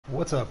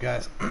What's up,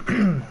 guys?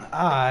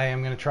 I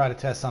am going to try to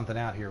test something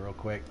out here real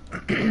quick.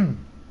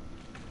 I'm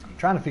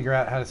trying to figure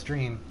out how to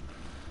stream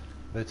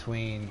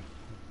between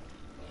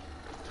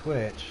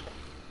Twitch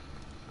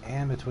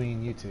and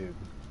between YouTube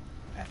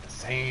at the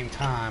same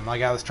time.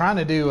 Like, I was trying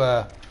to do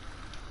I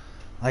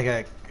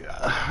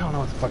don't know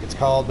what the fuck it's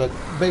called, but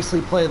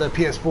basically play the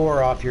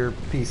PS4 off your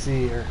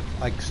PC or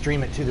like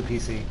stream it to the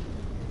PC.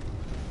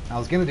 I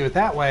was going to do it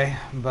that way,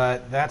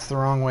 but that's the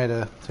wrong way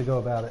to go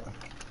about it.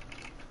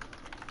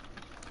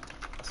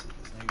 Let's see,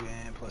 this new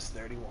game plus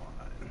 31.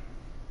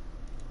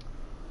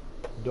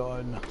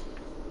 Done.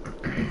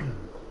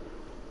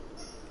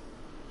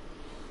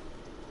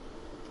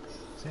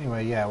 So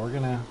anyway, yeah, we're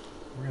gonna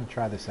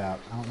try this out.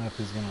 I don't know if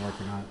this is gonna work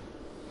or not.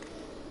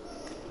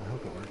 I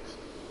hope it works.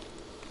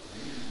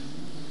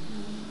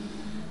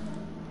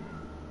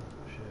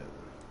 Shit.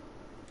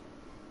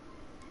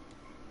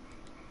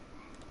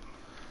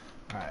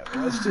 Alright,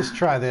 well, let's just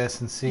try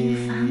this and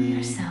see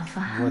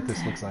what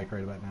this looks like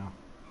right about now.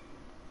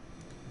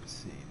 Let's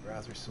see,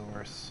 browser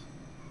source.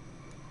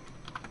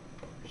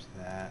 There's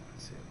that.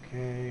 Let's see,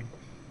 okay.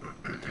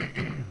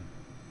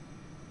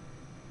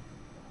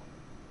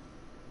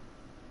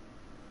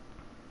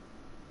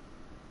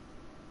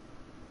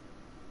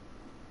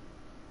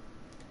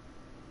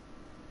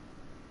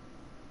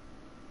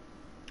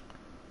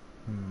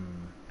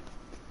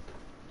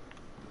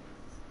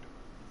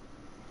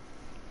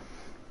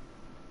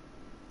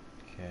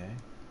 Okay,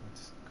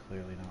 that's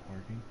clearly not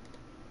working.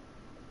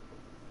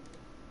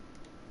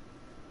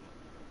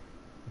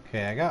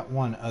 Okay, I got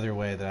one other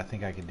way that I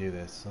think I could do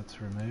this. Let's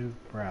remove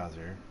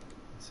browser.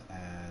 Let's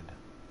add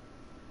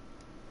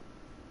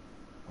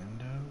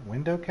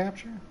window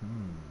capture?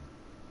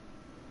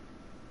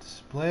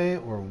 Display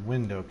or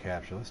window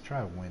capture? Let's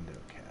try window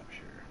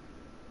capture.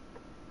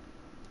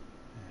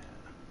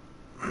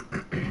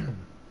 Yeah.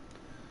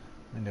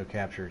 Window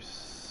capture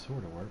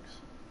sort of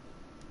works.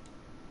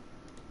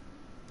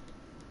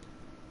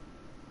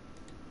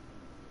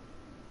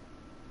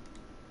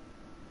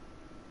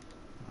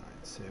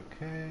 Alright, say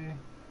okay.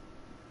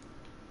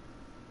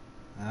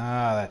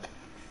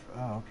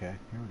 Oh, okay,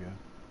 here we go.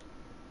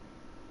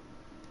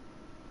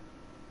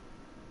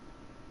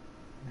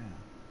 Yeah.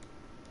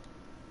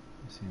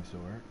 It seems to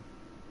work.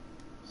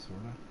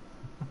 Sorta.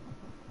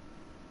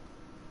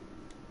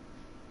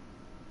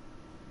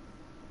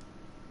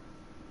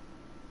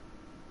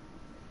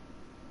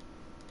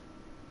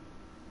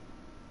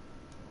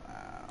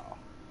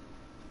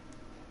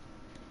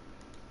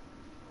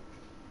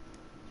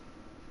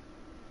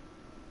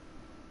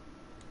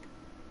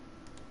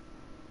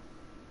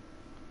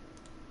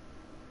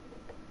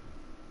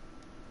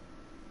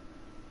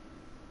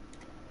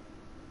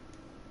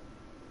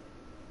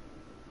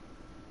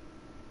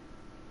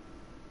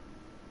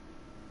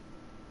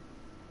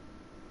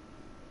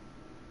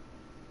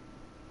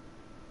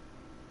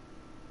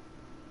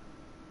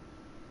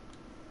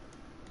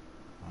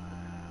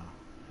 Wow.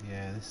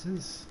 Yeah, this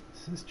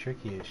is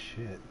tricky as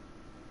shit.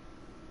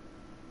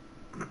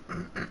 I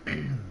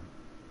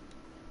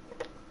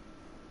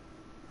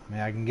mean,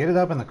 I can get it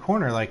up in the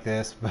corner like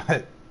this,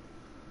 but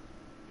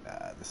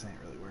this ain't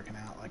really working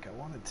out like I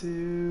wanted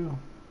to.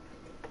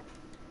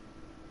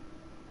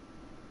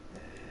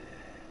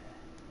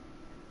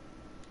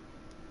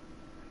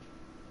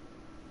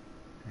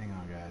 Hang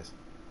on, guys.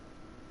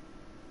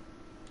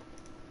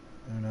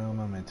 Uno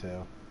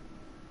momento.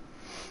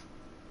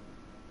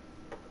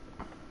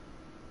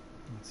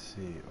 Let's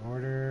see,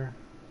 order,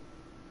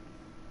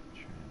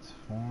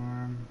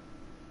 transform,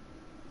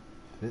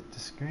 fit to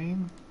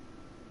screen.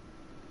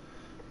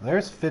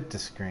 There's fit to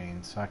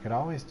screen, so I could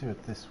always do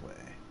it this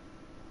way.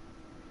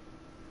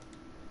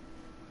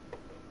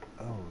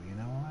 Oh, you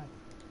know what?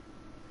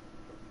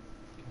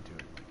 I can do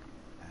it like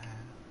that.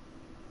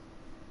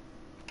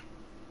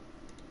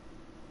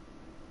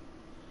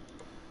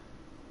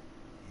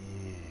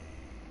 Yeah.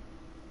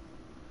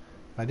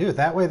 If I do it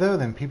that way, though,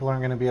 then people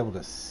aren't going to be able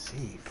to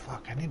see.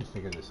 Fuck, I need to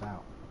figure this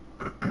out.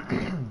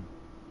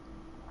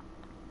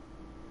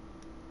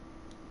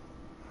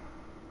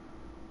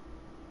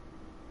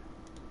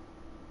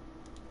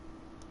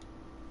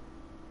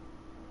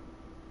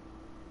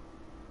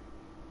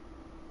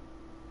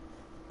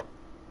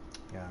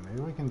 Yeah,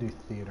 maybe we can do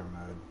theater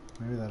mode.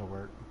 Maybe that'll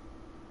work.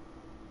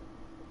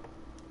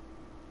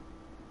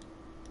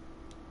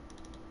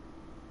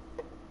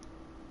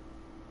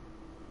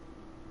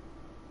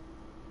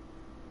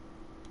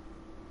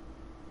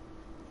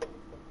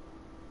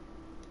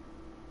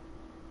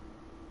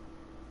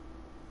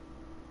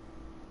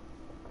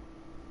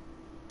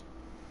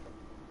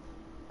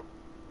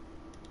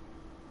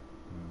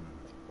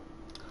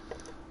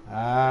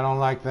 I don't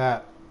like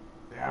that.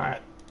 Damn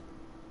it.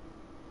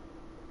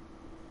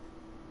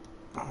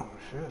 Oh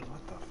shit,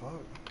 what the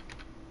fuck?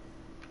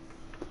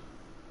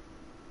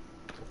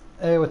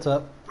 Hey, what's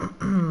up?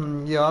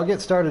 Yo, I'll get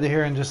started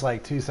here in just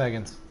like 2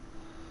 seconds.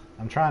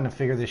 I'm trying to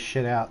figure this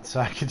shit out so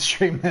I can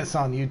stream this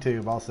on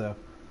YouTube also.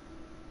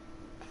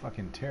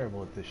 Fucking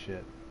terrible at this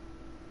shit.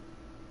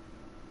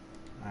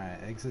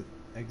 Alright, exit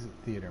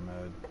theater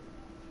mode.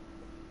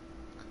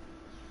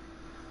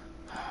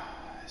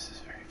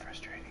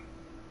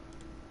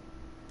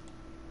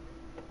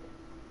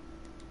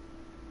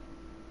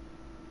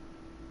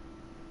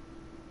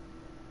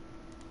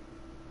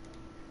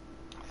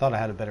 thought I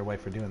had a better way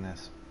for doing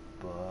this,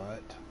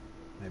 but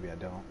maybe I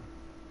don't.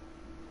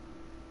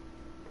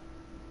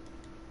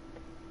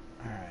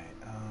 Alright,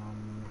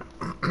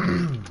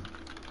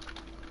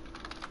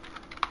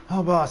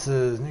 all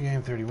bosses, new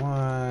game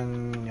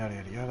 31, yada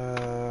yada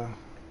yada.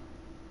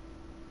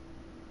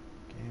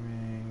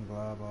 Gaming,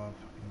 blah blah,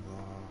 fucking blah.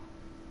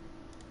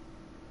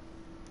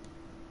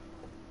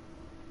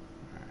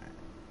 Alright.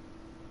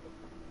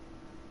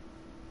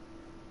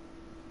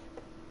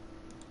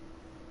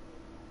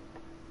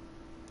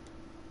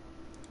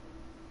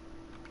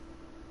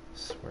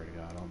 Swear to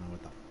God, I don't know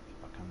what the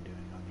fuck I'm doing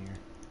on here.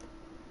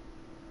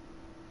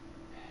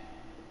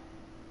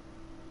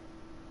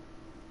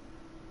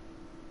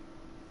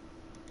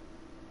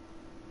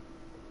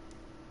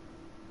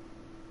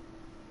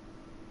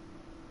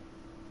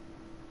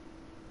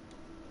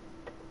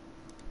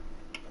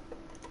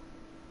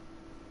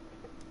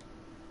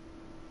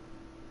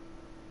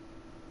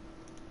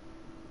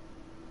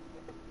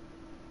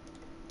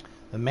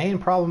 The main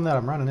problem that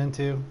I'm running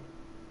into,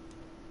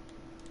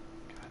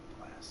 God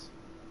bless,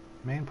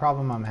 main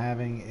problem I'm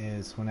having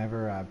is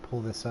whenever I pull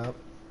this up,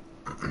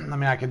 I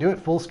mean, I can do it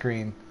full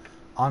screen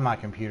on my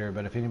computer,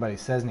 but if anybody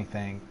says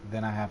anything,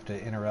 then I have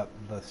to interrupt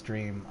the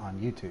stream on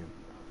YouTube,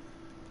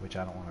 which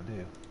I don't want to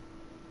do.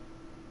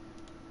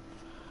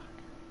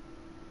 Fuck.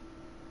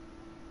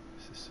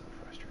 This is so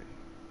frustrating.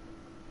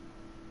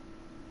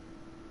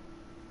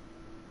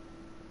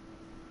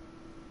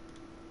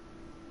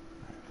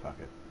 Alright, fuck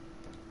it.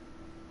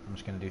 I'm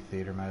just going to do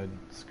theater mode.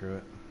 Screw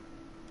it.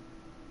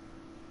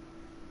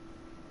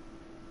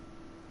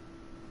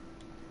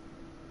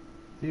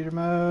 Theater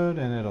mode,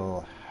 and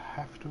it'll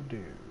have to do.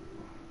 It'll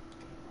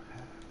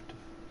have to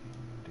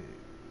fucking do.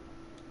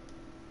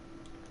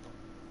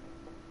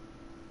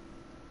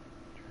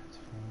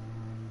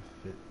 Transform,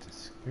 fit to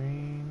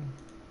screen.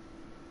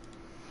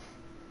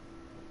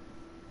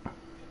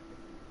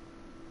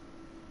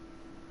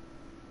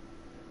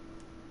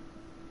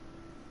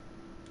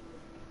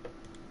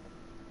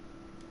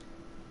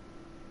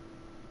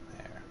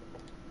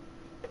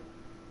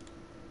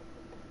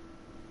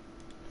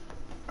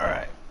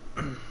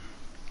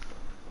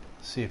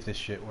 See if this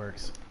shit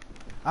works.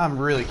 I'm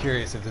really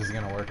curious if this is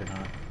gonna work or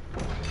not.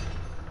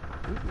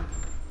 Ooh.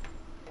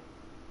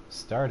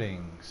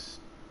 Starting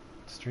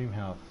stream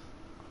health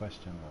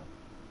questionable.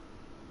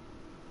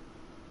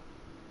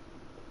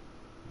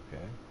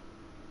 Okay.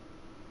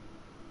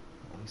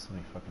 At least let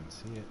me fucking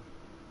see it.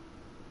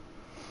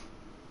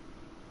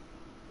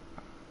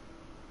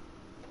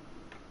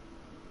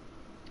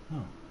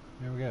 Oh,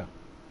 there we go.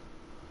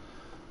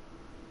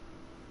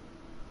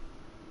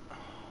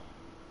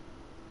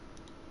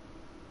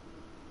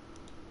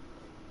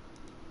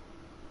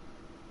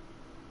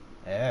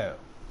 Oh,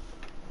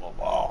 well,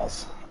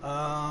 balls.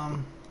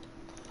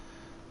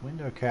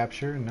 Window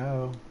capture,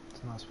 no,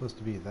 it's not supposed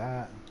to be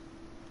that.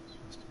 It's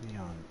supposed to be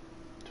on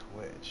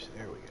Twitch.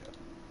 There we go.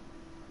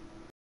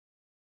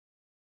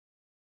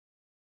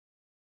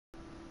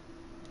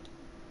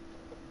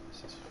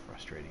 This is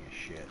frustrating as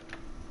shit.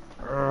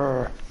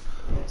 Urgh.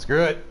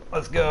 Screw it,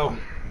 let's go. I'm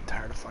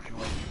tired of fucking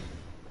waiting.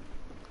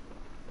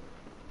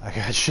 I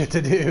got shit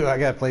to do. I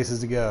got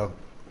places to go.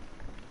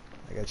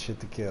 I got shit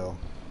to kill.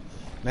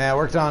 Man, I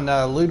worked on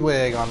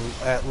Ludwig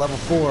at level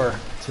 4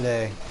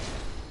 today.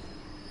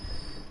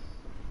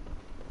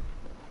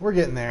 We're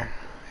getting there.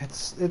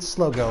 It's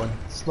slow going,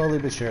 slowly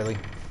but surely.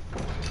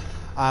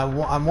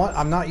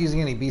 I'm not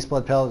using any beast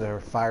blood pellet or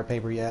fire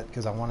paper yet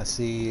because I want to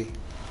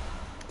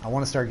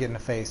start getting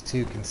to phase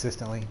 2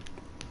 consistently.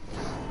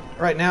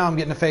 Right now I'm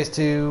getting to phase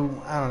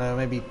 2, I don't know,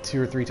 maybe 2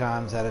 or 3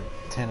 times out of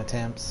 10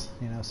 attempts,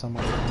 you know,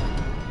 somewhere.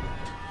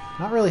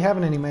 Not really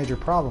having any major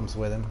problems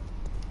with him,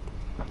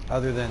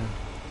 other than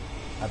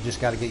I've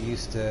just got to get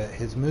used to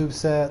his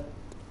moveset.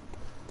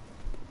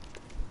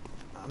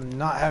 I'm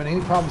not having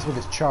any problems with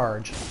his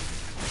charge,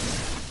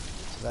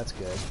 so that's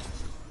good.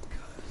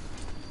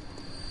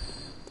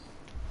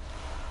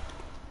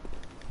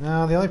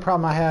 No, the only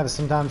problem I have is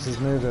sometimes his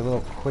moves are a little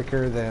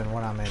quicker than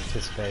what I'm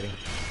anticipating,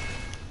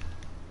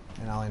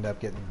 and I'll end up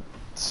getting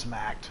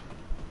smacked.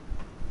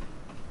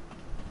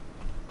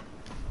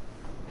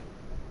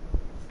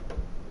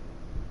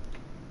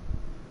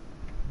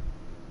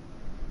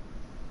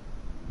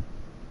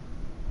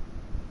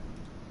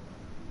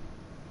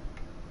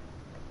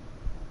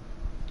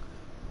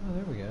 Oh,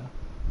 there we go.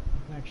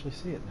 I can actually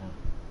see it now.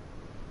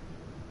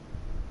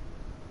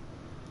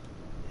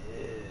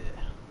 Yeah.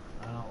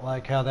 I don't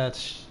like how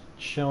that's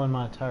showing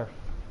my entire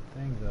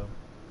thing, though.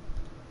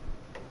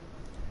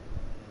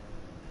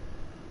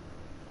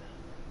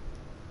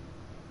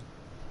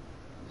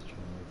 Let's try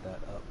and move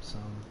that up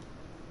some.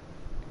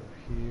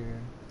 Go here.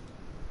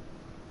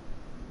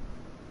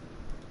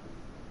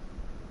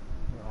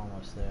 We're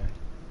almost there.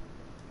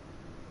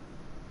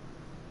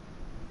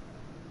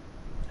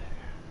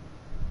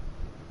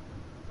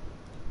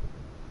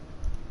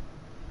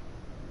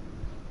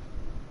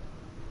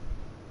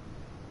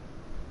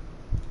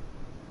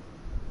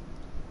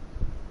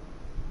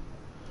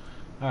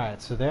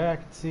 Alright, so there I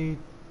can see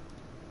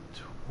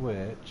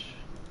Twitch.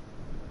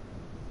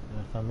 And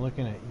if If I'm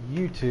looking at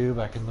YouTube,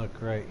 I can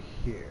look right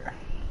here.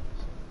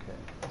 So, okay,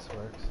 this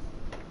works.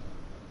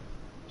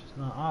 Which is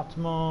not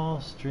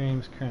optimal.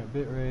 Stream's current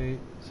bitrate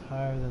is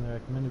higher than the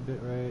recommended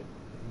bitrate. It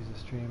uses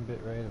stream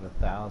bitrate of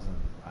 1,000.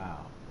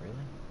 Wow, really?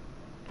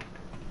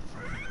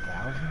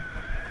 1,000?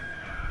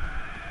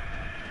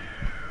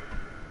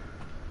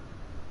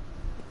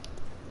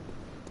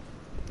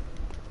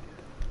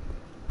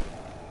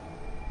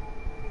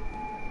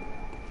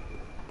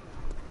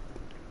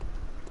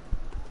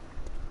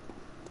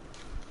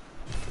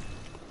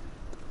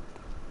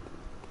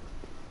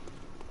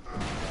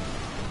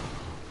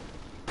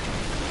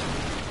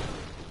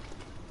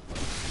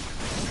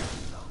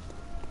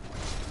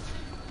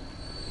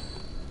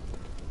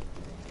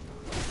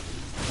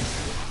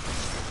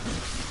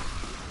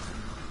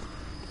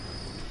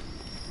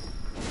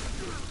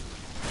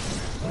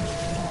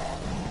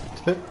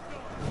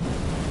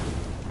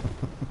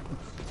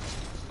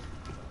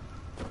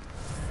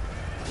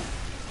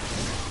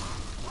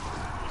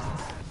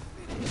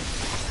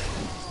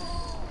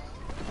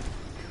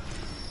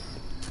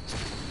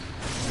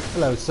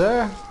 Hello,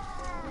 sir.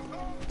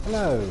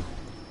 Hello.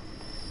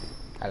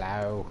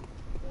 Hello.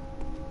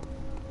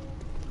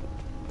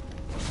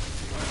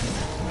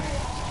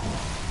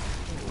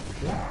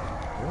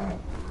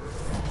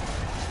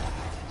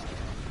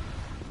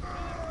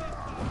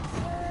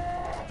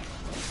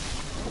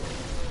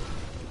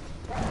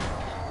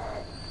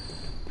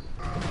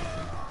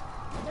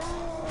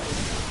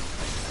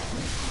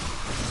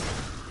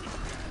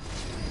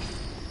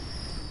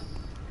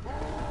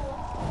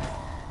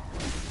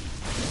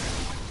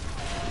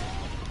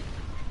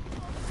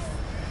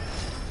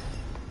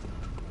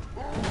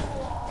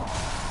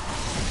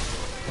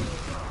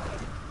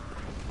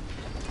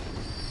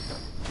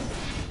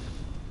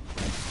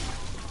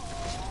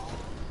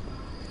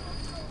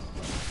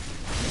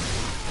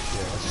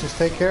 Just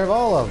take care of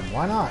all of them.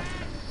 Why not?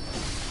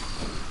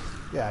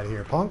 Get out of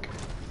here, punk.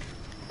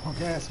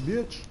 Punk ass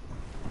bitch.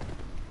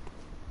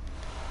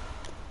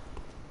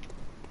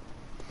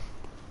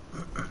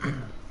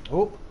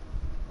 Oh,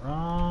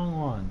 wrong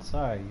one.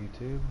 Sorry,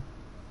 YouTube.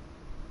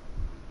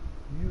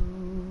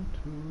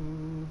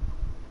 YouTube.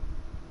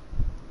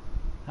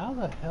 How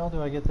the hell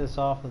do I get this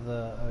off of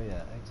the... Oh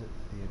yeah, exit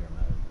theater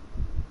mode.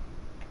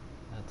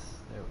 That's...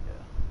 There we go.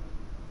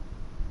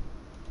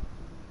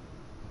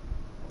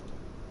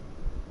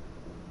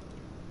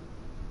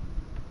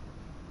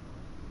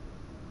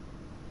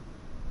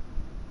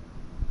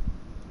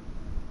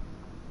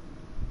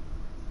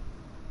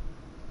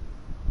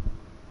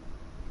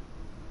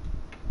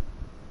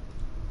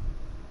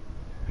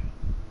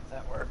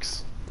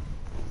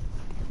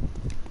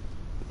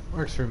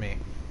 Works for me.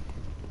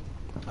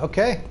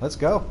 Okay, let's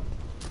go.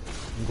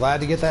 I'm glad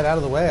to get that out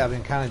of the way. I've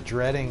been kind of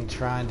dreading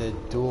trying to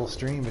dual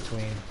stream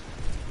between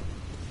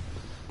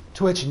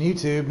Twitch and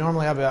YouTube.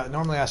 Normally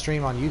I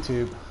stream on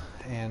YouTube,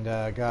 and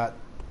got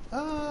I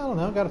don't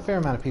know, got a fair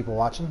amount of people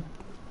watching.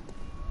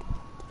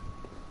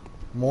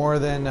 More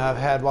than I've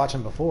had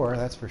watching before,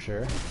 that's for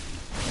sure.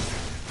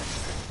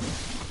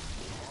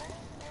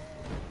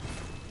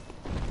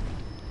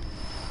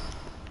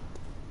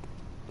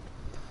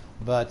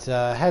 But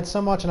had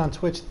some watching on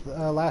Twitch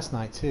last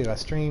night too. I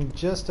streamed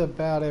just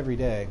about every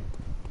day.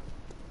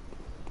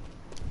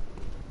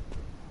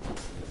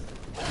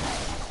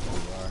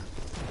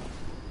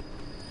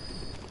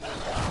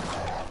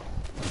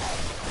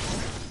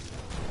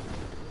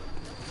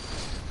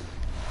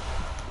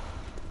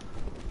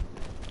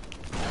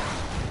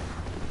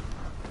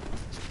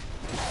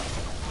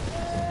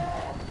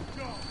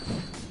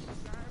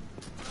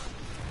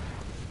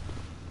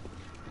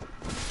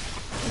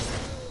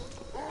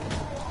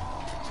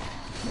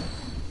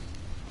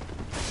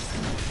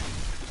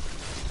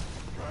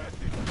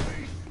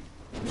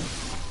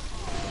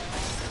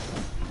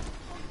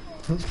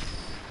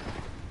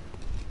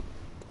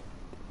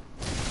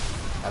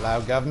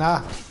 Hello,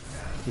 governor.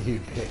 You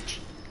bitch.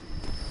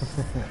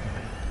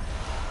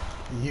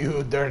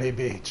 You dirty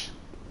bitch.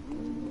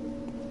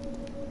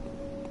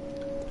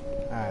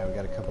 Alright, we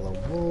got a couple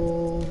of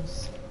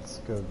wolves. Let's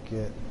go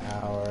get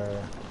our...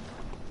 There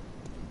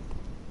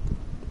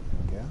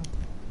we go.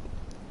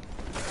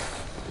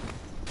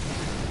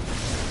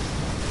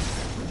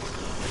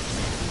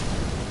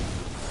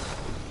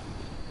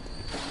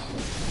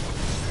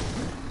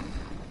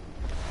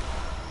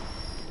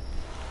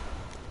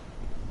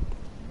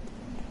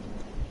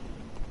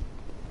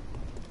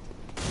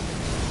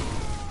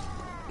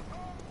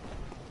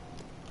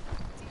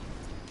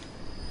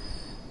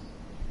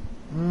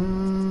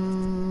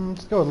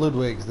 Let's go with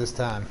Ludwig's this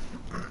time.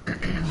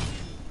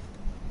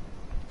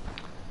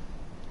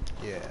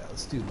 Yeah,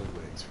 let's do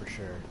Ludwig's for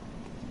sure.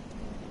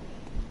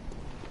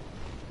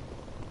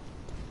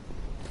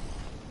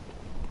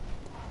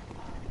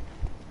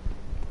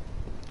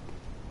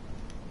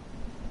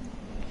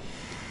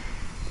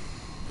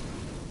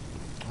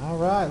 All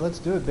right, let's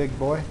do it, big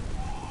boy.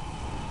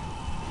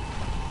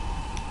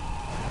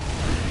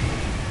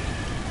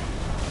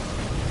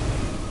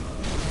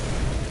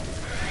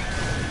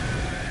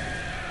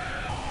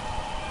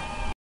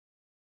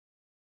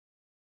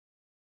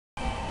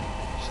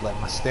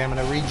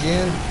 stamina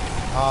regen.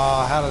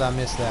 Oh, how did I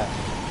miss that?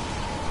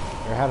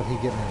 Or how did he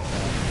get me with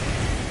that?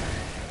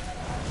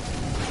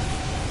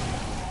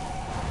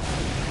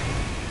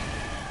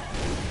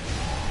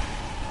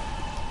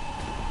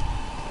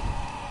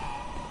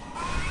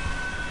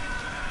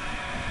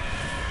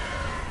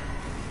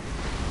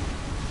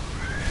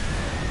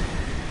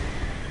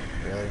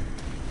 Really?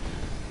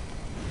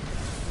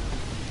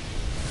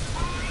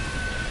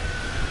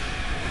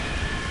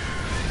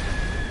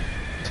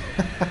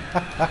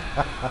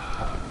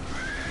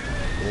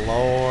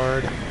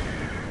 Lord.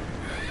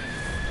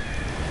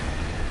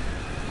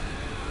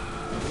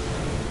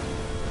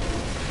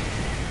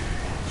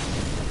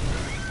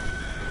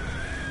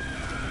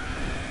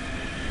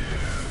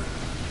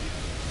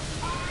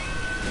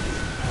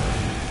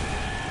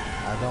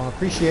 I don't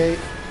appreciate.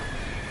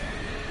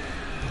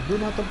 Do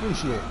not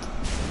appreciate.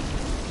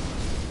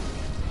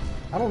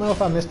 I don't know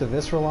if I missed a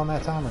visceral on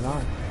that time or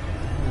not.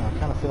 No, I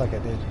kind of feel like I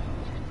did.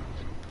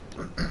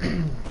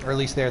 Or at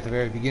least there at the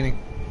very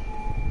beginning.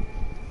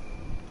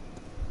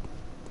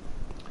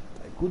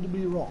 I could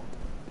be wrong.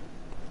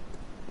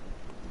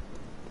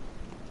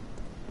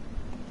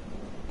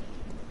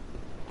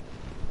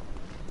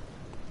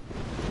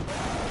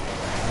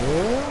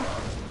 Yeah.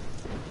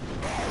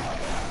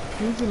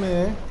 Excuse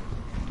me.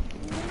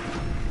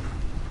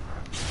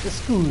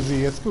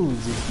 Scusi,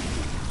 scusi.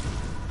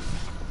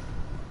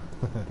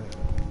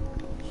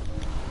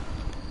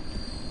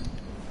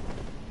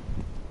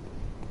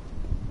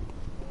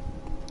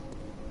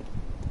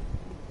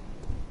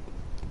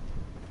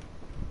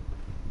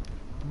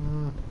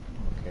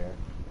 Don't care.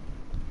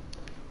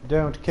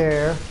 Don't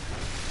care.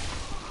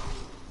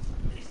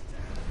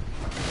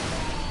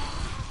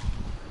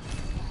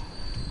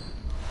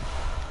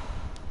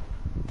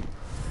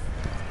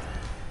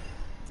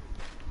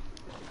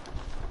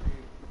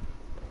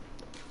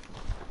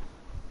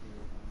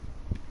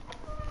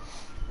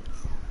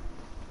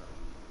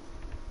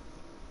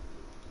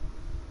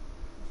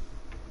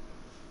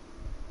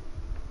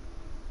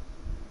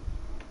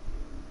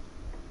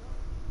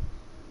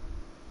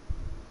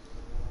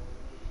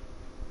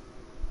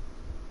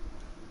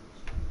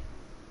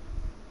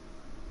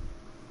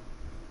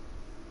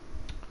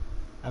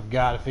 I've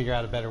got to figure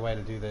out a better way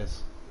to do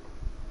this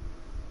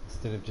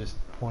instead of just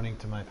pointing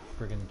to my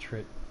friggin'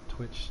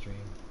 Twitch stream.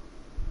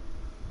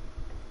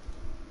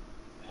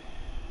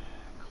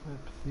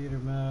 Clip theater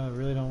mode. I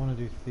really don't want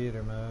to do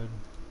theater mode.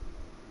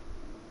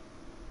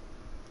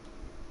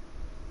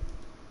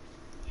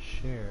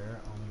 Share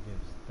only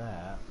gives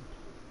that.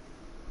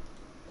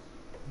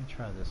 Let me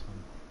try this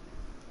one.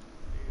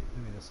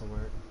 Maybe this will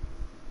work.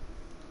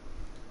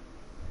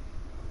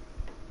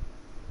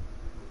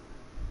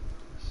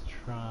 Let's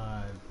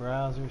try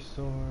browser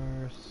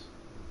source.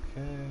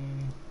 Okay.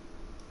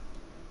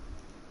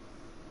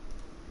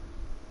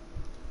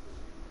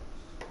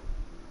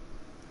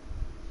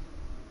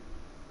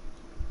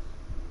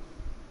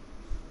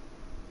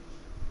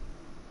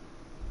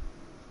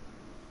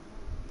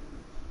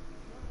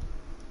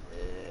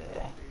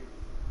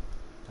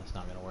 That's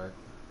not going to work.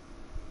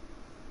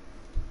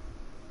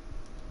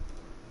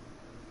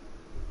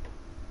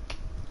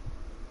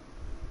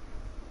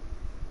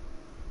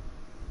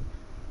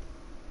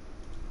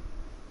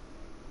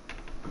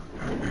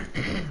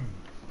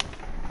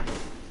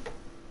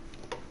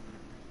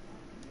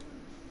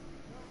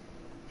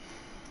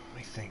 Let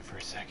me think for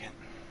a second.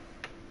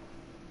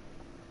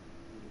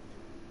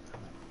 How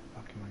the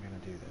fuck am I going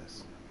to do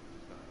this?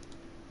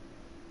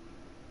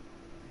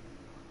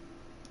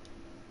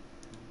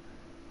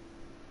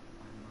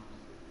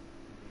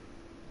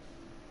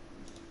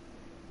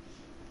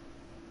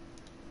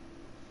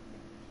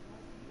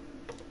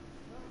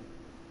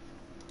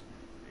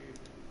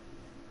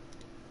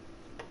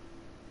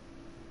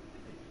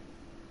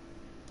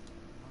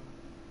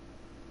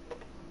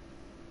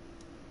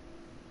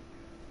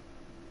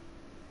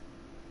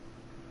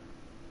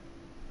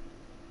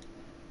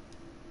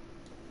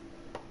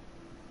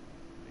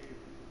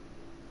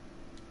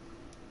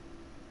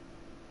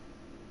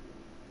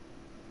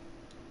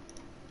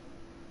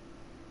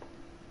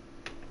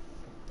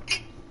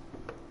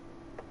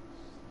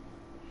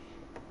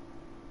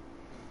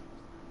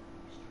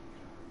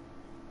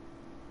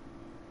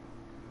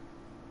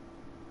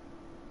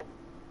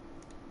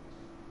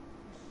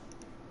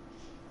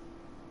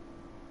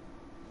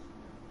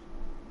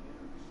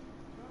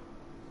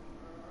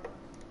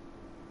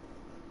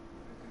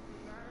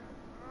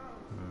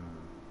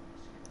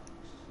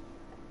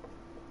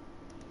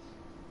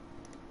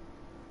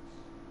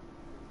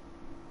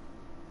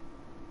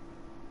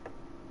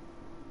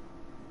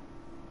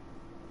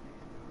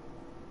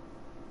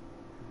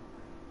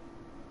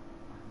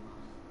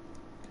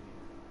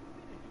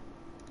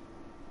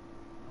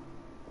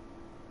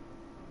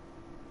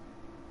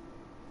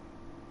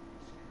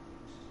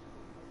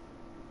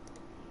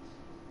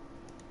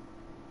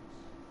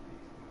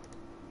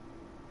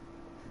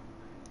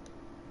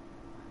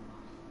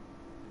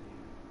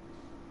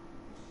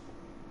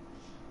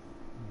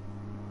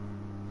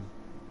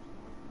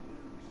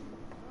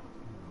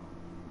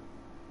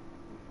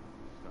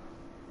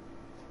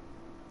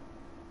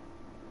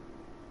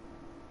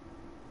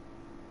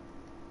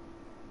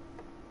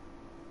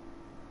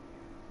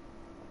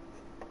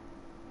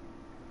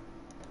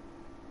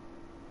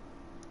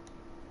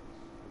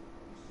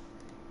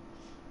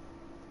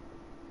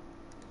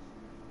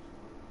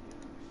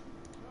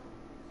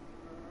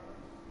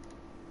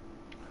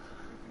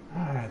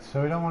 Alright,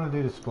 so we don't want to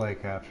do display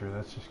capture.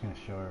 That's just going to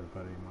show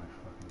everybody my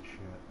fucking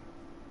shit.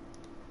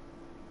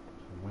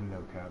 So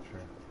window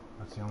capture.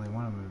 That's the only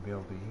one I'm going to be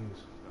able to use.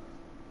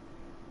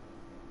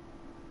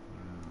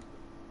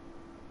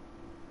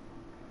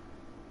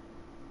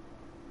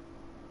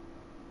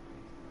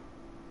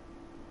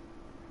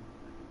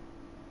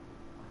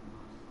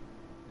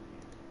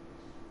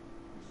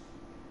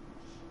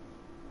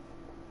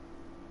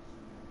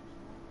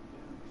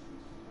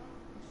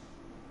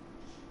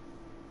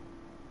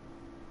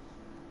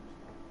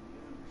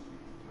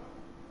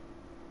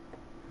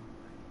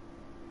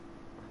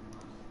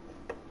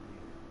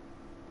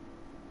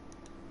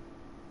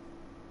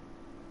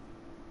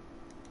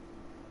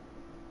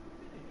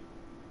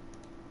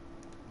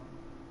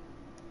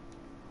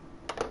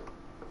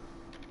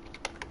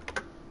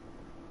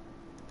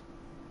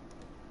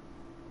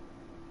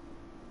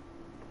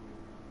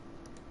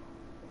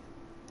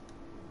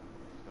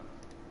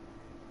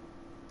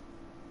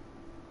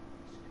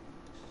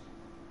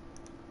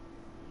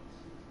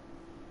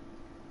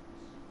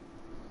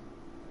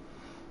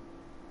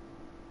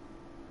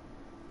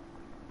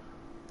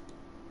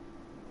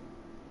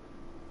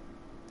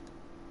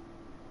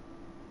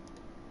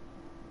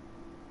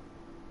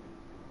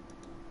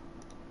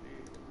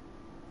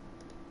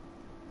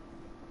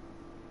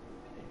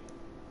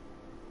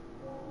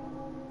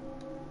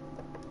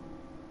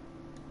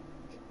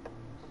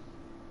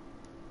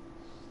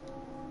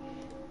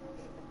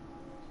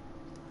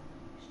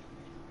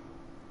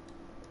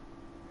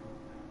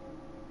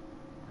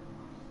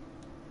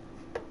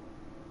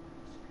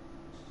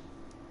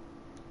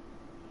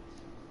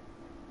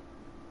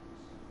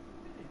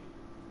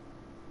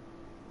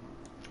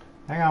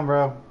 Hang on,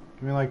 bro.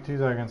 Give me like 2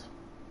 seconds.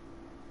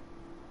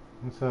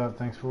 What's up?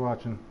 Thanks for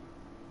watching.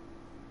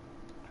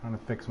 Trying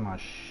to fix my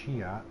shit.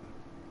 There,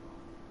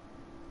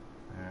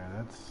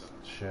 that's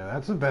shit.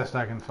 That's the best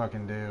I can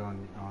fucking do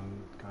on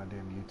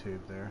goddamn YouTube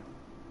there.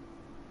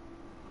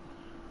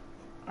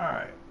 All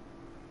right.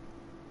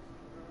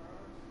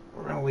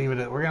 We're gonna leave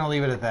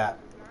it at that.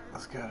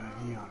 Let's go to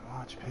view on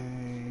watch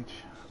page.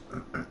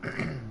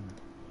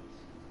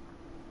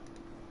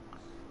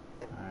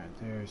 Alright,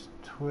 there's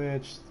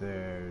Twitch,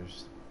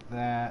 there's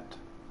that.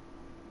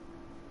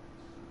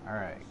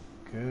 Alright,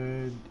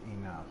 good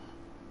enough.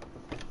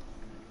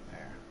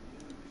 There.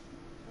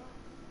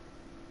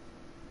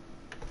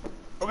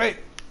 Okay,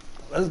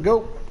 let's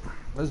go.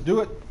 Let's do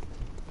it.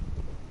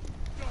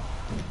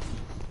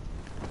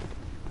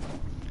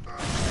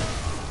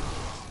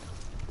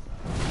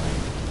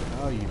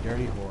 Oh, you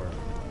dirty whore.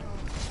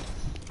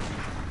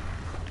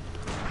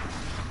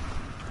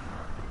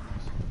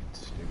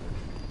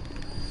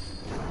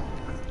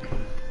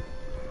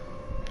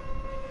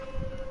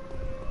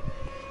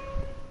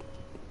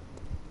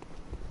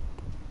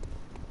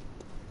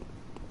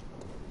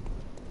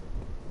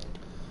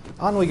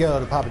 On we go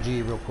to Papa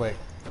G real quick.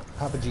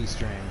 Papa G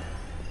stream.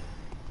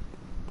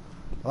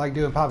 I like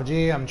doing Papa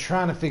G. I'm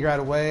trying to figure out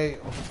a way.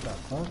 What the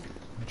fuck?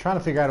 I'm trying to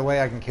figure out a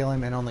way I can kill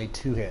him in only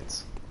 2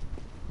 hits.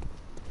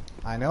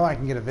 I know I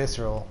can get a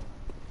visceral.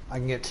 I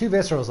can get 2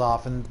 viscerals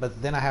off,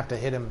 but then I have to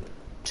hit him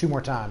 2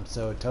 more times.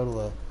 So a total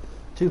of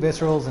 2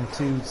 viscerals and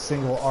 2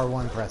 single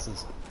R1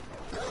 presses.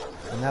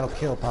 And that'll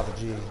kill Papa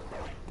G.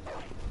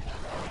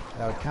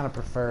 I would kind of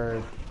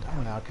prefer, I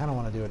don't know, I kind of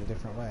want to do it a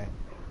different way.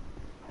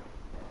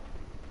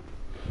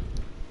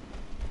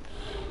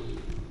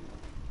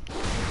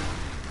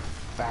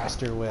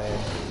 Faster way.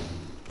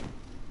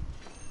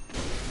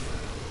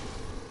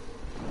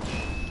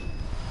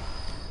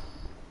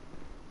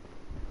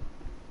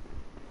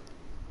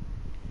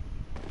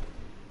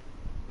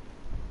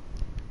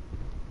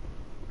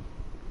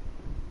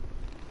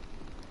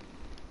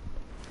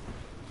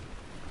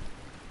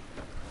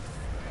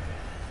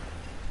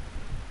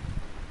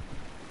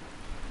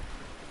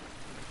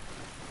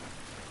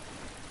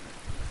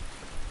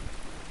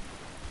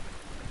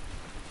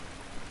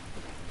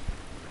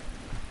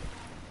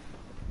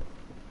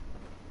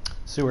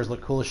 Sewers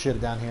look cool as shit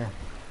down here.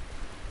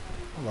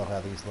 I love how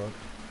these look.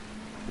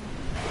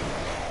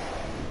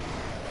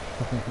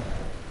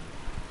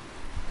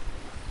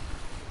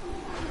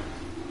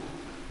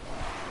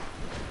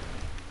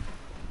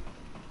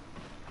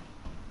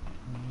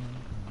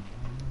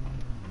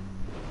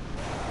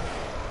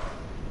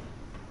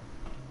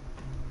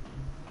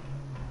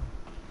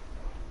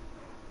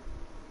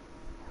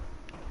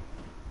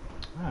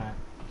 Alright,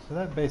 so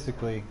that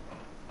basically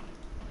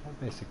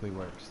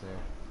works there.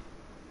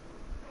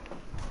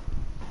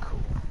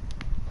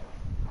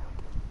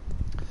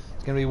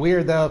 It's going to be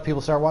weird though if people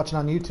start watching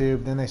on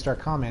YouTube, then they start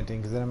commenting,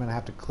 because then I'm going to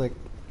have to click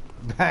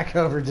back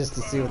over just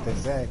to see what they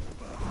say.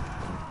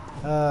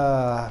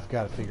 I've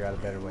got to figure out a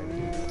better way to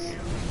do this.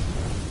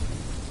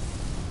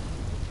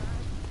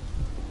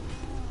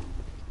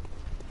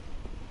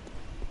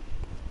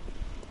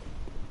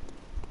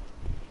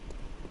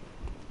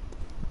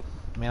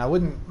 I mean, I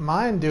wouldn't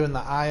mind doing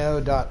the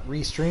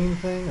io.restream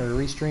thing, or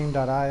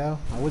restream.io.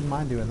 I wouldn't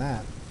mind doing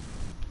that.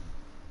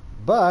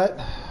 But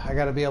I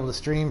got to be able to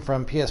stream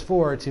from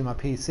PS4 to my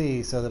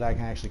PC so that I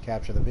can actually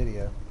capture the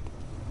video.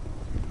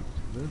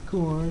 But of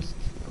course,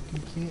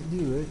 fucking can't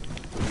do it.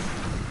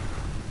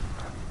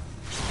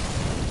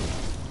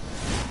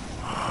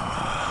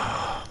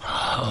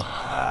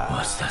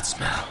 What's that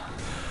smell?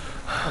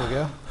 There we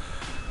go.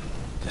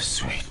 The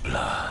sweet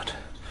blood.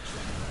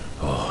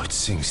 Oh, it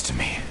sings to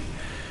me.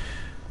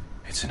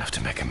 It's enough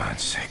to make a man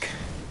sick.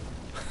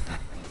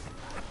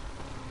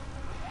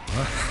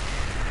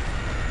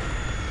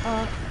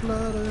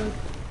 Hot-blooded.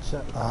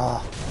 Check it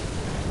and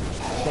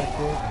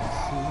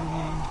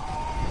see.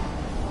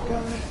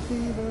 Got a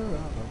fever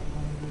of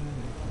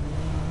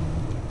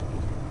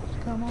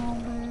 103. Come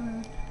on,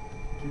 baby.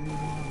 Do you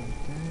wanna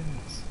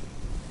dance?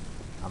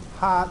 I'm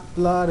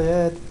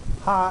hot-blooded.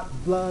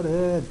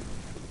 Hot-blooded.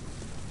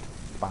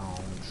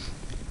 Bounce.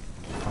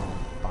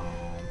 Bum,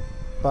 bum,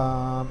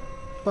 bum,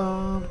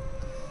 bum.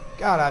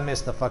 God, I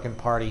miss the fucking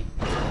party.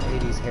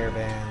 80s hair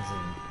bands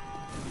and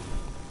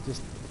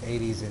just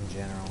 80s in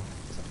general.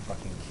 As a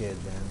fucking kid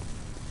then.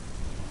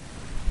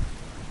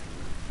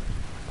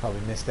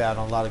 Probably missed out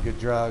on a lot of good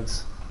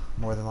drugs,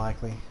 more than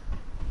likely.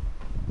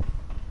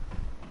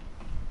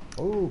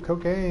 Oh,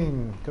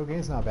 cocaine.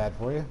 Cocaine's not bad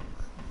for you.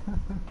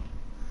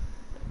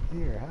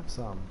 Here, have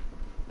some.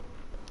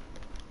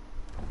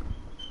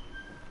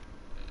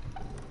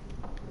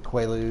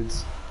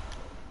 Quaaludes.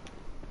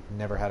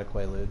 Never had a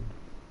Quaalude.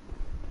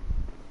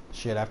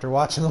 Shit, after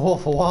watching The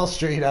Wolf of Wall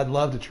Street, I'd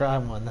love to try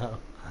one though.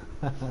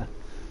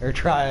 Or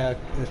try a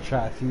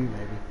few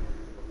maybe.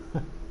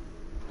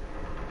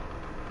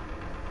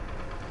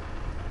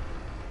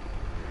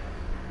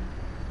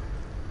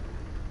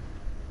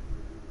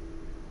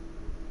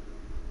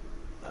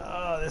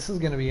 Oh, this is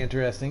going to be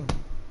interesting.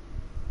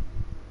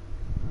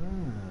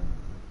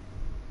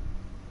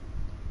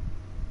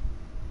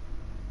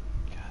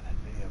 God, that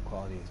video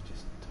quality is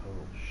just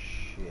total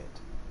shit.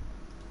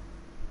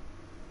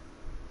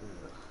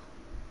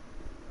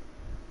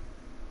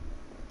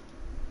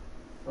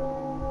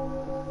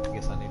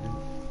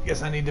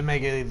 Guess I need to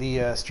make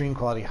the stream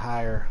quality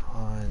higher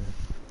on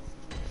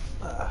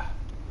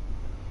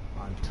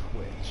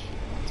Twitch.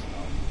 That's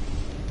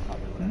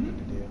probably what I need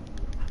to do.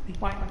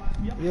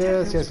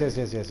 Yes.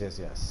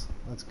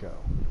 Let's go.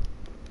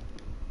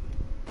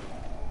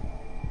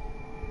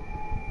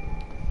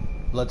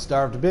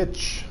 Blood-starved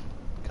bitch,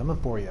 coming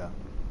for ya.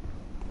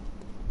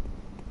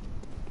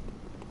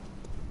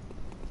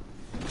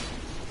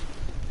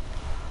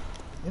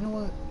 You know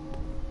what?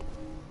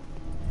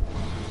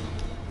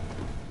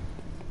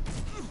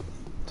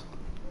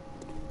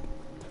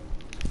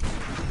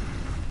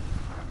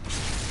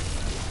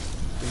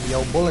 Give me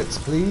your bullets,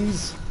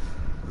 please.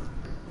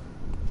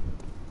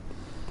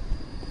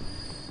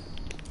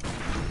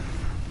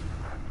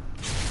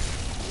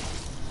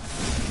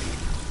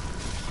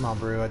 Come on,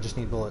 Brew, I just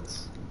need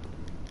bullets.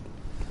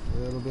 A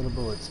little bit of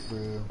bullets,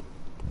 Brew.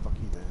 Fuck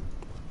you then.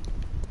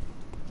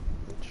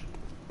 Bitch.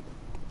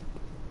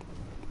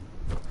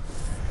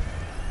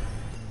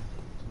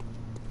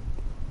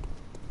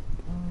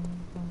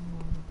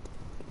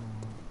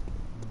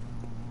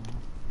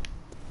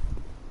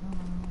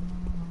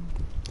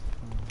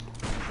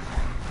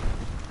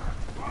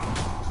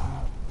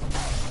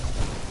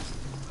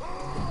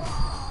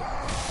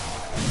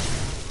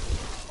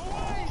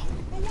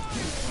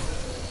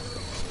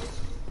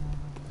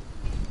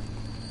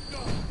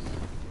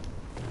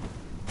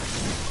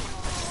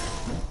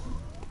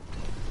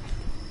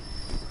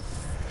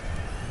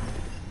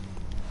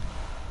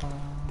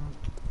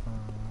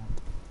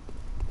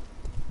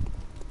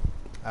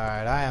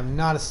 Alright, I am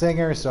not a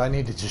singer, so I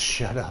need to just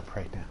shut up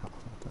right now.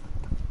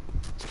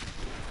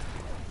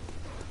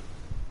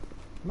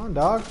 Come on,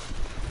 dog.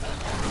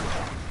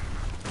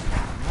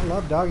 I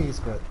love doggies,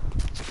 but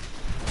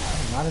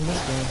not in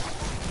this game.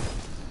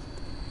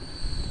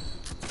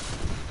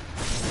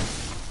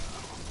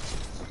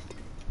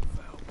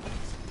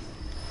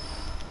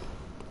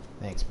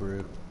 Thanks,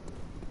 Brew.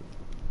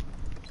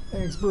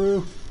 Thanks,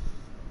 Brew.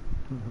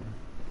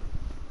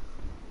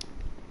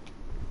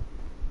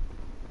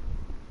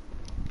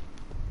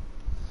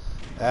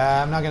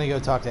 I'm not gonna go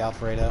talk to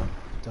Alfredo.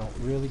 Don't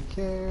really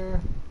care.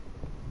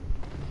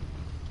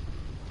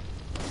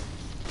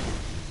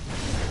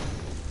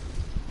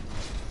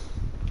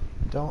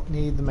 Don't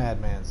need the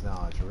madman's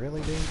knowledge.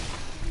 Really, dude?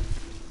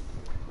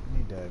 I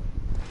need to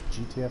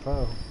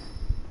GTFO.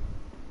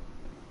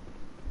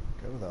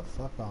 Go the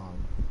fuck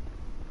on.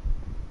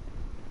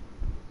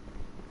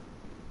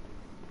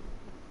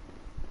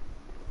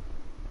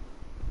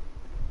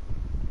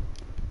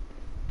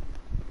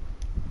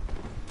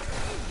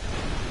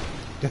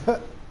 I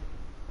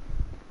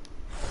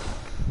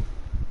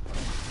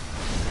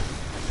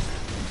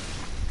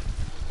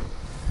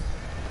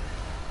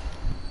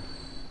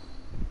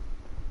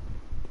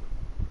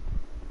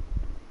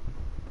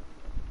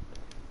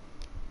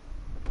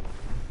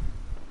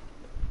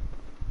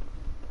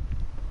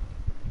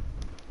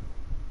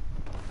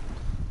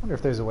wonder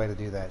if there's a way to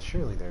do that.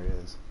 Surely there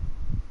is.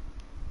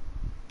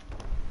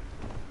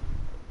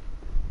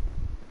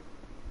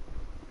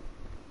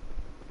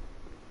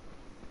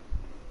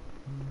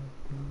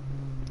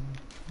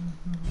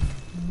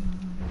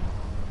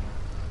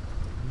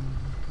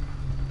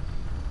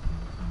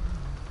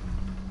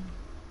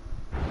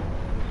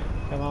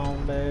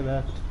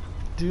 baby.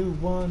 Do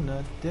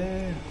wanna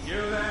dance.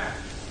 You there?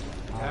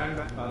 Turn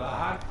back by the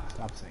hut.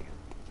 Stop singing.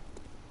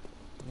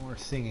 More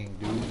singing,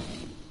 dude.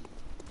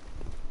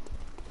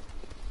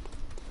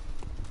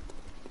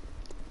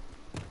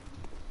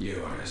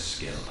 You are a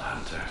skilled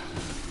hunter,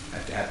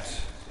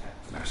 adept,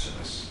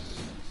 merciless,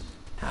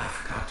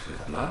 half cut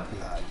with blood,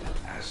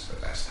 as the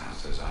best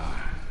hunters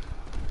are.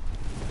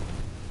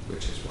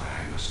 Which is why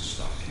I must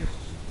stop you.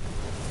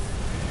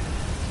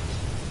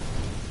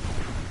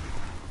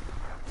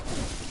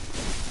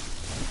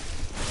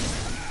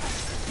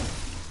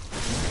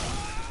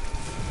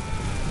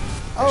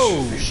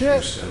 Oh shit!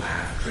 You still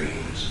have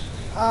dreams.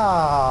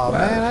 Ah, Well,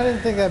 man, I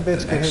didn't think that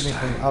bitch the could hit next me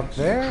from time up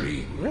you there.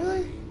 dream,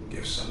 Really?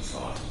 Give some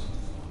thought.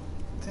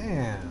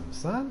 Damn,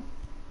 son.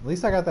 At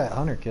least I got that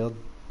hunter killed.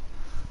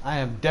 I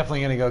am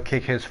definitely gonna go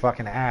kick his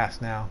fucking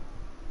ass now.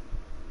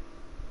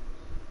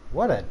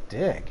 What a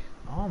dick.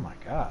 Oh my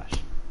gosh.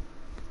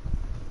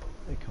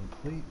 A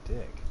complete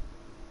dick.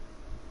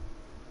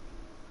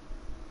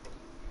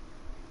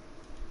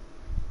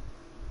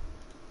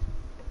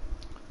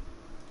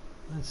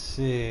 Let's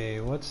see,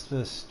 what's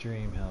the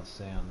stream health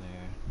say on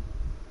there?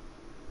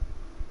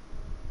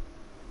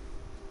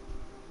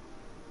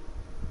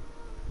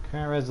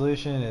 Current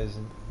resolution is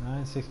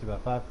 960 by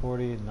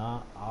 540,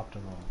 not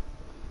optimal.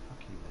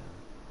 Fuck you then.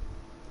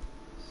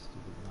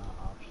 Stupid, not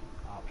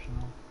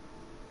optional?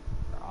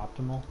 Or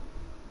optimal?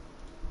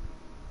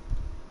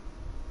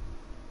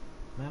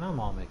 Man, I'm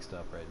all mixed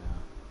up right now.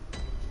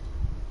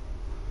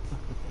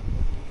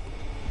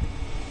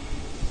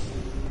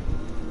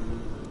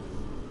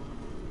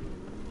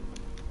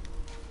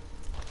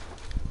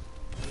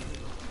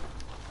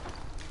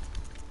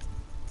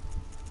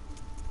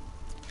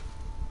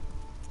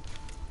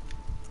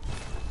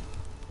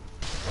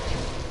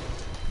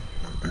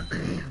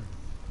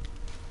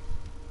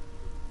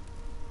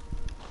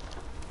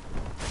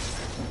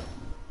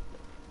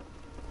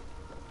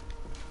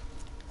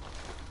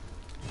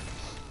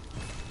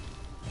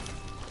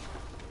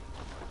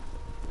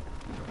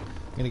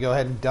 I'm gonna go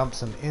ahead and dump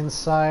some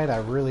insight. I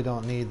really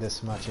don't need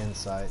this much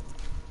insight.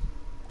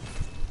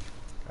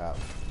 Got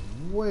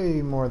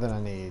way more than I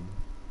need.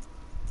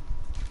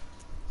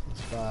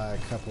 Let's buy a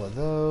couple of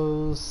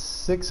those.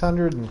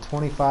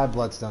 625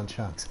 bloodstone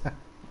chunks.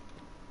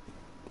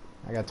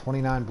 I got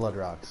 29 blood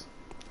rocks.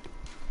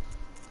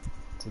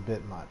 It's a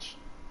bit much.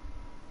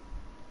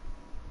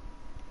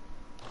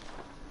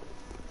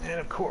 And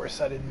of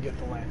course I didn't get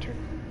the lantern.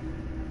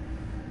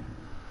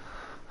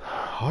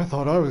 I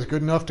thought I was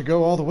good enough to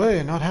go all the way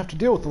and not have to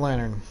deal with the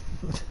lantern.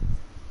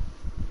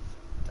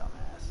 Dumbass.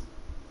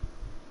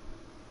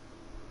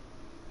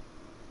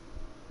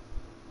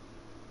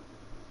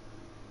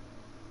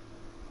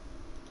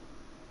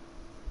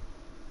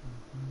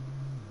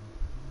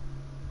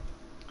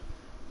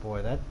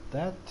 Boy, God,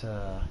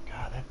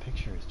 that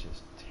picture is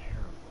just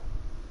terrible.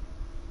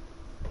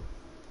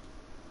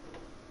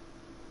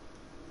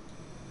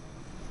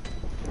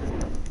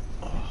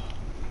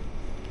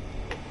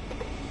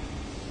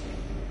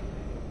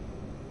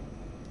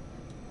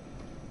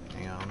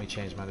 Let me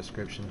change my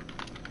description.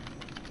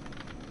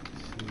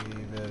 See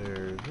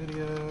better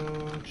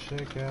video.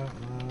 Check out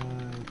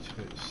my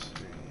Twitch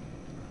stream.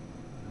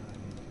 I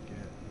need to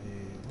get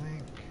the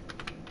link.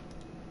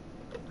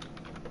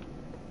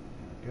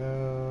 There we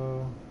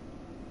go.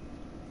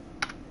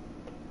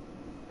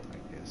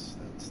 I guess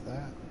that's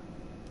that.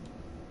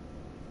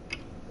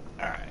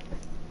 Alright.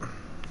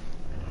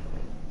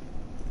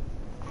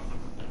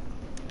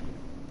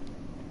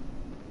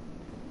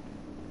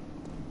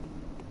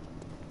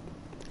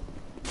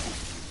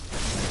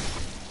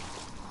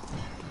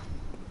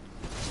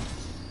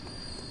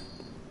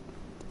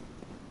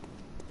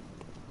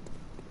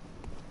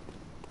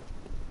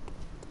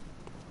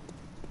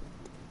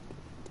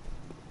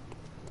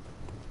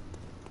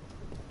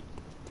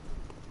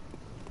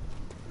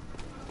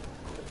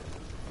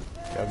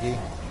 Yogi,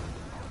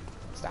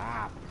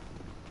 stop.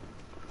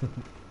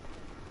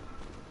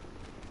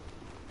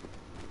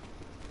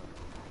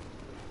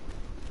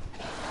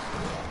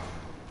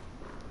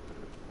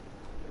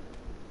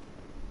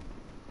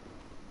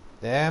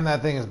 Damn,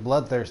 that thing is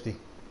bloodthirsty.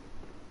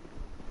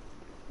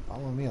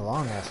 Follow me a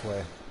long ass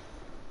way.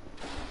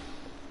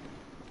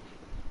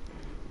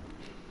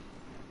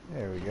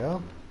 There we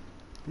go.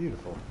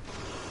 Beautiful.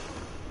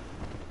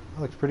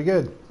 That looks pretty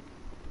good.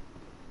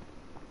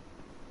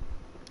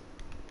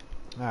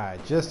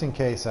 Alright, just in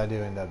case I do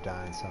end up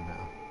dying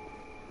somehow.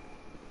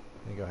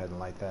 Let me go ahead and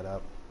light that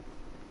up.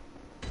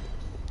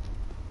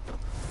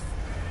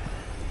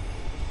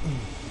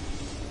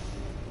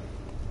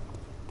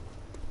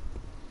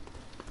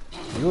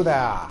 You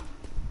there!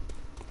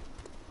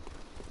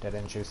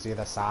 Didn't you see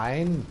the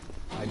sign?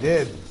 I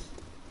did.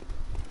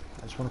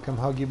 I just want to come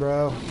hug you,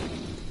 bro.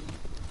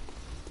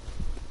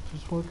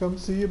 Just want to come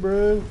see you,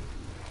 bro.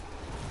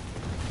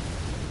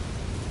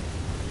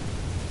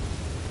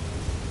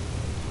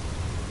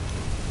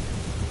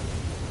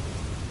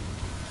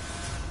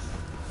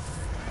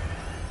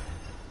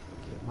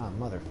 Get my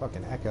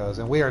motherfucking echoes,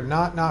 and we are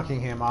not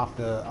knocking him off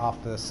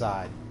the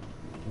side.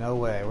 No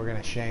way. We're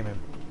gonna shame him.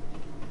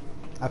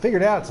 I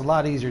figured out it's a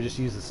lot easier just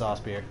to use the saw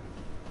spear.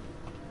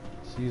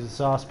 Just use the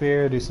saw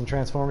spear, do some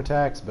transform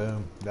attacks,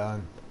 boom,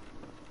 done.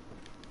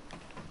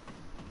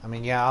 I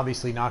mean, yeah,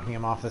 obviously knocking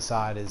him off the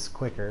side is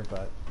quicker,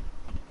 but...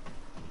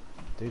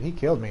 Dude, he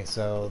killed me,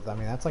 so, I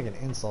mean, that's like an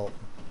insult.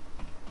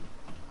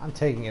 I'm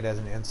taking it as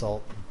an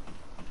insult.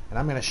 And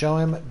I'm gonna show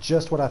him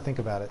just what I think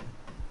about it.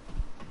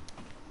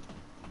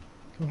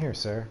 Come here,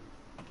 sir.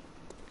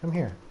 Come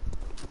here.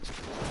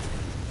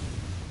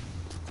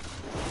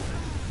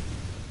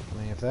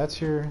 I mean, if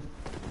that's your...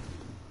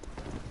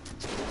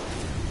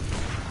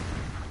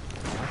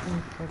 I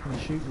can fucking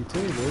shoot you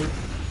too, dude.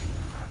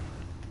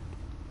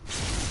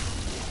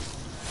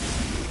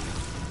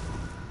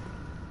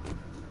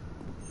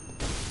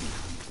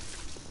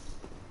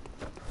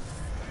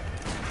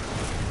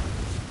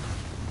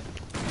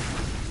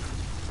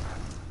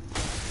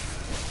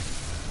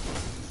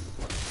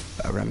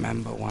 But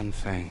remember one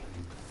thing.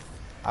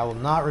 I will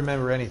not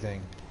remember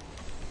anything.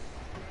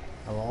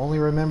 I will only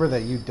remember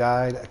that you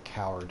died a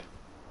coward.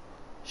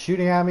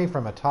 Shooting at me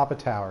from atop a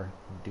tower,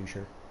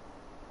 doucher.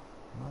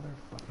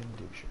 Motherfucking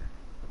doucher.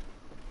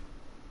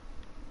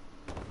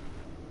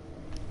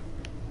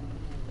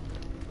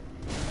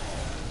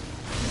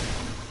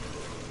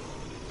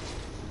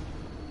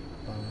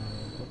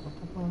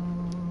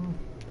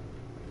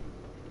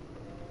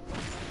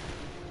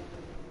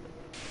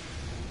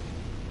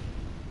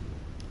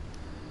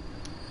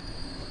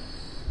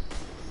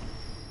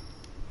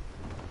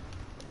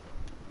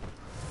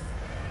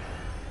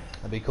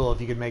 That'd be cool if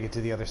you could make it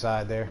to the other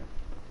side there.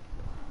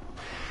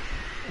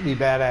 It'd be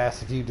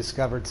badass if you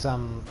discovered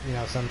some, you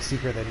know, some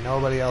secret that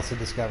nobody else had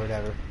discovered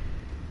ever.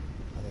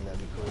 I think that'd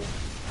be cool.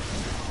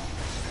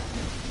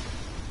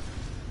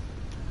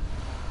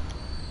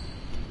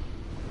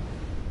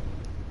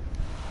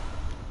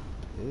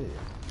 Ew.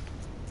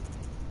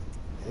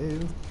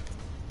 Ew.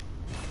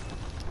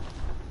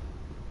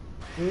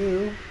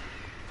 Ew.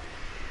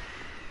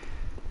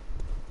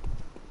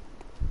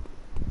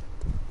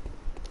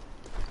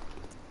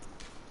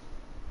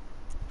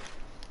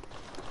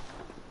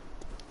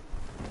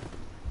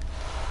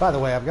 By the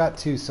way, I've got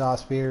two saw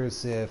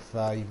spears if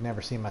you've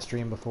never seen my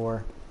stream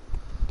before.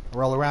 I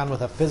roll around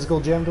with a physical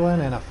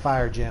gemdolin and a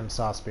fire gem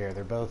saw spear.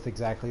 They're both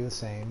exactly the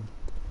same,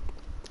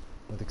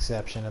 with the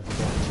exception of the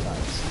damage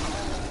types.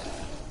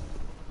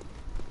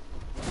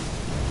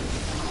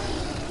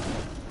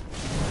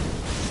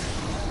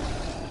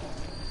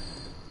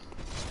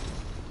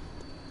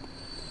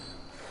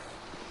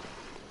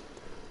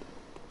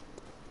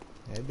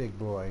 Hey, big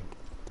boy.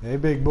 Hey,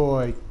 big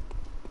boy.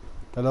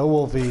 Hello,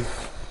 Wolfie.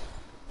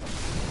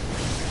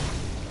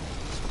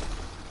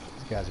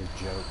 These guys are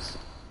jokes.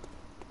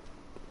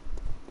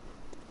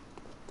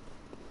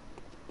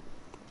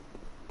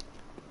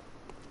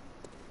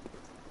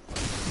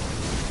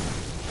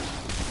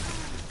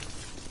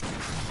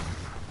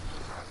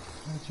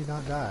 How did you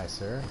not die,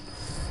 sir?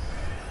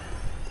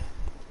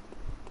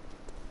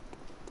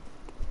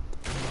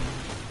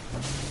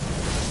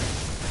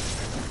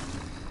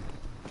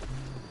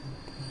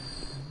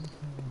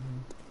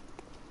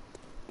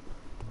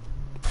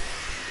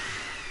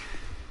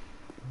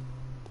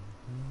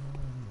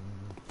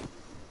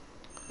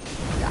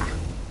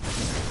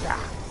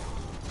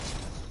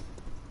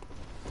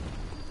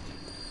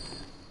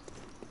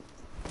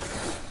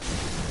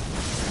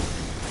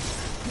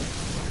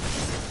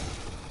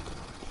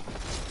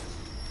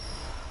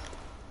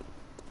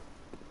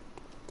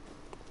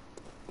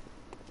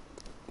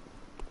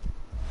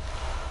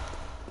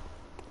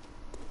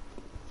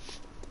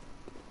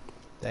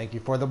 Thank you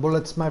for the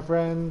bullets, my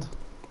friend.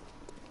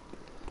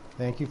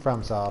 Thank you,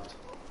 FromSoft.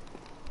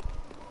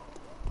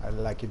 I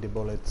like you, the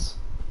bullets.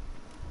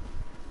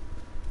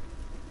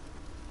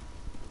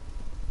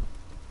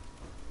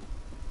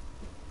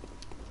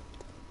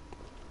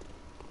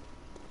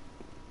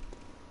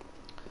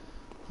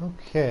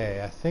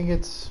 Okay, I think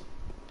it's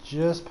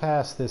just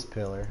past this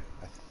pillar,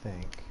 I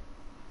think.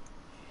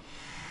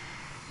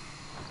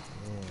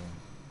 Yeah.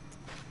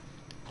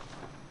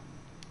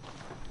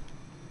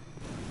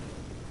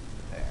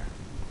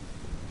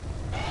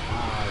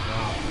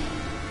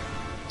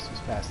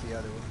 Past the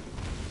other one.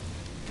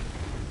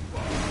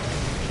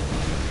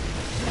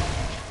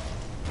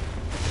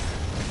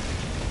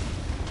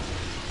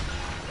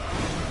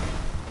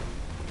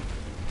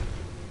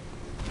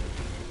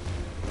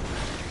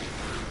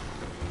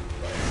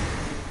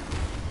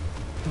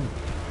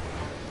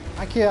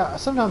 I can't.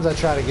 Sometimes I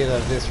try to get a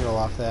visceral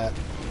off that.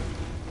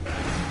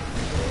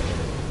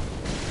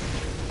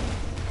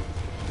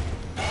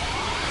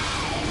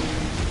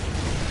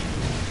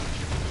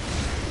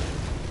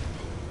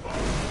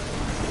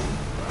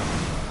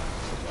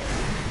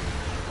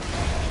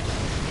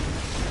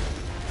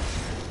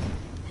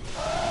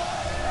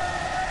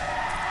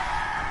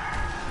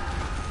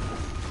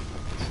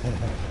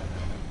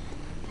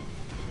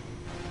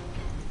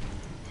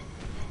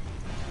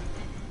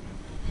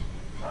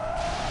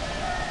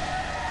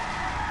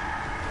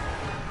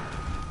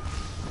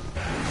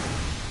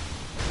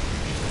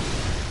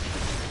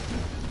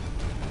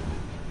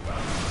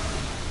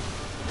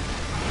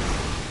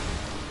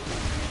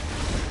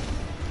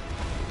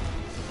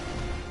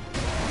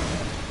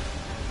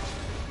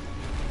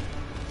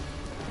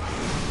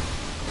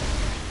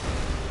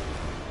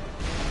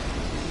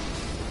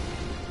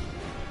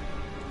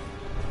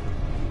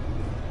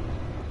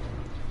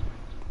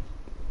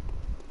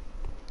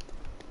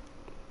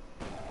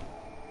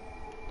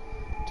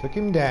 Took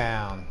him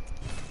down.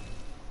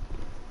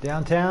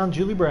 Downtown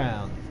Julie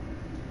Brown.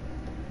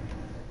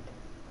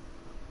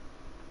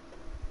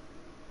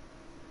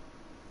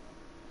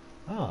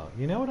 Oh,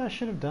 you know what I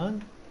should have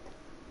done?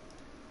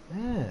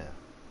 Yeah.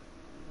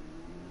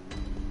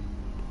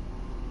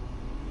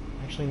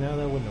 Actually, no,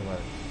 that wouldn't have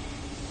worked.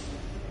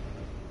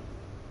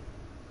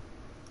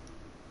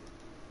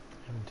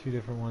 Having two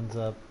different ones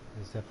up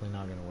is definitely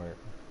not going to work.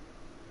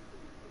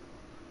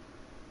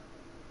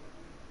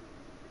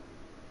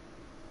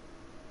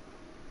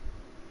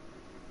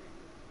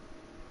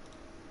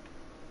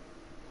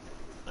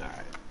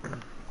 Alright.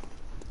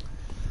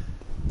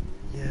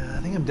 Yeah,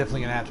 I think I'm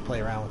definitely going to have to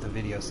play around with the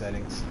video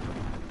settings.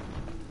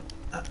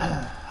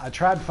 I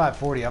tried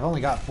 540. I've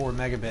only got 4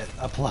 megabit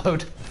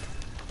upload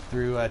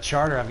through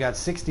Charter. I've got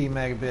 60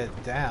 megabit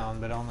down,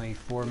 but only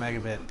 4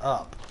 megabit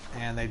up.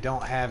 And they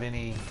don't have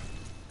any...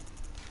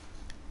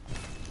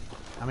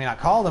 I mean, I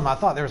called them. I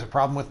thought there was a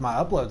problem with my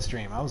upload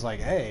stream. I was like,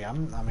 hey,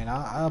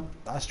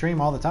 I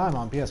stream all the time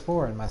on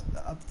PS4, and my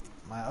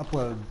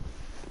upload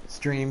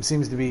stream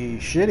seems to be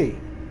shitty.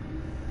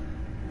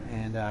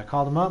 And I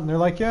called them up, and they're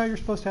like, yeah, you're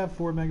supposed to have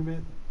 4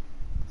 megabit.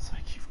 It's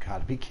like, you've got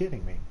to be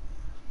kidding me.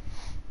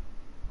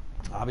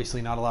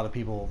 Obviously, not a lot of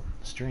people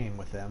stream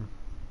with them.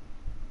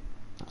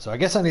 So I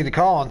guess I need to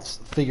call and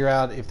figure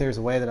out if there's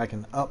a way that I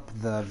can up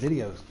the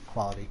video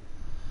quality.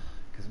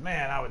 Because,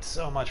 man, I would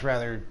so much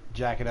rather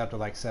jack it up to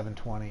like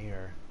 720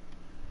 or,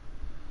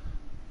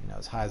 you know,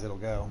 as high as it'll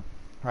go.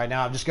 Right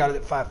now, I've just got it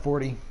at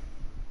 540.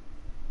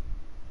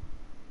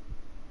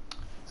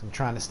 So I'm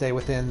trying to stay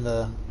within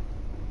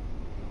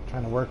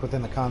trying to work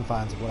within the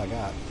confines of what I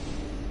got.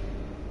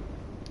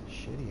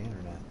 Shitty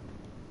internet.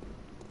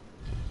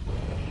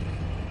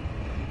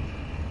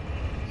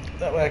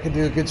 That way I could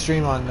do a good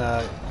stream on,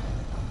 I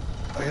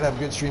could have a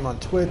good stream on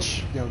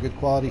Twitch, you know, good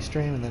quality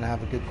stream, and then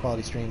have a good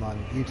quality stream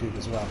on YouTube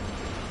as well.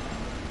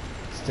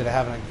 Instead of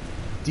having a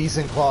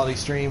decent quality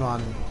stream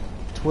on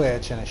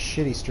Twitch and a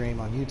shitty stream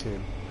on YouTube.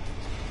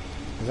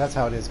 Because that's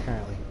how it is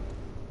currently.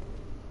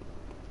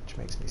 Which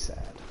makes me sad.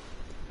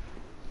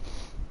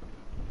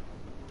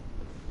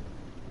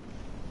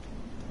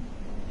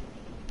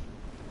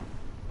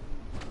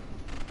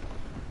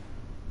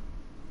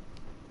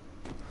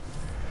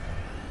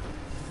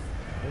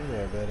 Hey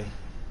there, buddy.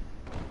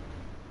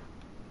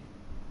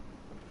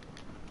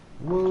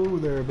 Whoa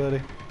there,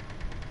 buddy.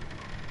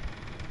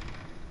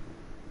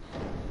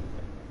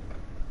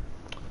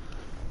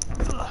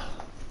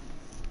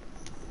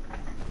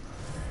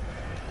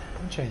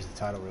 Let me change the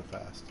title real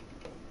fast.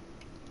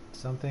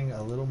 Something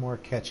a little more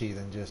catchy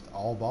than just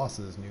all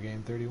bosses, New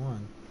Game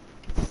 31.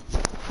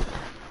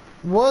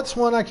 What's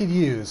one I could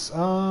use?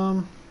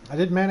 I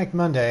did Manic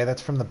Monday.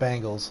 That's from the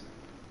Bangles.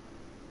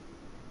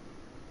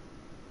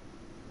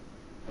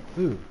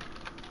 Ooh.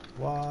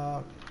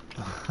 Walk.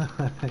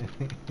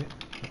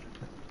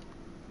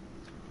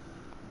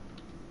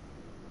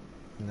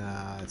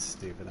 Nah, it's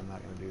stupid. I'm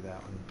not going to do that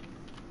one.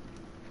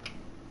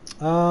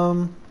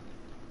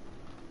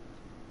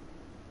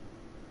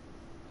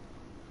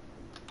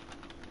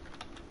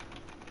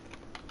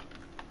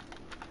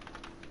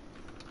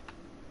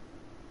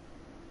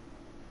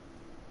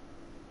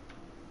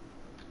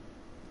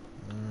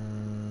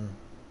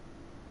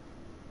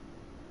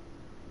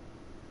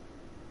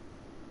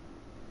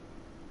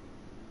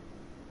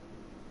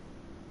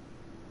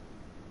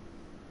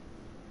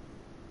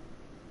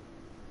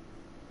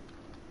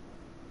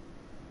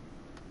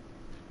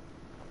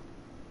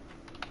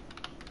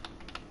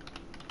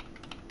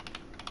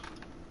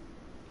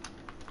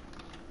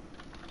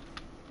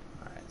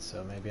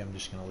 So maybe I'm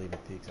just going to leave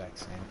it the exact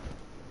same.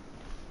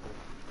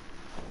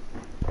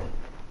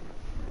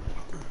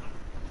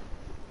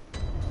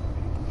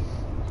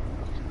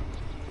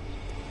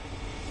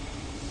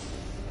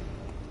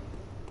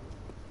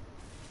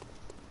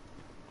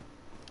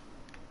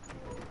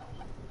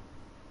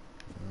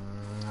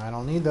 I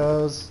don't need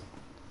those.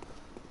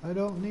 I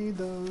don't need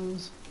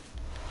those.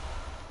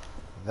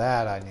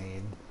 That I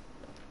need.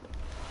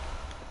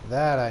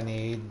 That I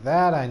need.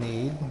 That I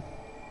need.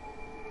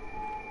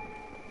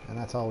 And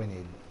that's all we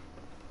need.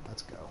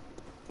 Let's go.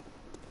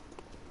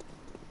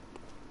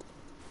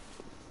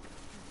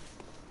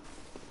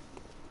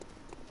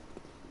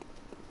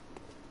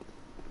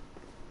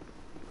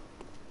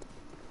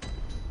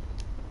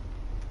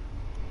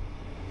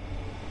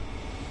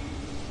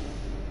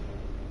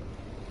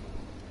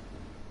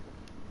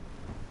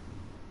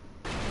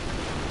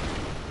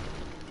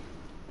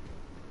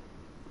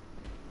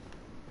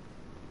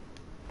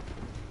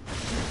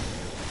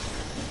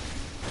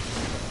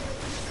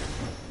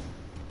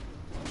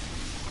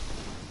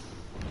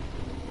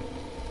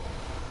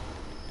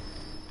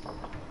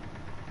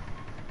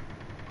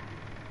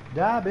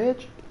 Die,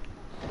 bitch.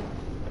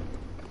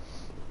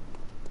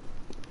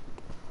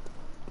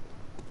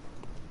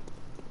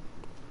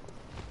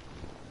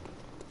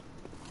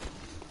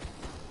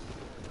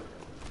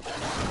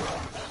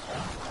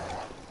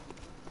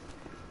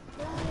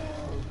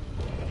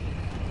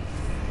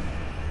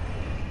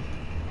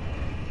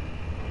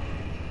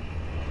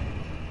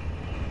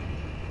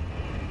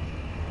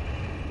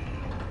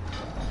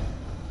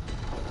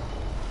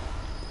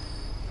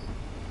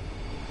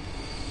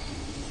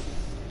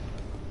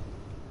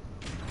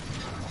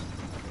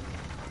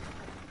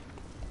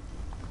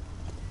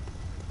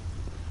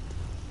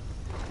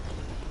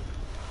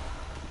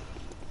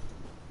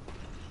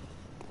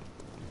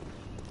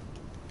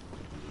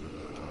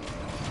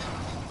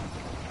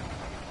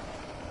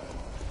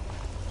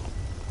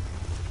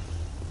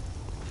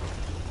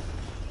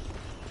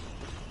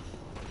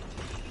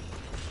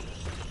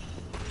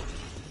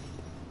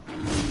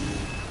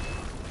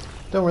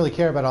 Don't really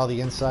care about all the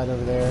inside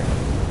over there.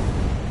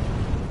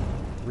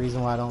 The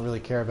reason why I don't really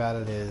care about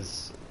it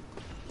is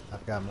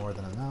I've got more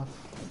than enough.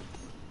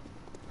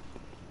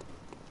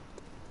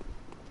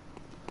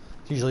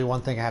 It's usually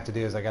one thing I have to do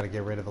is I got to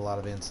get rid of a lot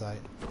of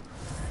insight.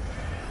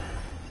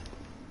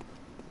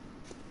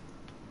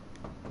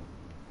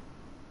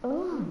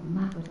 Oh,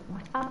 Margaret,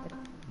 what up?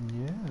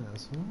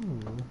 Yes. Ooh.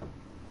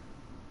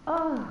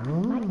 Oh,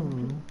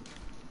 Ooh.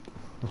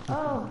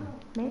 oh,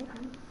 maybe.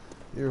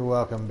 You're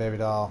welcome, baby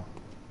doll.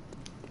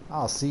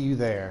 I'll see you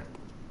there.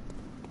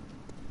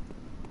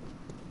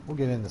 We'll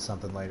get into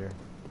something later.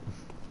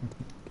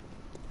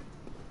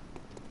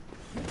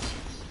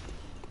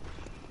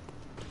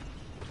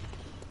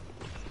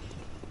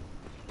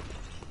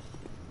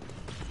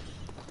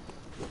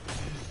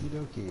 Okie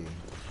dokie.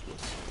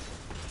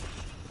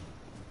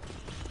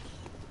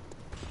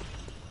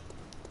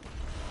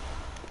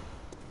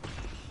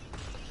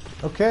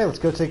 Okay, let's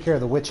go take care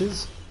of the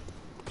witches.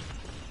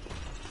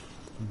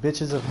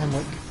 Bitches of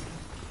Hemwick.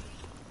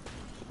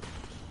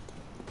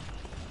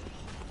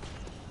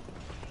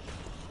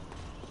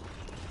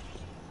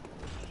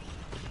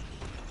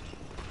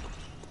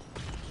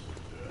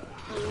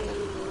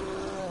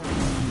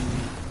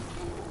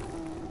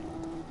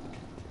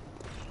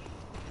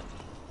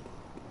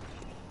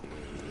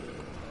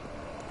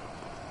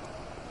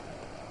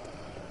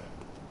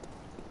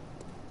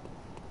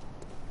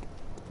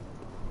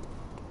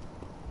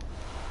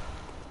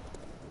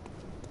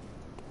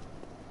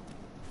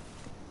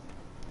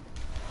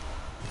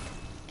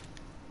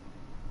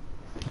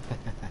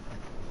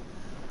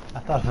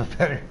 I thought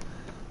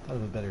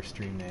of a better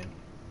stream name.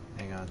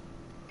 Hang on.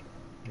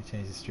 Let me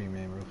change the stream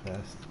name real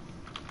fast.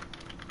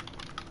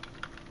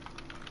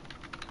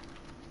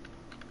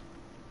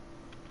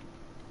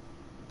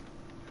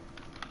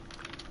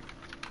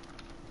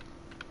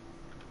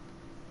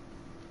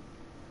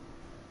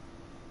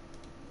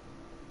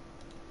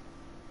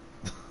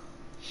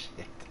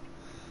 Shit.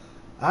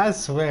 I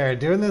swear,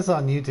 doing this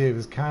on YouTube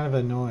is kind of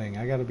annoying.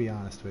 I gotta be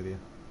honest with you.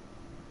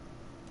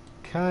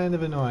 Kind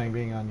of annoying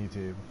being on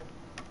YouTube.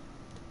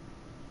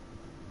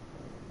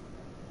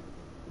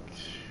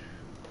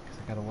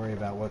 I gotta worry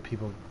about what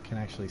people can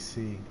actually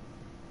see.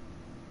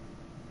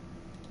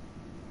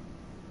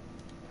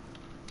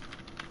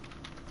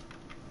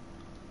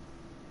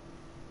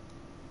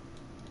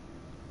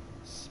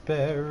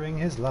 Sparing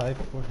his life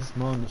for his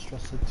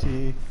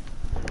monstrosity.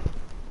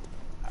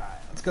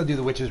 Alright, let's go do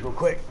the witches real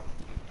quick.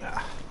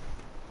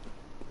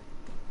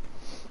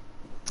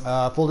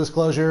 Full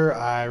disclosure,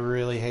 I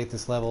really hate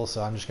this level,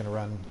 so I'm just gonna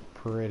run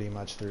pretty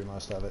much through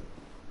most of it.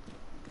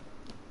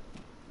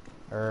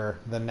 Or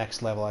the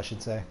next level, I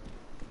should say.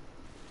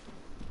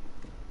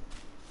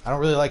 I don't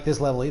really like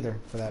this level either,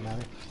 for that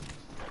matter.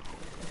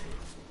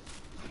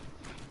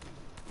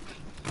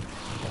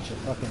 Bunch of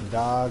fucking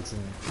dogs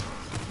and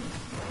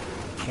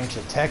a bunch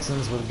of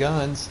Texans with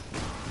guns.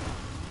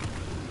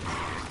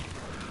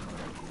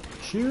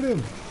 Shoot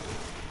him!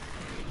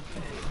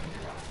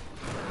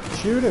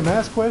 Shoot him!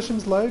 Ask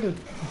questions later.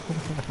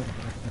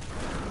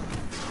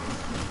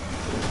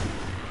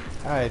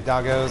 Alright,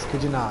 doggos,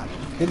 could you not?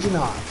 Could you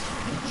not?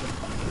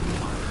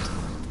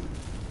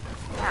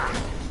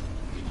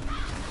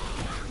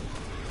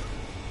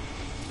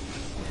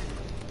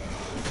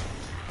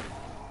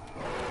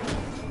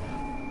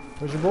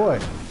 Where's your boy?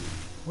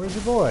 Where's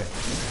your boy?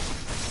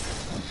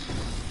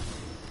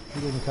 He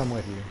didn't come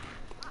with you.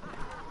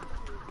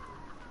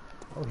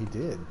 Oh, he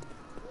did.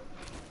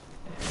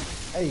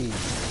 Hey,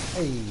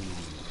 hey.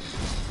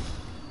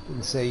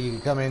 Didn't say you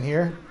could come in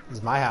here. This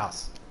is my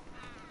house.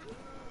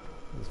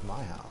 This is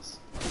my house.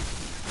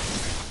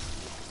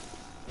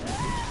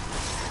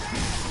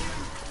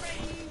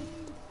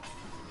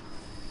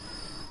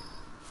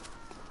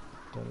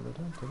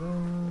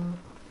 Da-da-da-da-da.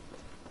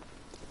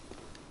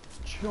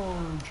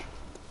 Charge.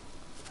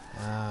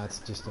 Ah, it's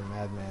just a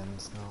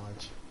madman's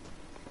knowledge.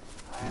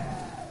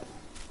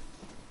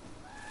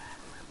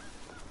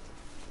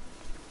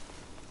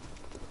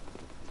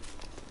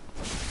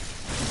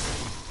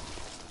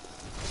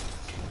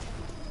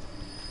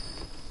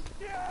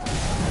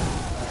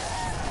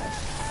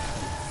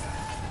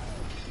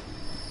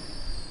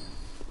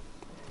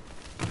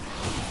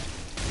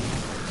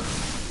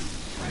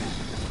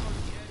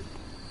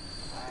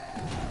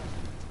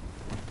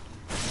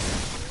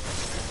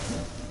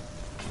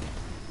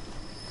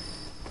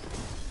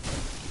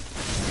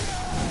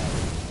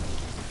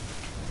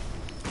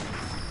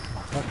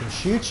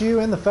 Shoot you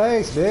in the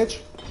face,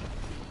 bitch.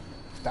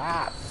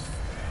 Stop.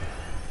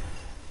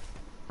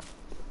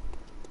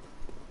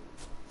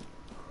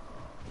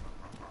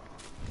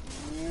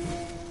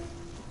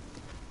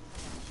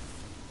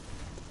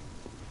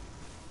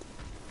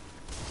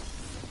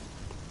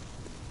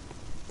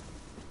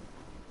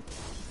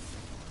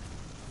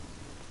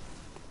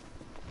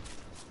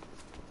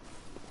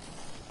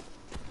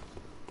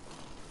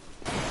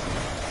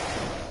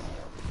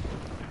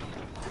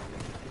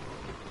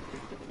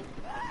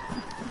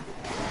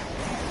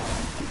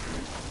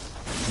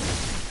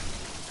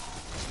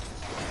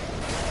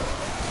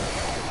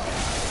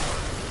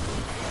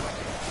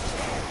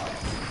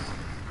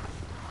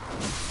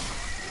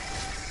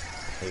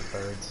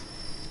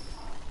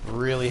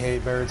 Really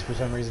hate birds for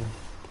some reason.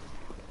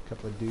 A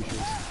couple of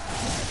douches.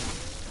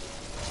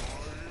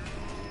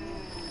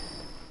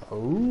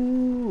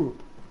 Oh.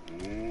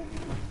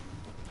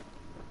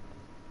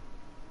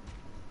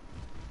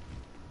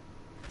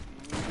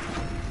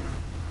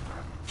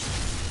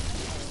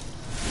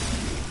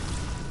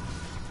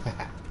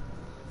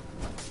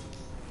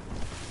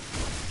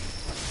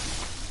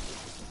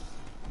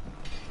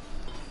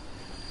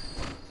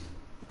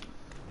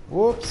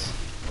 Whoops.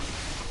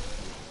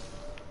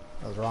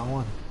 That was the wrong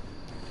one.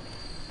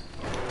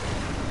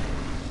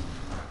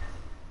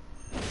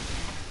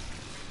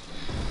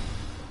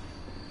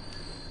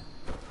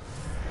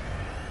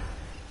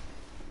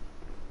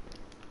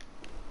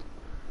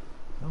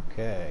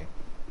 Okay.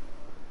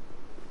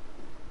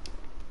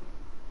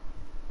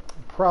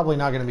 Probably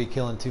not going to be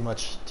killing too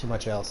much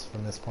else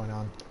from this point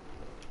on.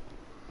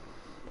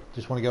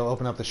 Just want to go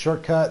open up the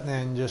shortcut and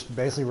then just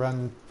basically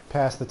run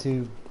past the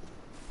two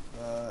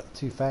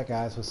fat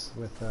guys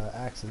with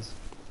axes.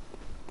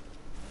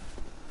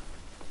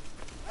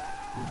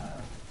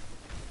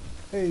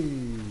 Hey.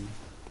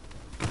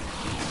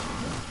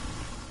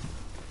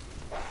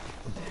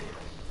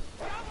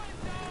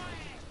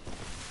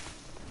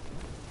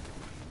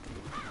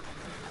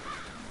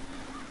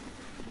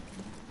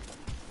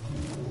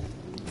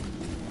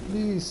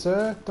 Please,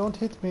 sir, don't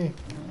hit me.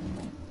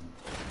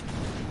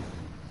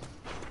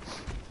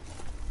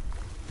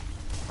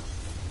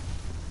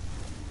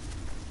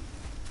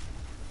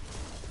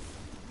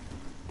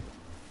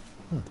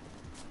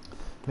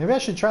 Maybe I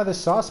should try the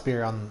saw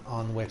spear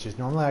on witches.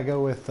 Normally I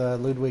go with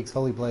Ludwig's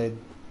Holy Blade.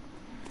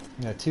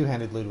 You know,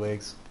 two-handed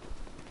Ludwig's.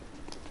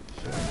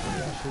 Maybe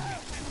I should.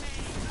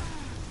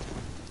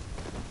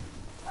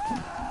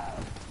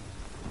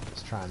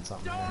 Just trying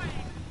something there.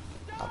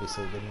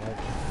 Obviously it didn't work.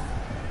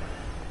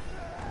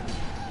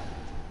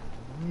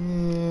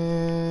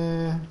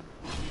 Yeah.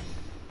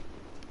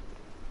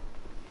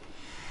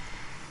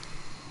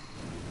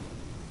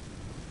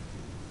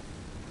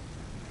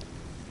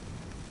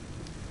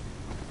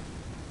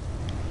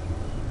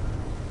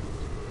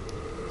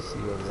 See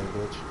you over there,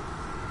 bitch.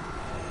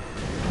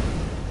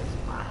 That's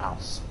my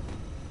house.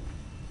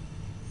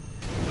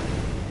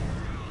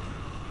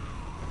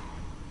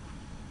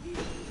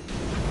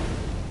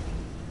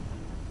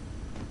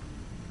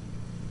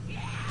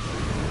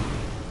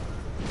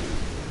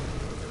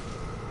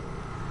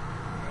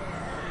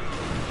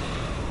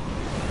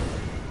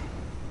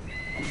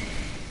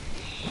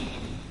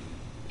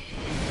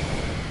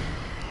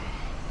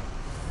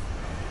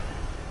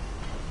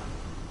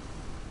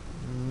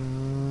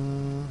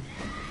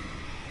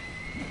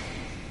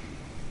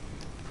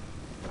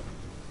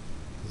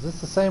 Is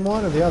this the same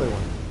one or the other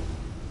one?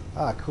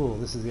 Ah, cool.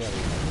 This is the other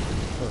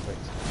one. Perfect.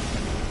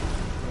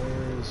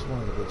 There's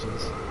one of the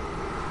bitches.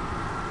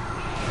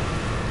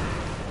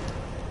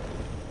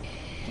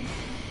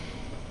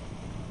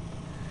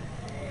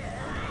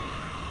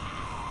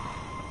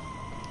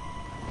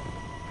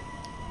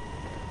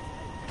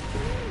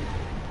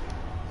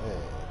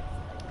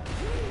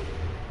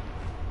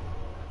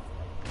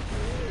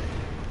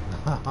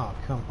 Oh,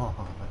 come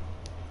on.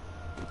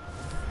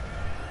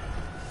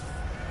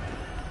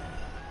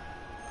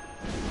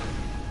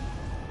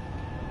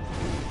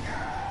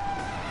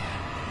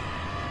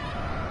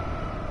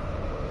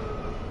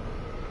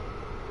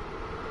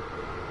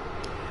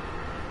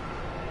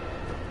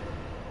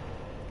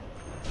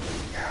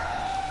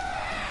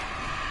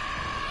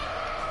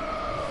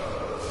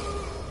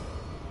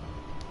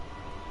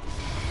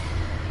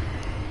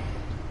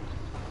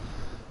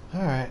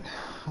 Alright,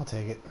 I'll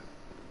take it.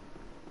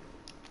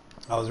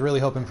 I was really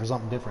hoping for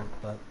something different,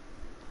 but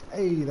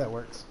hey, that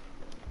works.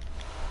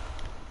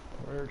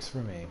 Works for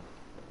me.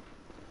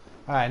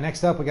 Alright,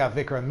 next up we got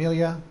Vicar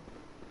Amelia.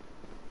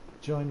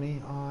 Join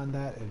me on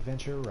that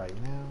adventure right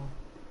now.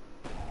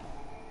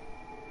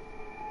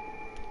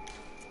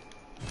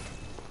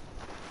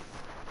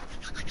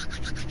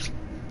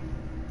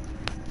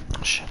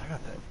 Shit, I got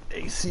that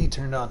AC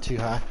turned on too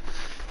high.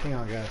 Hang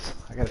on, guys.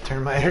 I gotta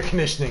turn my air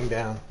conditioning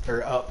down,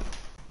 or up.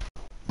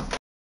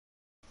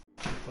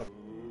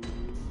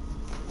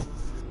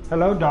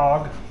 Hello,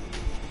 dog.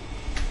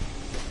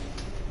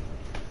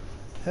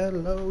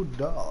 Hello,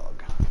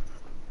 dog.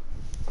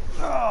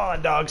 Oh,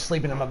 dog's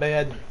sleeping in my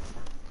bed.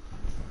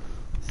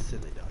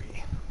 Silly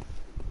doggy.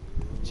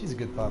 She's a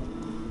good pup.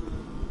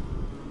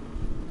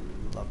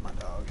 Love my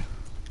dog.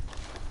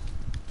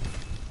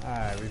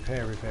 Alright,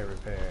 repair, repair,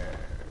 repair.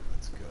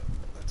 Let's go,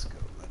 let's go,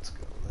 let's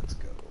go, let's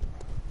go.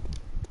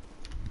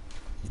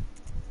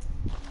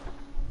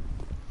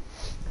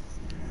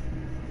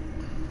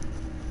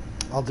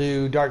 I'll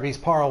do Dark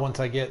Beast Parl once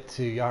I get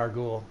to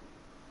Yahar'gul.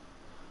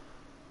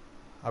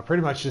 I'll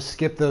pretty much just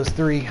skip those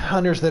 3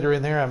 hunters that are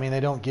in there. I mean, they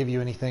don't give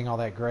you anything all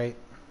that great.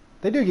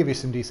 They do give you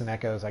some decent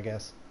echoes, I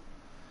guess.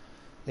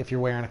 If you're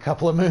wearing a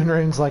couple of moon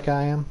runes like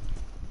I am.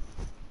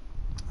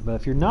 But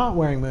if you're not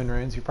wearing moon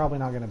runes, you're probably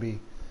not going to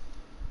be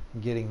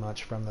getting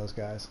much from those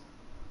guys.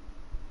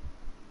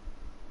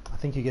 I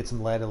think you get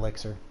some lead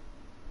elixir.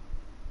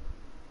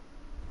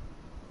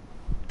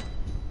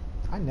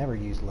 I never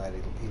used lead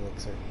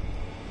elixir.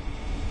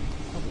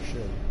 Probably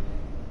should.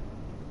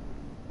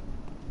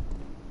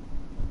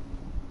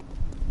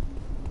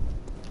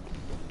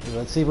 Ooh,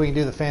 let's see if we can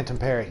do the Phantom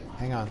Parry.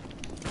 Hang on.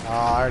 Oh,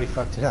 I already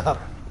fucked it up.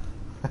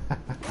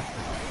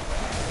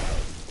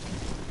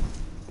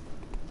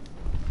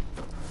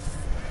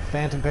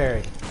 Phantom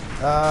Parry.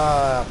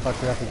 Ah,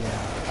 fucked it up again.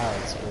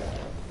 Alright, screw it.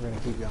 We're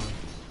gonna keep going.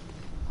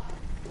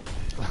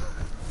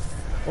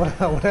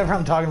 Whatever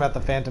I'm talking about,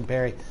 the Phantom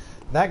Parry.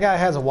 That guy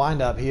has a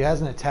wind-up. He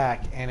has an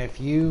attack, and if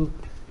he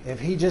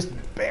just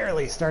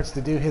barely starts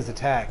to do his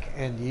attack,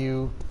 and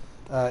you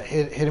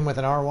hit him with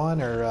an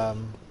R1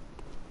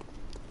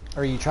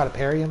 or you try to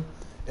parry him,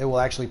 it will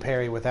actually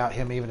parry without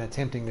him even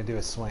attempting to do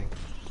a swing.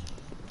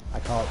 I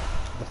call it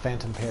the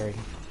Phantom Parry.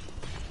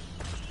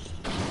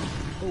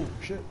 Oh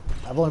shit!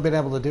 I've only been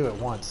able to do it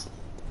once,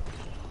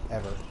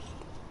 ever.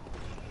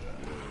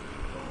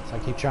 So I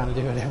keep trying to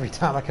do it every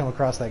time I come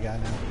across that guy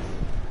now.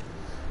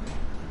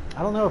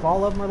 I don't know if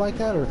all of them are like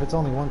that or if it's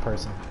only one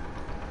person.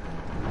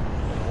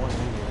 One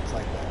enemy that's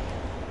like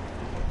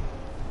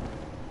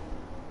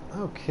that.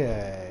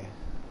 Okay.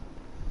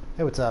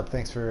 Hey, what's up?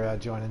 Thanks for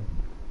joining.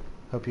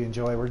 Hope you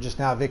enjoy. We're just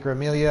now at Vicar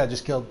Amelia. I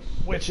just killed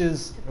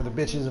witches, or the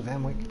bitches of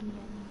Hemwick.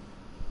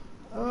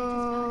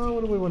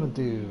 What do we want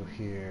to do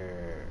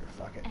here?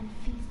 Fuck it.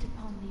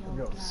 We'll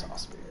go with the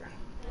sauce beer.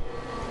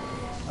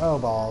 Oh,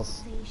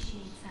 balls.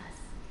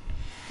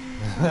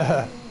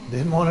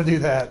 Didn't want to do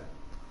that.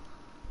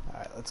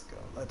 Alright, let's go,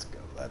 let's go,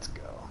 let's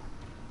go.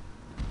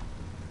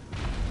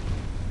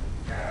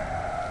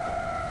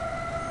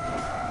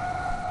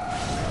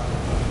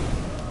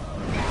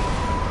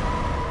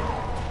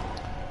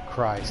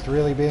 Christ,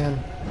 really, Ben?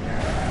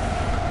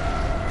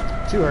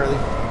 Too early.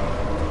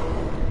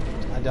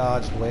 I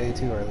dodged way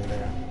too early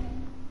there.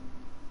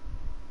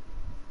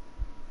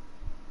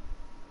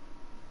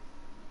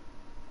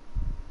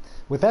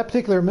 With that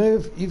particular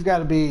move, you've got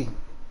to be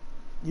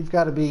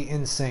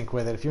in sync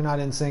with it. If you're not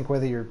in sync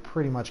with it, you're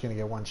pretty much going to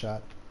get one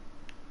shot.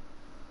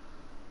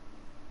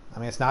 I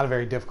mean, it's not a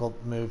very difficult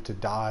move to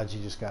dodge.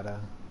 You just got to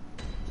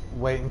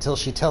wait until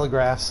she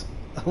telegraphs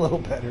a little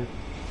better.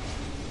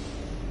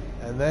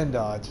 And then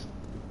dodge.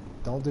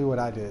 Don't do what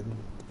I did.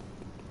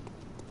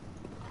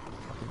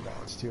 Fucking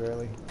dodge too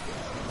early.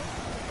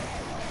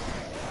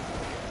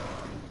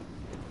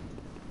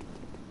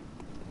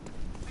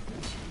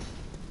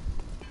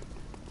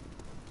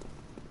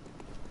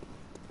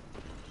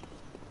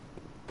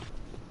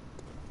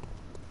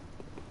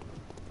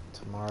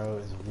 Tomorrow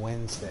is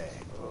Wednesday.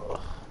 Ugh.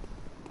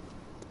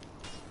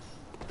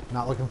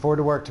 Not looking forward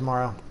to work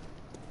tomorrow.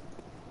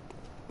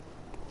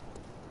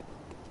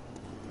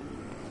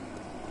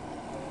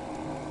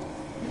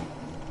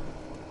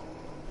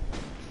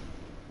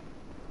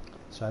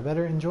 So I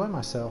better enjoy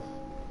myself.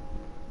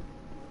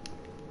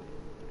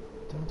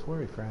 Don't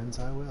worry, friends,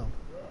 I will.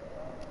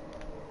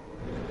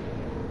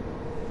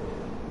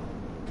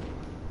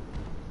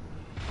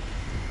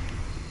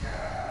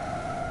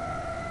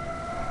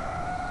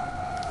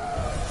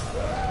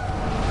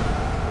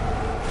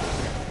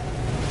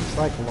 It's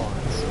like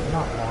Lawrence.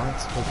 Not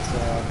Lawrence, but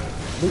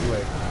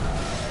Ludwig.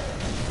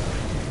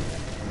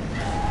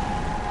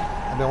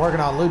 I've been working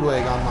on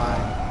Ludwig on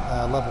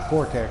my level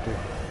 4 character.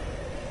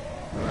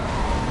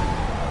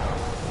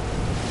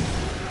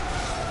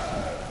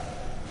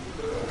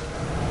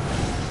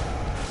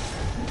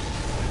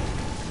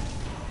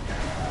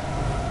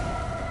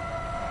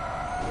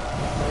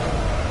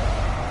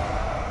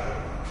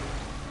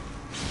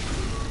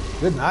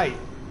 Good night.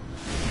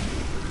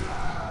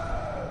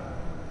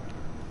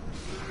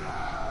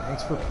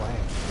 Thanks for playing.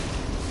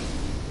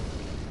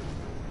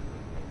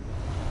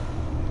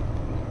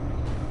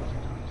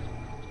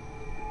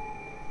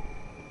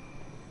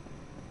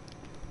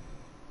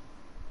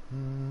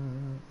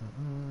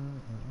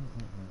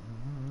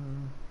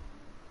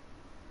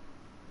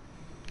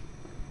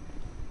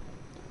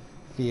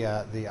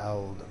 Fear the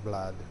old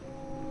blood.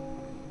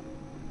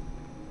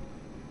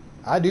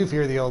 I do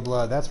fear the old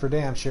blood, that's for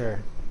damn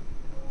sure.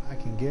 I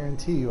can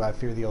guarantee you I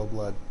fear the old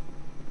blood.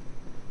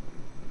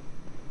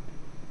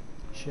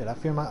 Shit, I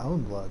fear my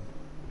own blood.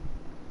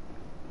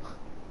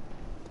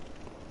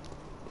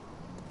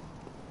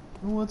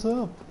 Oh, what's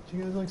up? Do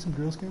you guys like some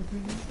Girl Scout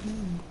cookies?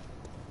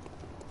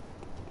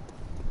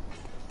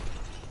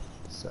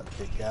 What's up,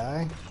 big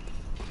guy?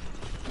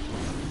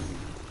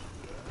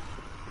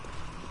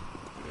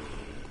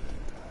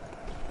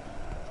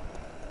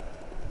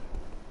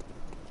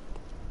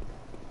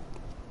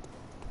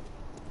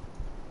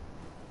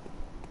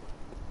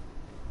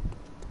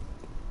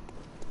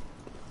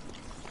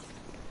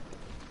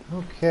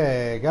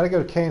 Okay, gotta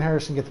go to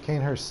Canehurst and get the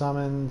Canehurst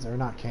summons, or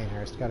not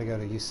Canehurst, gotta go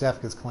to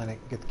Yusefka's clinic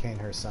and get the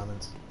Canehurst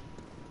summons.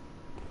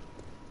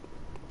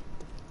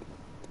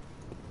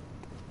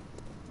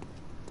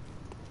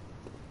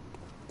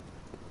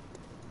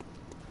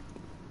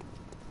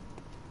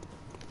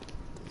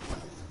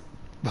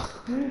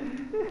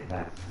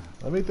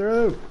 Let me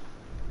through!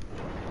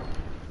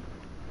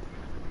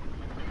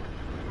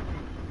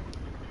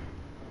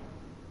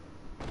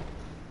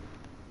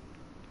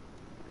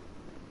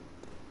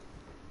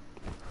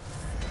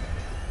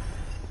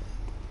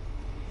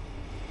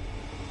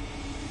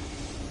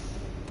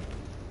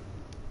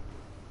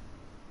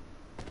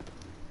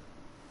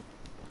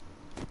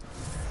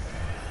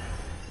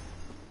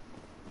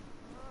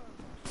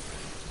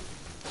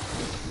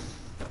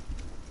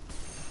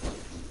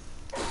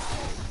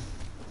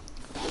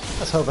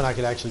 was hoping I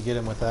could actually get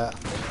him with that.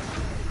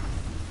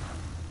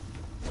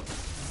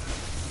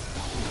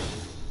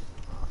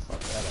 Oh, fuck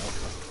that up.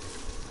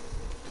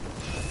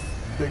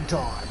 Big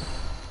time.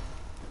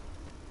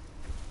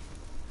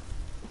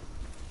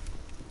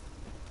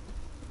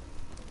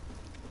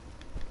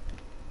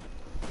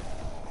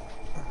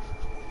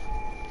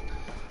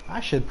 I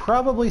should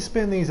probably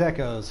spin these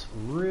echoes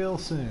real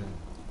soon.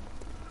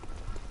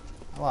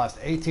 I lost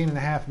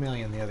 18.5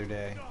 million the other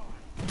day.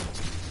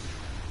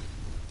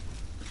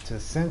 To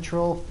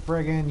Central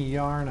friggin'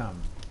 Yarnum.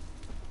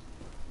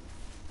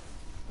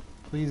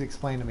 Please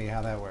explain to me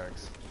how that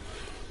works.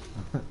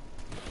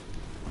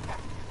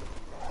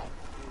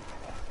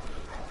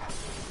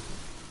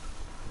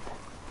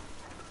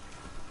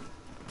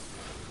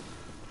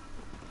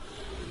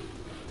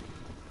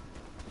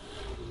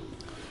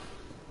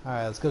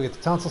 Alright, let's go get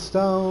the tonsil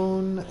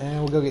stone, and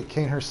we'll go get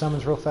Canehurst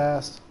summons real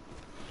fast.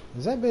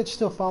 Is that bitch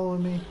still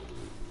following me?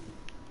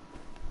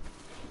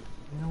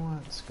 You know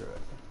what? Screw it.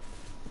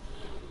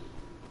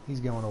 He's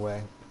going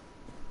away.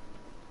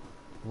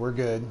 We're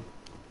good.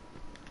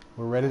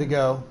 We're ready to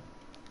go.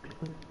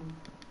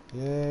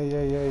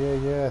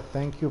 Yeah.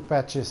 Thank you,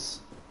 Patches.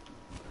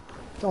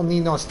 Don't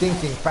need no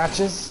stinking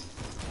Patches.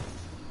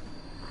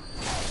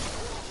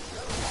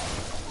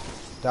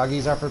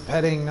 Doggies are for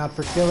petting, not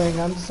for killing.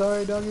 I'm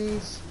sorry,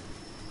 doggies.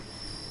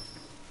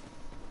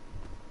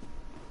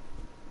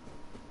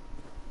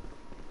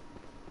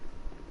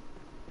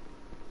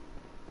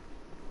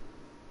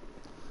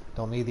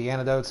 Don't need the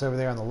antidotes over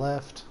there on the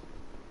left.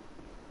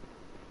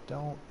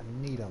 Don't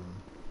need them.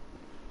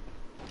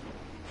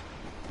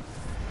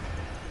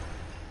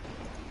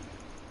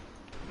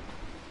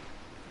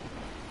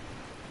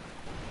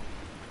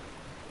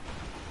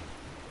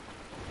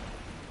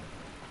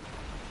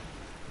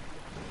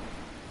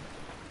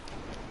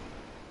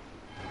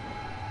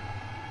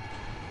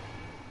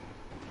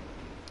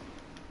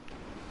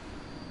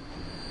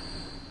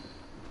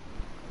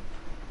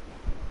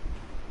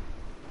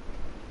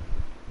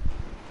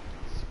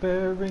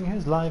 Sparing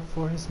his life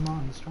for his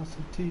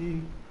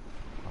monstrosity.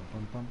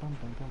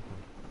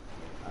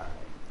 Alright.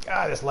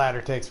 God, this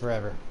ladder takes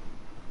forever.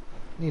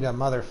 Need a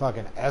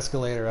motherfucking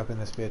escalator up in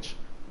this bitch.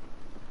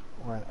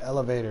 Or an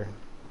elevator.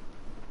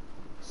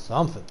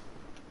 Something.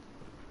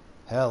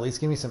 Hell, at least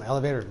give me some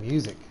elevator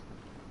music.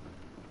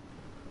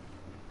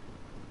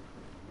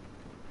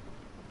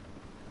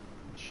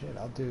 Shit,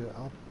 I'll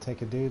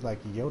take a dude like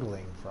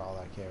yodeling for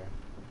all I care.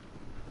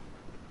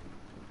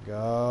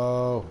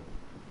 Go.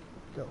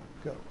 Go.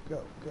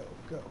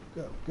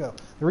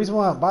 The reason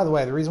why, by the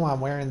way, the reason why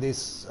I'm wearing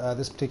this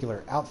this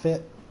particular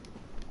outfit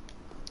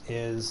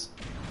is,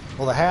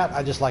 well, the hat,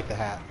 I just like the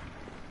hat.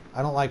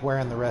 I don't like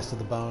wearing the rest of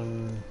the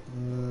bone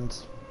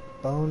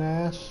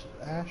ash.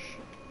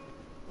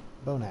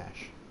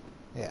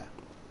 Yeah.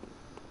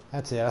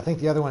 That's it. I think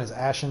the other one is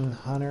Ashen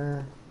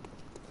Hunter.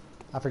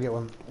 I forget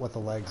what the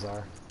legs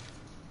are.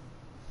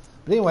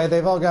 But anyway,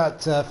 they've all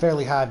got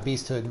fairly high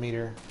beasthood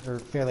meter, or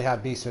fairly high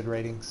beasthood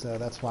rating, so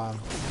that's why I'm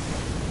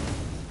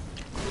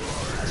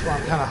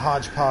kind of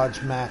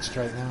hodgepodge matched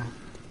right now.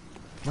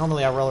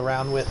 Normally I roll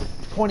around with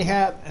pointy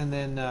hat and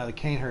then the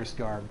Canehurst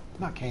garb.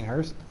 Not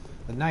Canehurst,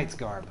 the Knight's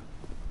garb.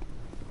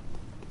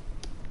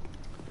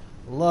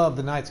 Love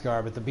the Knight's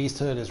garb, but the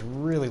beasthood is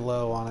really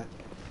low on it.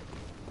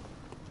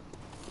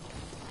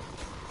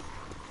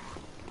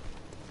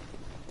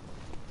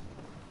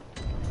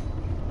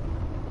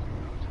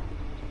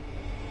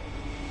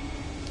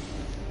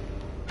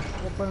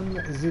 Open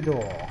the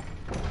door.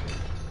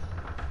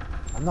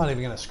 I'm not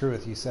even going to screw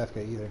with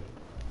Yusefka either.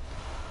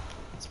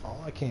 That's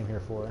all I came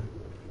here for.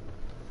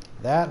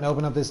 That and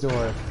open up this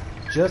door.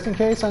 Just in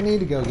case I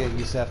need to go get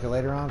Yusefka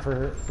later on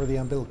for the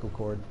umbilical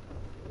cord.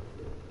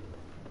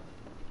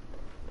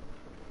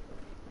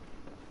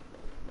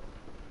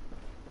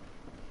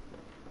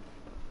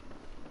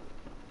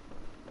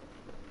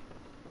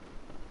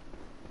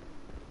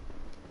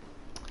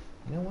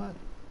 You know what?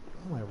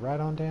 I went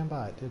right on down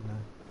by it, didn't I?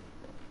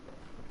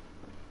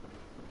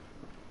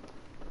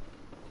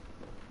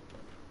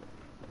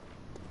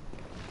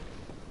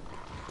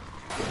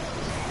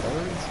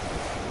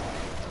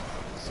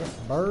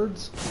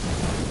 Birds.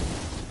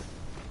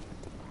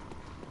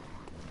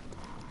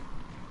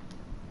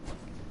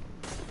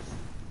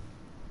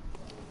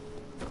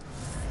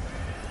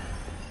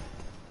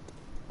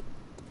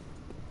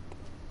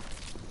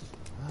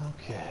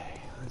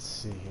 Okay, let's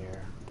see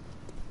here.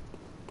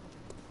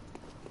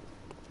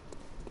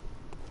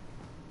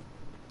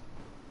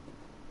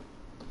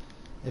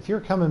 If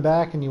you're coming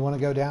back and you want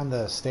to go down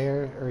the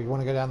stair, or you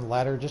want to go down the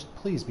ladder, just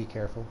please be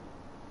careful.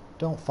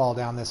 Don't fall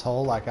down this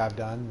hole like I've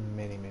done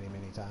many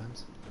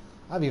times.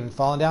 I've even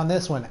fallen down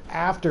this one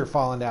after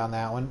falling down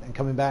that one and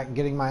coming back and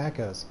getting my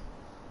echoes.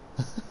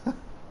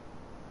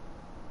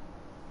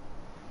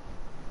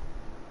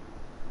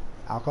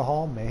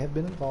 Alcohol may have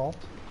been involved.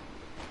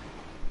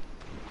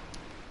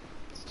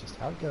 It's just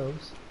how it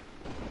goes.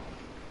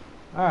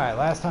 Alright,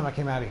 last time I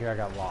came out of here I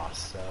got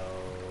lost, so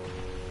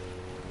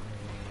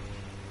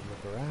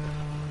look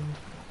around.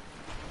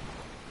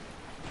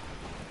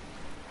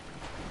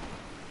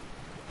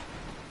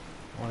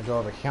 want to go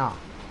over here.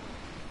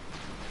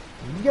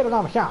 You get it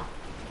over here.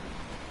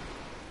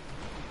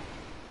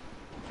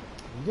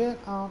 Get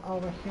on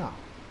over here.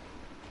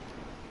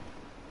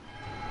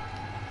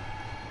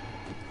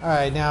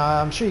 Alright,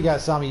 now I'm sure you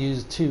guys saw me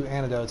use 2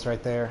 antidotes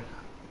right there.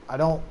 I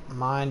don't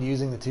mind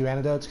using the 2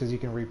 antidotes because you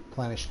can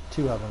replenish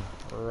 2 of them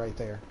right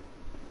there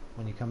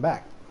when you come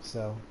back.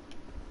 So,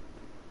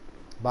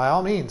 by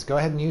all means, go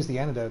ahead and use the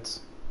antidotes.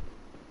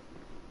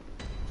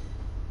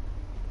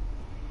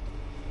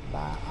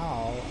 By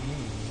all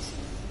means.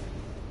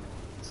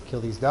 Let's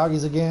kill these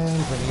doggies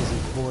again for an easy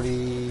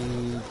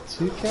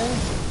 42k.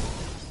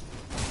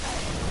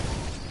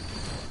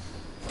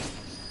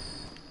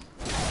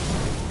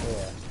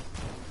 Yeah,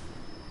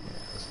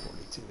 that's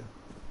 42.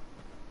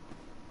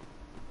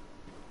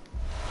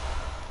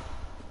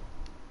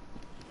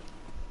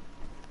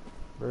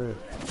 Bro,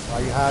 why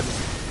are you hiding?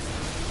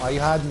 Why are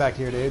you hiding back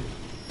here, dude?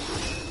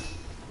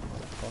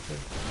 Motherfucker.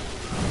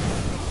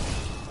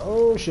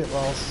 Oh, shit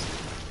balls.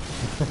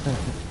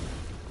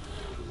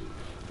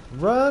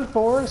 Run,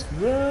 Forrest,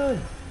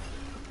 run!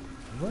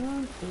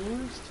 Run,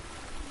 Forrest.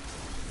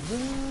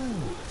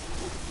 Run!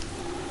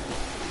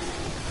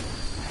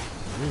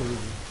 Dude.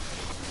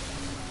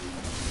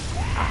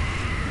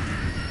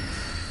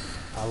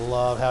 I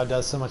love how it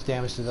does so much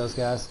damage to those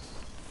guys.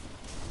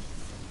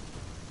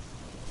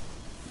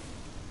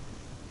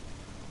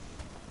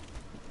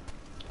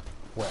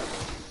 Well.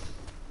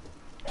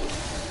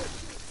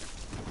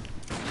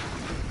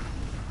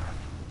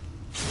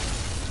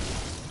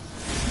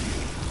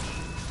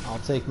 I'll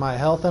take my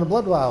health and a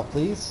blood vial,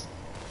 please.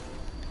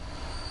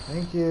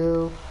 Thank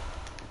you.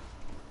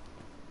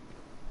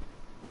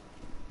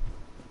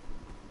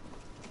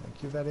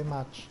 Thank you very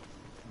much.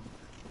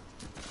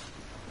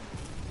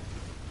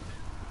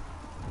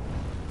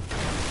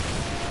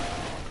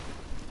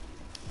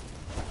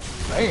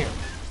 Bam!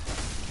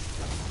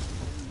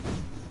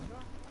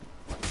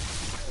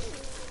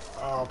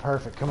 Oh,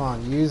 perfect. Come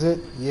on, use it.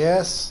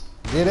 Yes.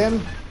 Get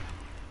him.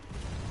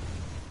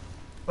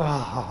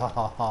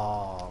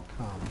 Oh,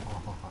 come on.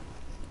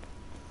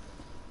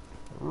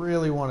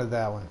 Really wanted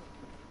that one.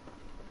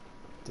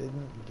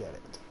 Didn't get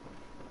it.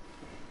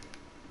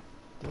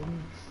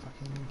 Didn't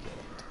fucking get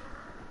it.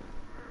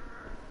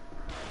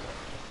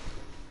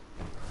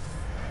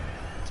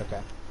 It's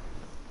okay.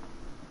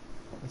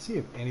 Let's see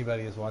if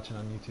anybody is watching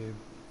on YouTube.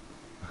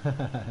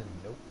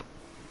 Nope.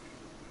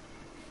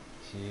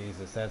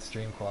 Jesus, that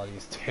stream quality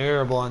is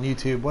terrible on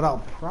YouTube. What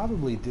I'll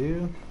probably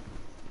do...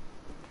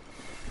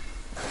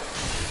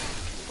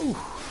 Ooh,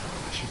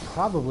 I should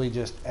probably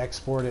just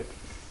export it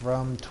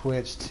from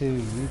Twitch to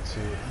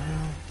YouTube.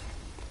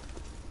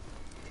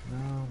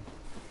 No.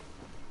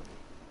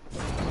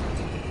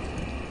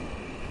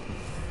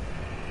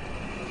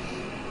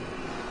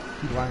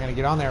 People aren't going to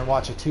get on there and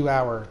watch a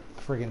 2-hour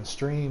friggin'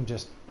 stream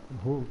just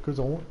because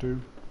I want to.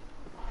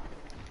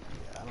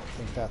 Yeah, I don't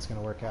think that's going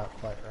to work out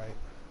quite right.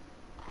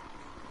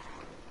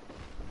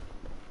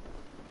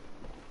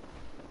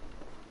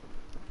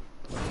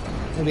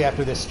 Maybe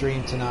after this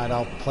stream tonight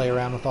I'll play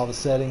around with all the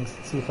settings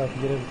and see if I can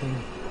get everything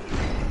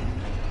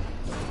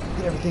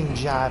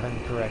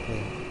jiving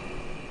correctly.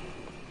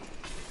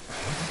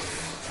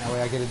 That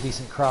way I get a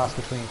decent cross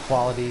between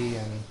quality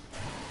and,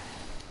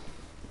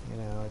 you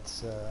know,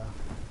 it's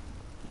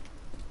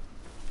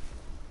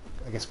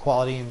I guess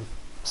quality and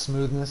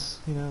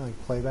smoothness, you know, like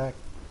playback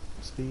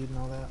speed and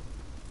all that.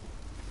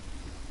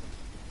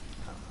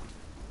 I don't know.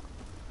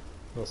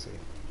 We'll see.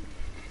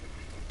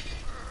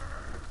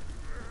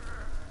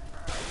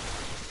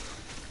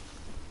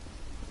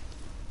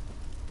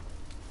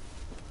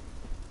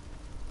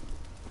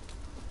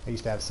 I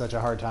used to have such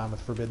a hard time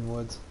with Forbidden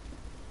Woods.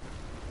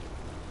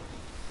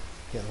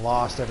 Getting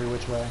lost every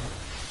which way.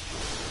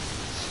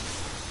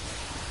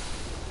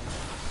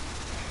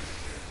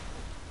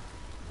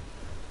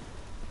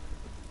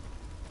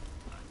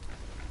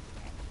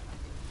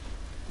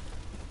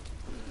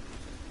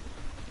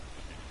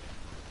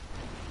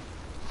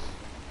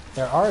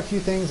 There are a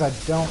few things I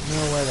don't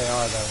know where they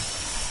are, though.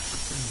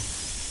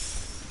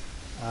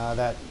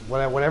 That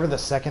whatever the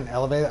second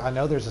elevator, I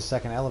know there's a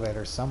second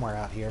elevator somewhere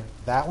out here.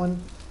 That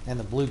one and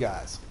the blue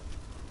guys.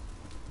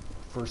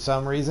 For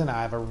some reason,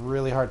 I have a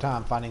really hard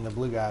time finding the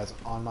blue guys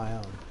on my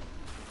own.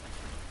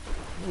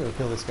 I'm gonna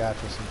kill this guy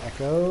for some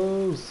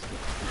echoes.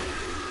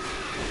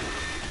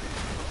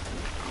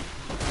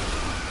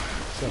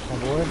 What's up, my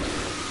boy?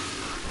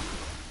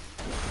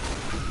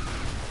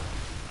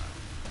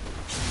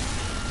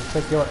 I'll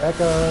take your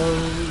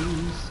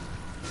echoes.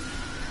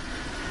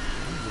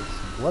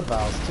 Some blood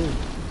vials too.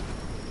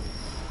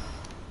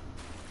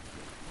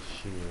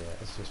 Shit,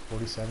 it's just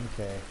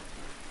 47k.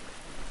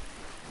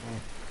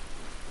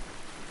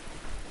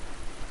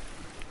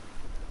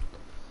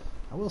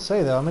 I will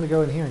say though, I'm gonna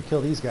go in here and kill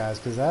these guys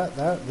because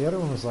the other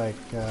one was like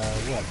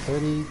what,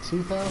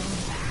 32,000?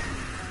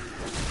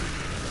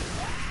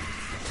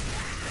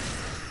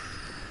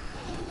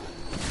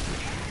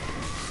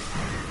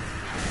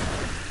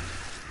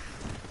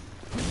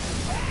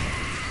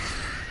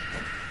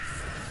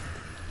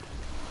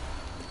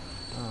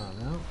 Oh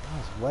no, that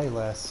was way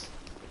less.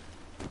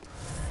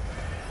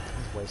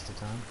 Waste of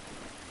time.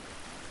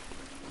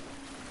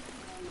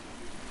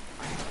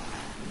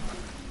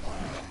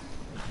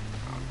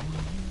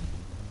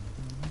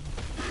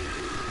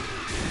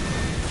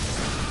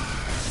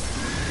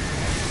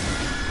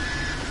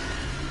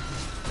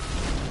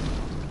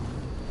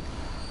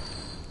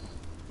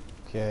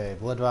 Okay,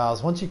 blood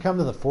vials. Once you come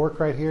to the fork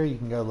right here, you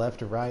can go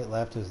left or right.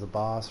 Left is the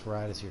boss,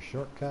 right is your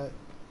shortcut.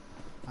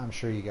 I'm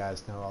sure you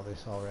guys know all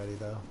this already,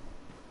 though.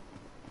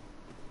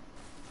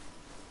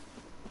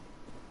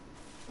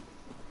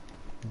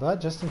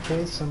 But just in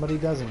case somebody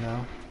doesn't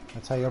know,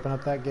 that's how you open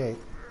up that gate.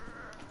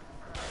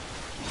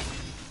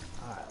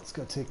 Alright, let's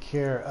go take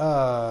care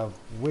of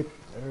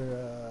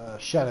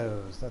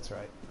shadows. That's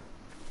right.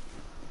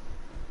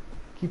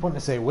 Keep wanting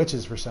to say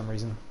witches for some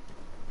reason.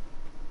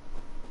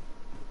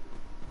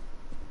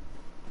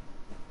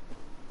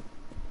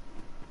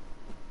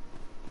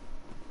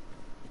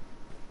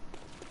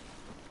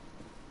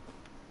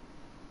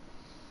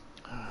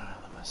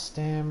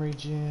 Stam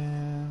regen.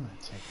 I'm gonna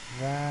take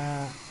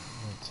that.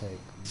 I'm gonna take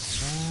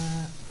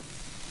that.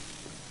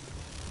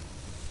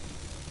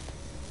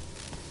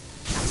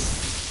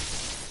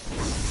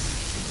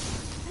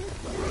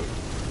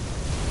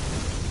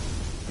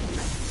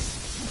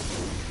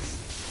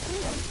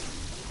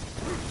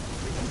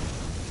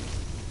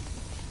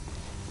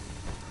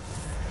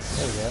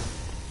 There we go.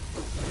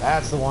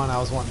 That's the one I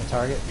was wanting to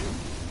target.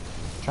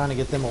 Trying to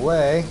get them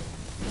away.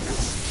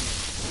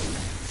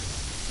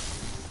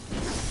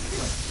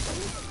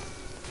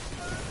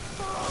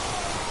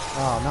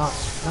 Oh,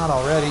 not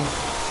already.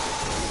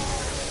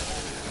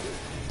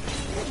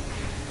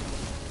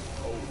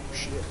 Oh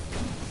shit!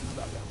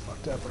 About got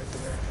fucked up right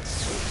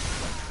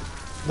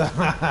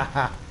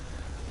there.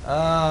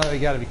 Oh, you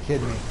gotta be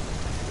kidding me!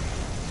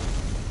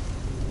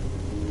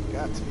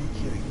 Got to be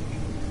kidding me!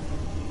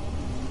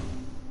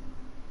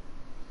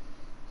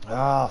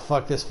 Oh,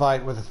 fuck this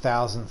fight with a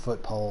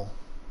 1,000-foot pole.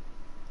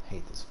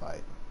 Hate this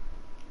fight.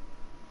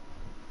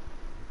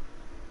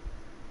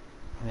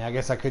 I mean, I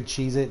guess I could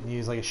cheese it and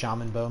use like a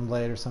shaman bone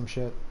blade or some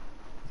shit.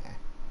 Yeah.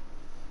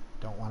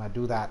 Don't want to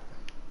do that.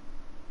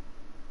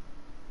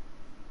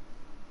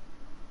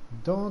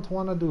 Don't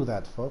want to do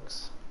that,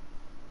 folks.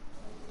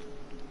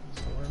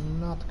 So we're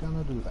not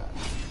gonna do that.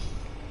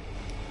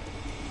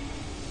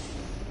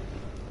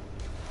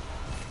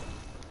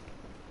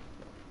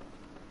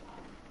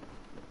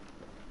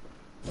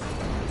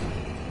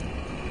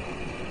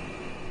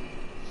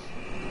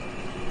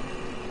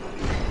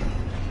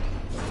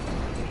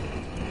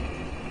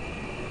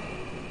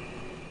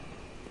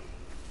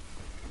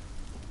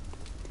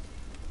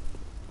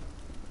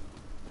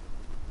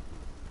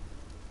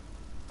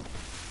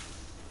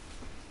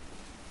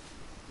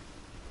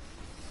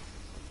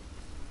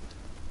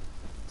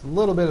 A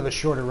little bit of a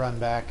shorter run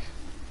back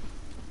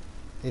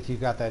if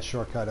you've got that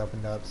shortcut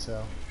opened up,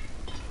 so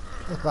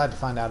I'm glad to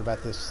find out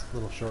about this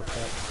little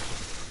shortcut.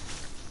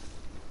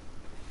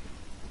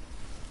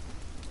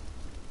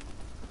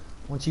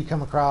 Once you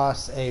come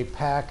across a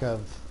pack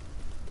of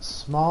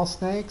small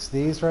snakes,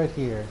 these right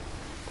here,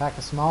 pack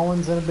of small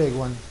ones and a big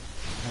one,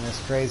 and this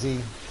crazy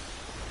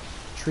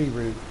tree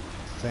root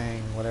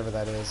thing, whatever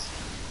that is,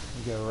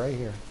 you go right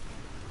here.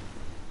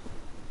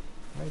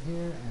 Right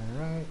here and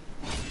right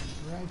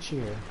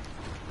here.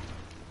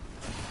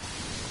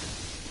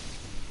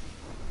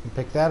 You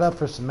pick that up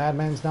for some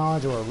Madman's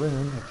Knowledge or a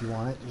rune if you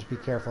want it. Just be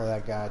careful of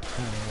that guy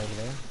turning over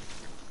there.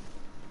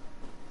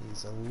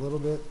 He's a little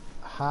bit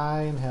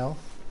high in health.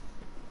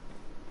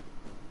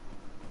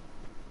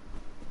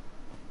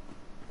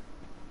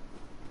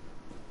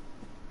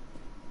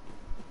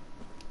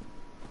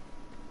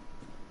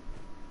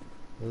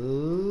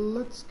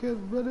 Let's get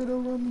ready to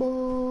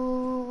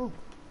rumble.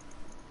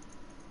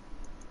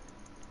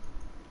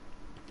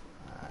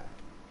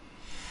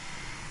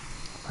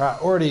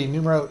 Priority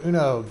numero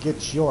uno,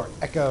 get your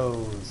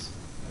echoes.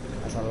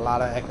 That's a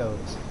lot of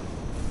echoes.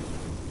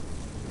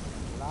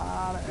 A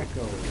lot of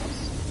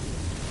echoes.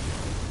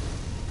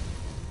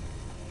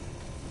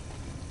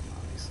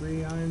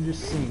 Obviously, I am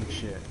just seeing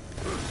shit.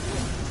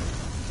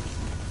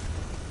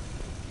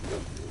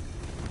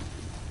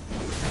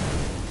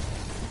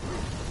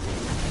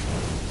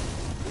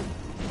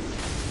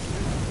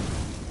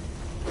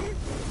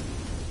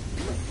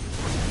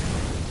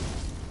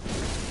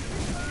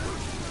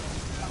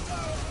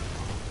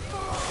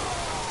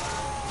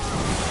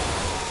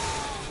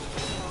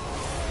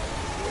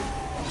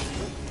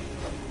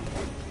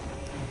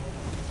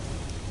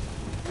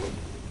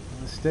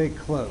 Stay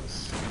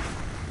close.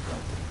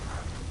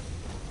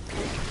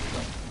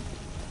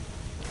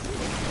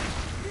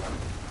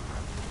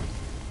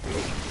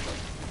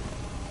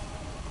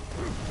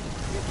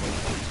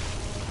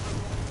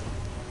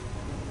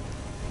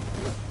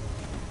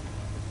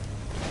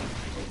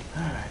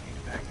 Alright, need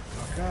to back the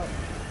fuck up.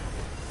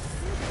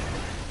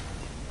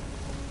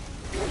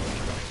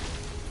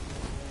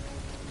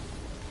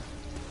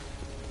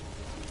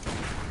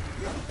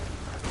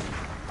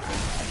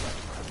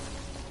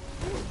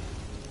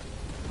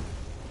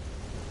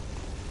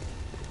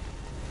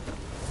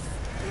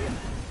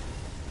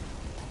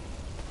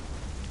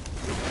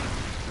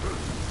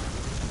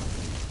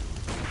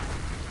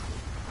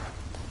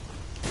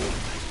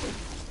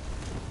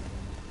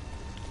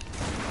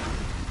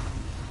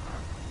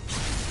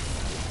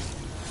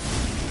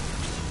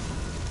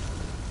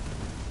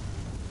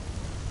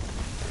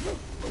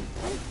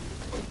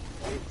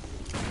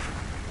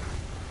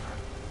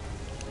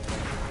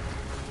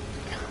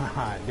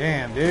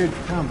 Damn, dude.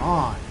 Come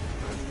on.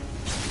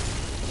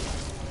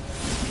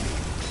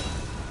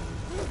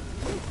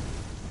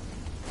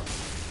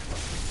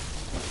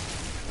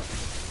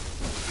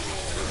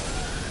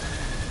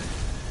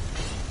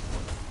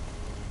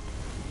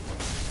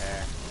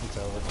 There. It's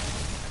over.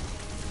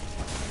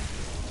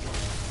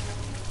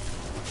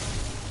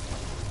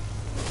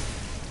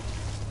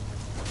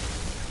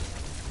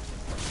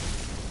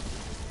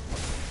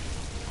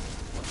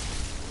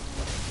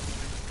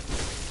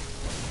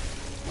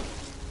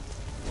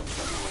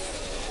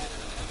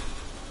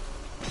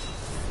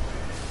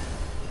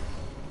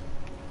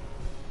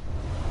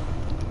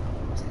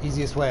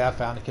 Easiest way I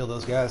found to kill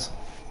those guys.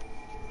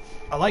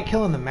 I like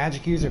killing the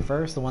magic user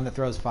first, the one that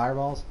throws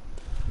fireballs,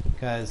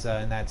 because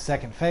in that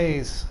second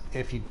phase,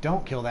 if you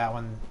don't kill that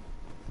one,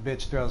 the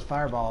bitch throws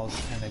fireballs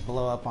and they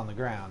blow up on the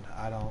ground.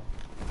 I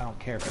don't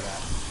care for that.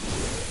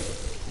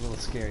 It's a little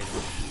scary to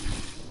me.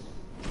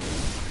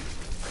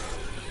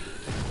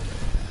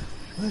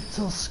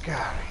 Little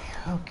scary.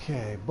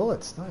 Okay,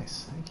 bullets,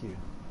 nice. Thank you.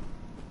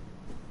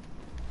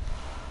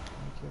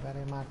 Thank you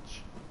very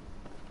much.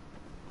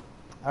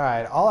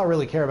 Alright, all I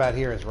really care about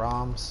here is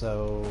ROM,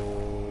 so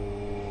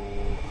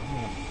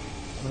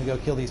I'm gonna go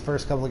kill these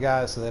first couple of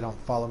guys so they don't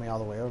follow me all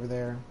the way over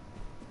there. And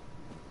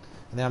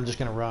then I'm just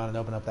gonna run and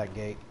open up that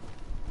gate.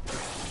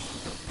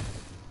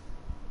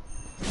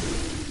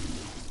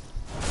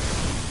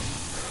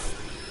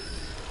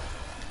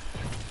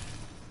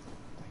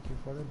 Thank you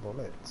for the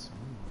bullets.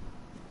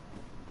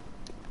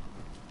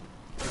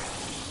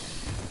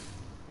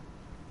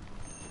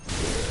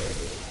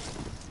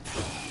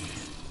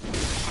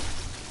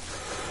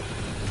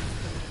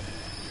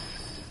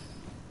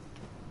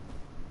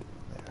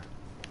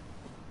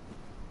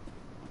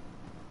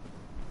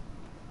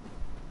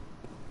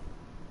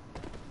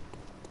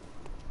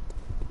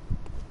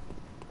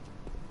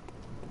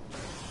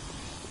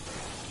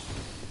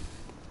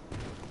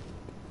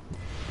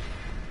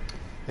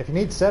 If you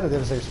need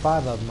sedatives, there's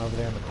 5 of them over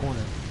there in the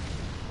corner.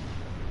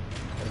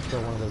 Gotta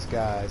kill one of those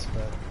guys,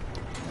 but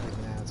other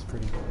than that, it's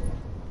pretty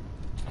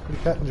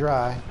cut and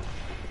dry.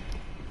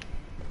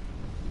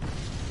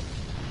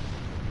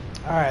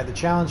 Alright, the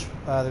challenge,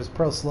 there's a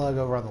Pearl Slug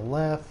over on the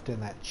left in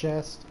that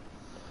chest.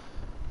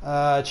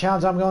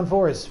 Challenge I'm going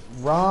for is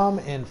ROM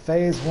in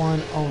Phase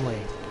 1 only.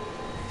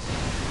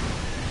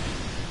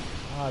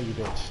 Oh, you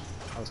bitch.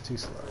 I was too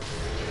slow.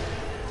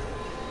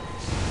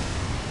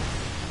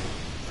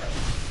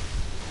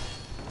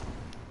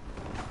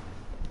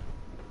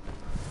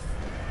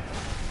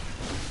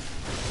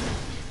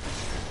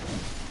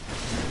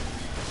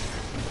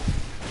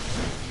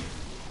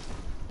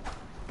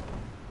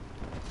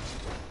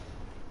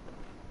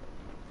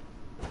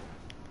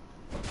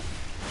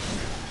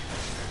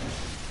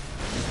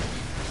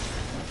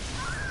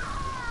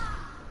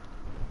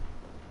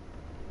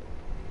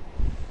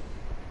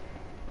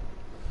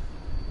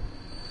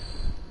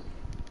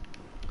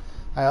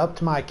 I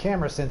upped my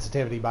camera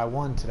sensitivity by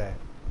 1 today.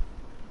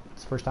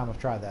 It's the first time I've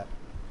tried that.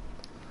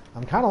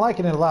 I'm kind of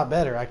liking it a lot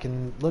better. I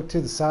can look to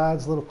the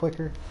sides a little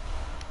quicker.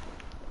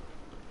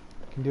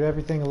 I can do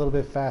everything a little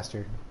bit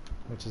faster,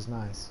 which is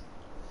nice.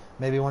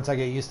 Maybe once I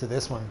get used to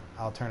this one,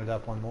 I'll turn it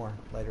up 1 more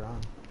later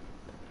on.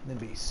 And then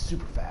be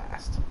super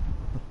fast.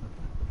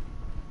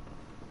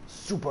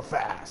 Super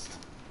fast.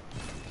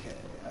 Okay,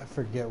 I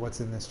forget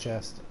what's in this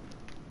chest.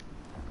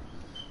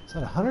 Is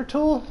that a hunter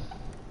tool?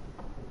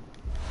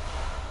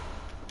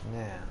 Nah.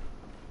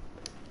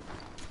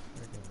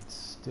 Freaking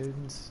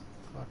student's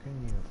fucking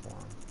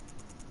uniform.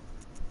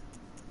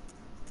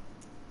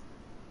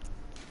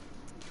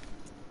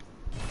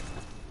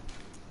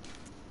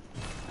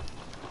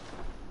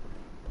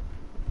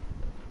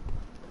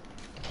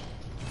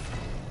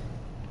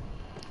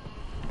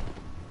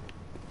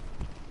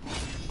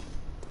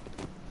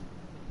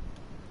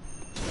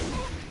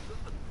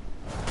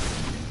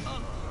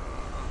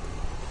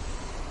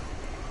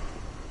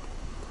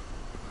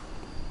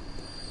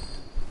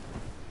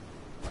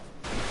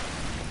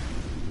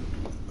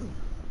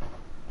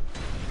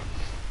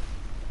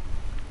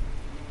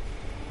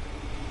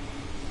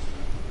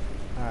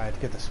 Alright, to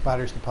get the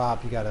spiders to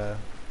pop, you gotta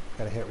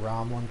hit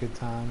ROM 1 good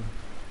time.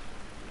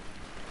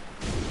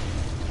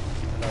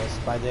 Hello,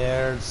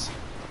 spiders.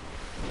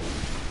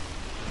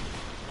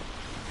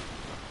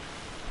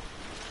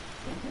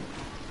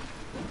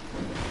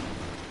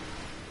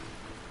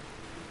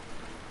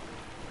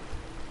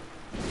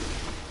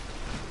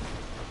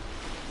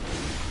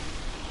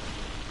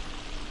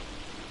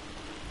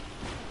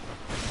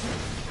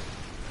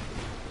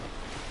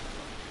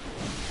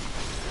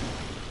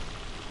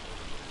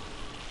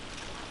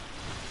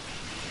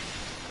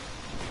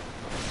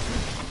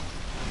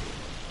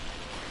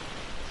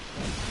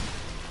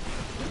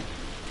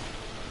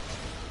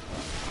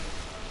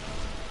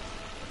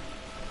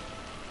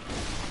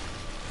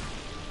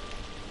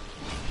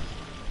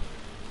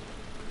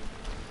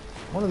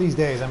 One of these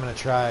days I'm going to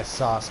try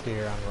Saw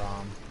Spear on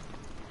ROM.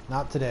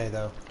 Not today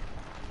though.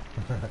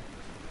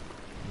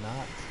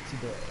 Not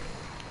today.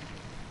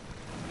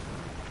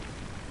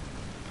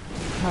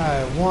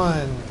 Alright,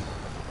 1.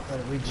 Let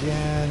it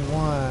regen.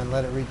 1.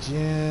 Let it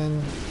regen.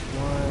 1,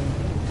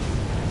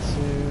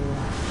 2,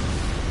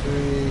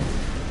 3,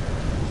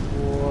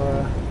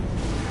 4.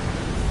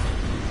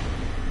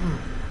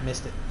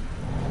 Missed it.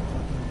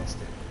 Fucking missed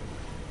it.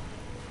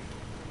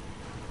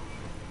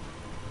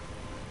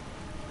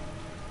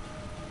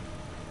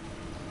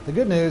 The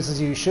good news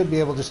is you should be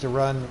able just to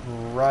run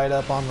right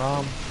up on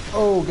ROM.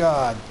 Oh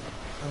god.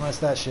 Unless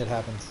that shit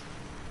happens.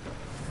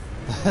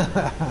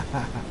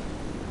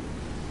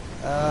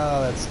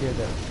 Oh, that scared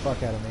the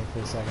fuck out of me for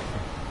a second.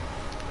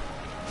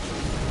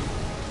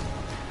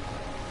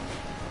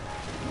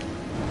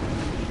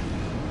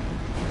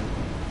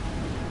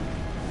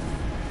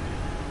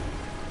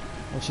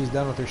 When she's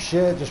done with her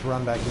shit, just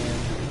run back in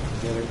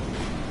and get her.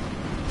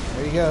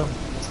 There you go.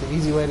 That's the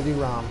easy way to do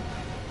ROM.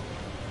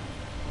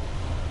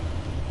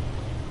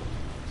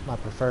 It's my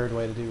preferred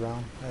way to do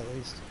ROM, at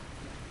least.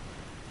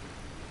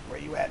 Where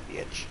you at,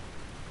 bitch?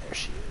 There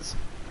she is.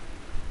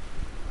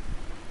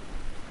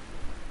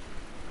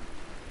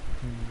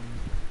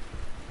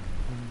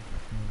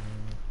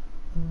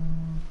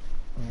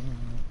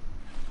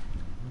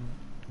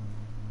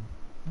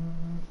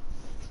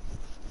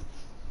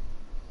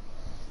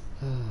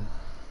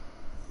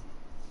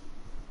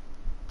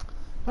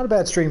 Not a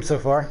bad stream so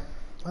far.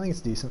 I think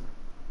it's decent.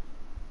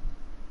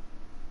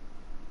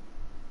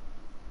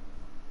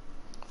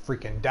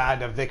 Freaking died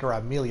to Vicar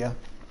Amelia.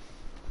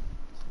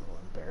 It's a little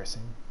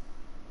embarrassing.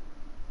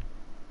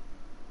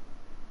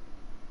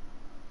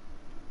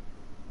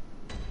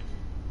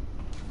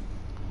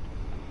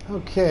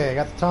 Okay, I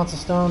got the tonsil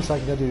stone, so I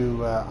can go do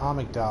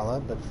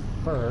amygdala, but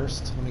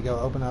first, let me go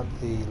open up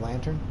the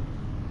lantern.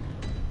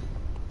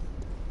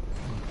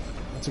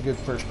 That's a good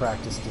first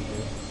practice to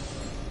do.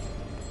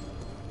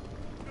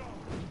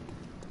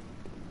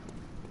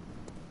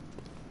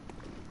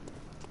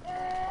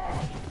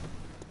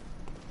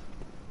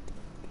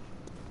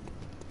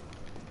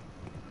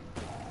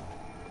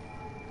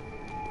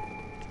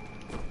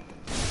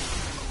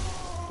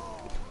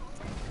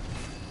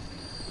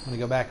 I'm going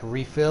to go back,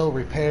 refill,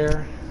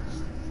 repair,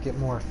 get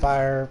more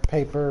fire,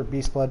 paper,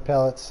 beast blood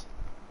pellets.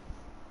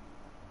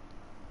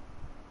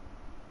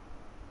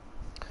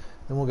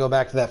 Then we'll go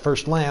back to that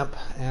first lamp,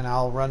 and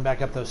I'll run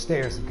back up those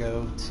stairs and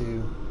go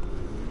to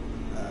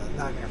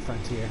Nightmare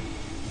Frontier.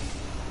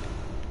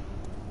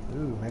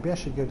 Ooh, maybe I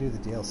should go do the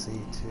DLC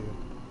too.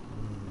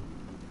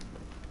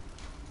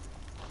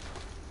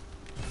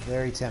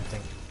 Very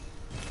tempting.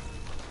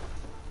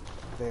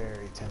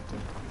 Very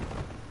tempting.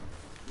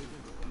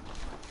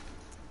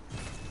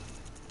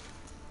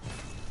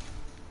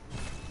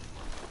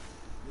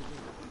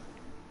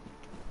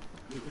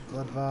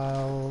 Blood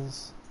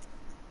vials.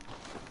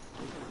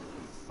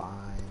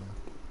 Fine.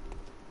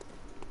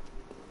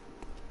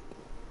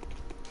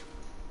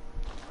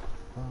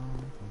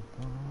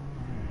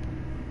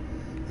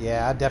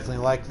 Yeah, I definitely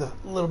like the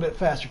little bit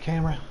faster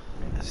camera.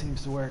 It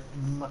seems to work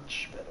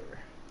much better.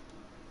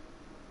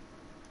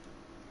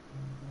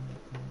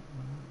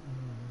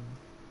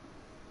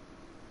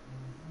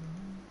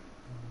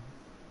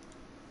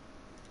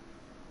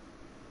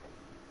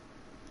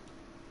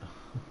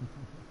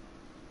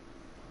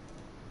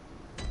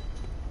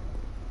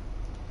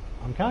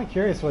 I'm kind of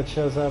curious what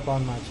shows up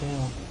on my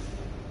channel.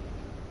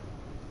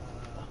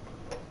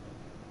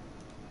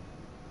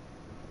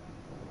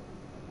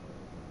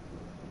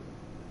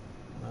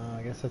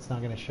 I guess that's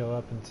not going to show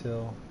up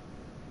until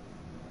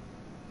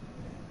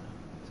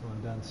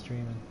I'm done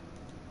streaming.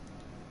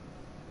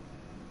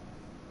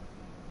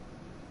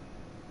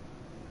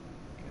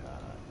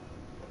 God.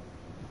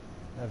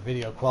 That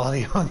video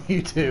quality on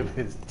YouTube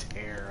is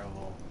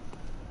terrible.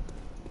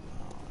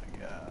 Oh my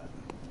God.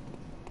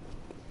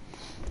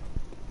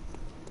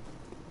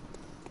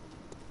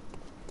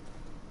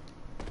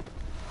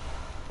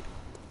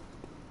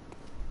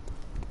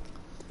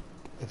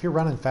 If you're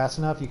running fast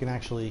enough, you can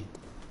actually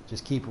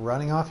just keep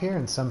running off here,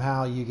 and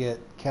somehow you get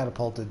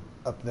catapulted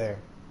up there.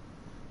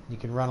 You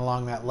can run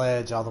along that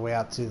ledge all the way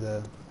out to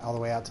the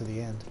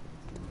end.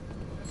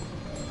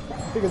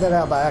 Figured that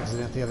out by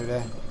accident the other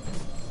day.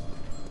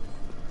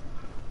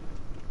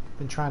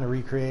 Been trying to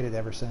recreate it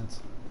ever since.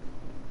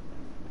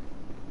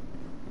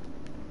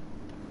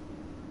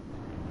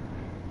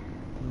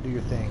 Do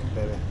your thing,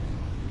 baby.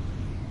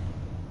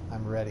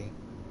 I'm ready.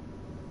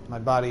 My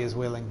body is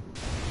willing.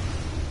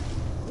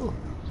 Ooh.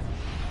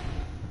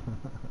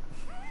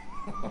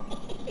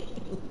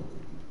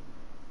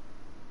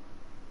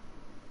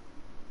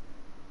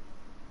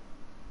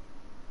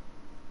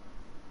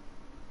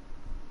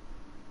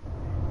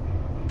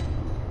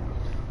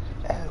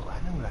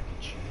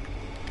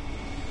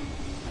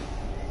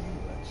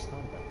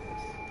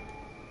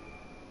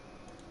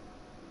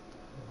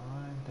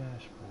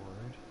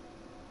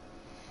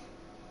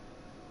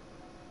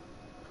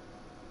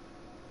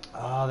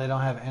 Oh, they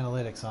don't have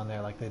analytics on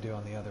there like they do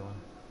on the other one.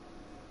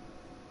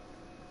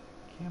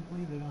 Can't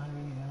believe they don't have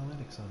any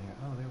analytics on here.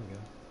 Oh, there we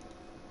go.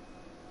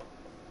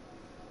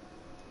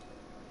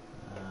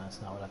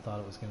 That's not what I thought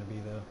it was going to be,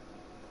 though.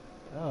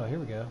 Oh, here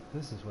we go.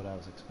 This is what I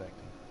was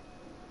expecting.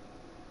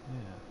 Yeah.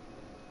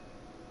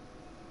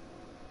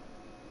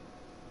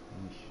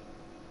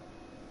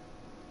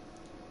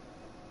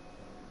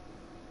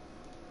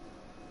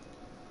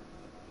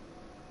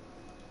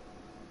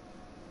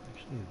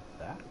 Actually,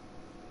 that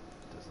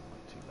doesn't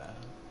look too bad.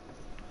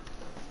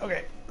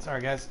 Okay,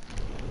 sorry guys.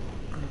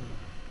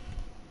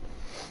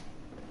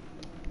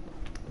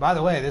 By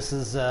the way, this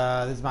is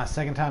my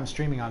second time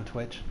streaming on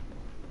Twitch.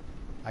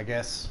 I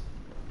guess.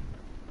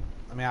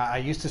 I mean, I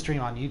used to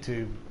stream on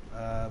YouTube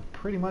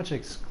pretty much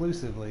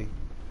exclusively,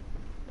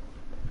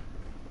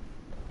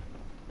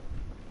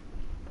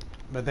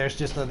 but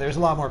there's a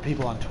lot more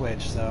people on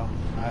Twitch, so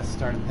I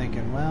started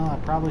thinking, well, I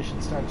probably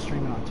should start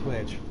streaming on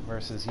Twitch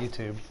versus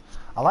YouTube.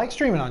 I like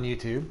streaming on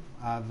YouTube.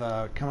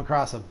 I've come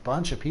across a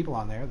bunch of people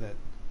on there that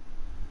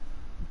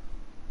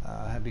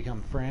have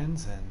become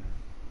friends and,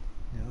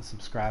 you know,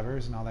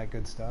 subscribers and all that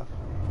good stuff.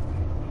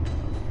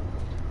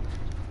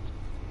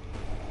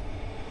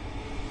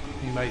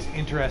 If anybody's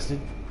interested,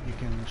 you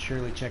can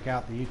surely check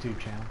out the YouTube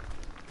channel.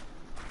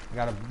 I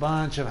got a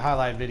bunch of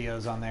highlight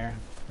videos on there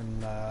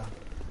from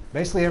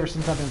basically ever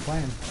since I've been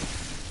playing.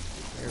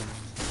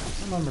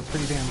 Some of them are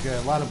pretty damn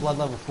good. A lot of Blood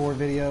Level 4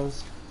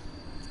 videos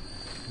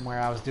from where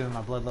I was doing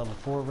my Blood Level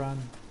 4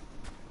 run.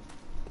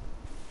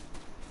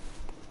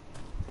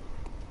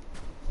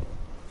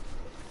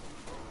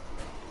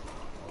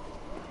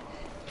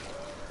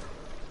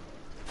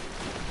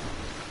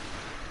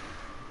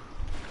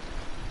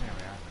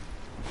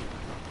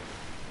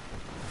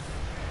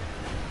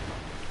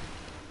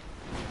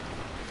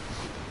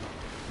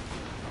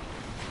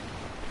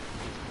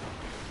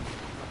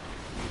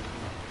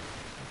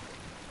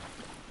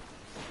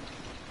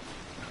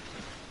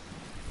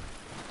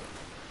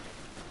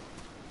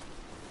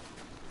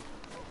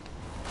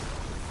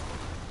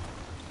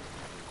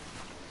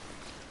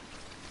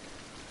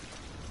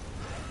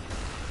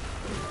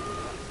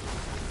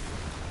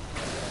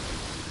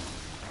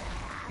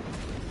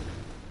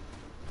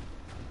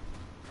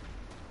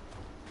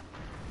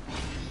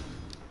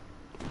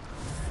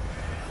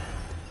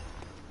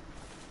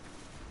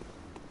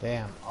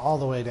 Damn, all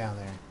the way down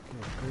there.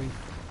 Good grief.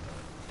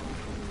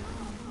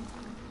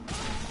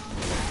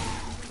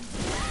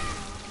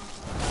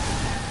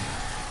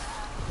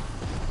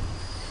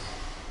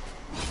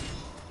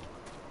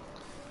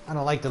 I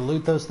don't like to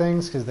loot those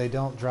things because they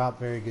don't drop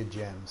very good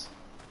gems.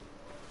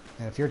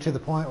 And if you're to the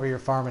point where you're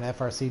farming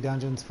FRC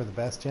dungeons for the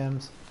best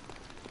gems,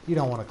 you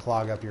don't want to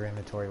clog up your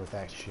inventory with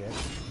that shit,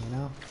 you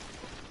know?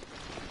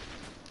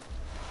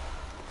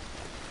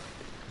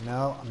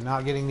 No, I'm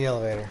not getting the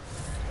elevator.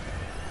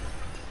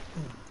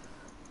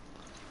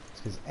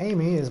 Because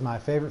Amy is my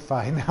favorite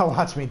fight. Now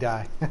watch me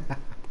die.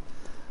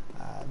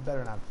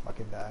 Better not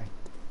fucking die.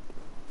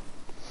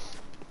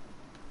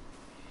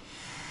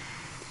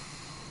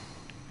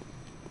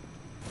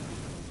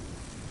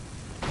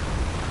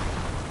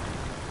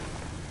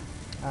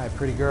 Alright,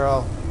 pretty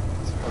girl.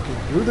 Let's fucking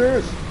do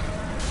this.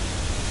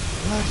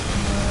 Let's go.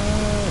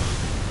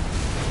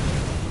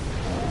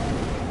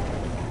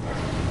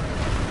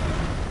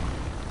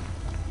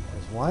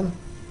 There's one.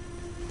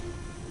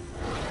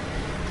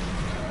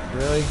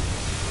 Really?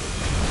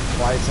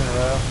 Twice in a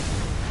row?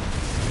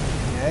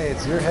 Hey,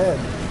 it's your head.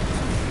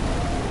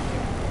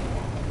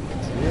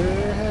 It's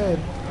your head.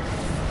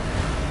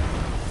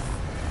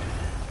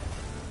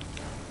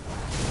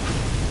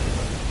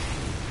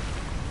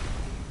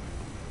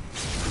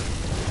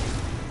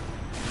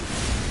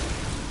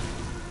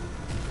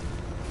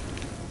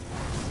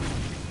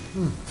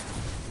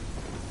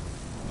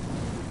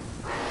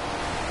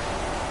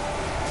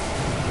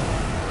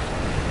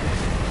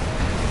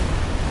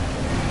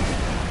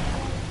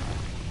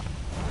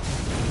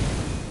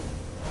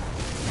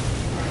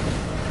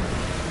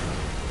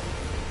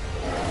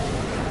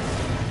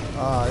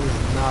 This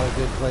is not a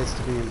good place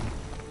to be.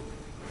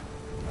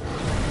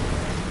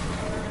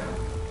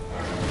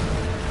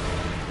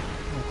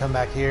 I'll come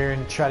back here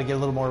and try to get a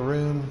little more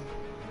room.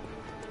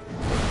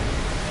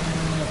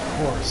 And of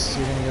course,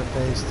 you're gonna go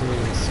phase 3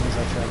 as soon as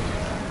I try to do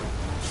that.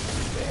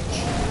 Bitch.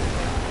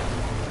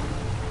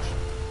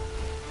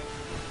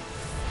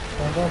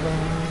 Ba -ba -ba.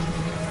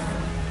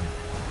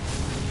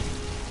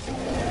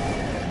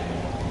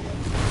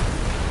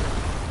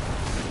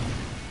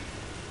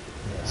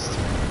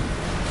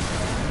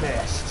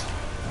 Missed.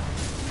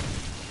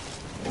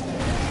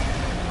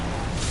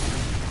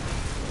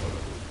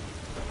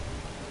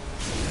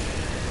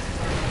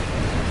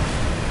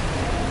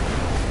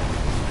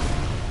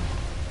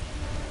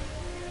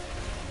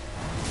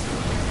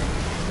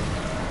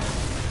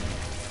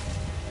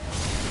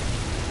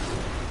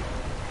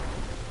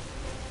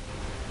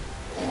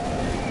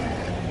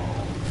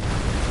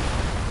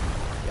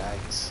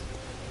 Yikes.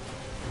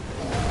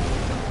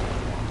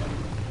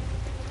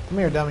 Come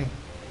here, dummy.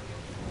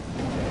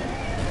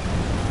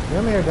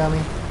 Come here,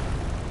 dummy.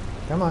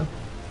 Come on.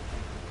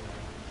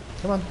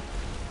 Come on.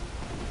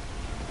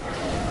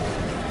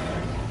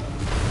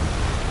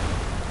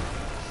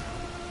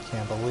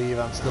 Can't believe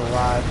I'm still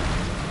alive.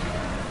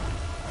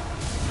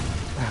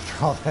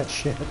 After all that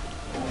shit.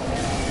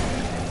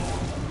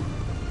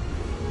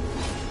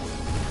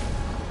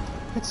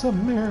 It's a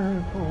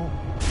miracle.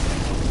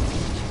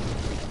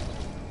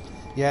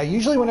 Yeah,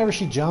 usually whenever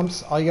she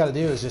jumps, all you got to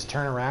do is just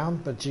turn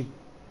around. But you,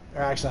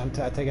 or actually,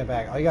 I take it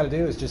back. All you got to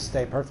do is just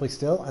stay perfectly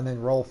still and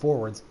then roll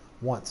forwards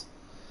once.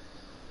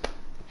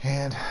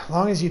 And as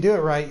long as you do it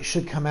right, you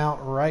should come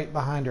out right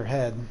behind her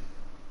head.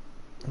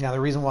 Now,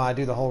 the reason why I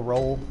do the whole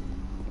roll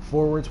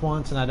forwards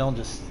once and I don't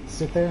just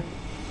sit there,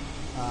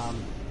 the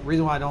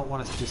reason why I don't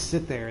want to just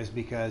sit there is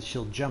because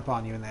she'll jump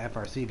on you in the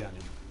FRC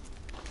dungeon.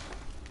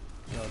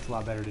 So it's a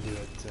lot better to do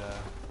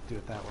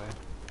it that way.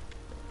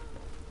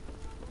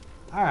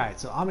 Alright,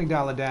 so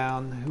Amygdala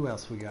down. Who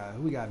else we got?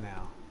 Who we got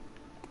now?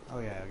 Oh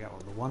yeah, I got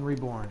one. The One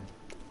Reborn.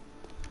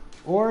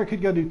 Or I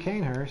could go do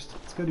Canehurst.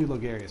 Let's go do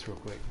Logarius real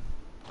quick.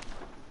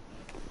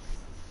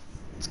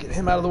 Let's get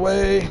him out of the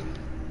way.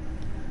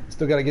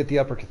 Still got to get the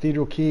Upper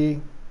Cathedral key.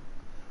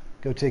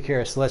 Go take care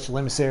of Celestial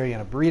Emissary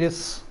and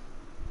Abretus.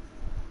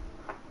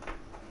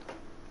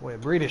 Boy,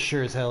 Abretus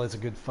sure as hell is a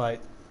good fight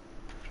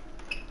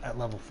at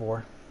level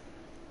 4.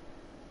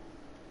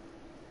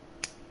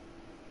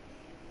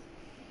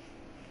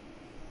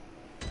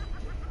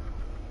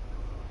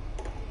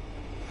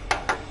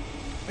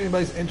 If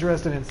anybody's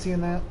interested in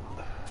seeing that,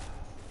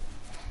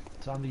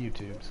 it's on the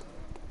YouTubes.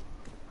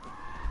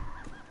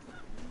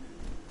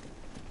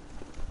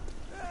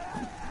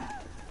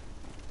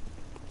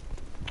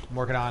 I'm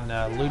working on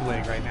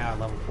Ludwig right now at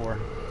level 4.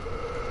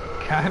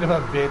 Kind of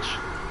a bitch.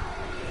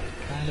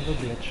 Kind of a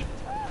bitch.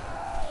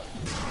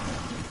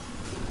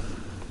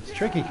 It's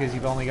tricky because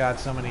you've only got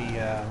so many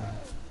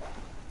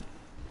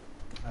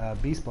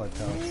Beast Blood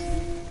pellets.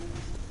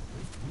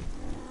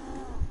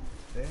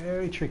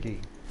 Very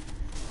tricky.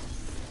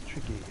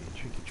 Tricky.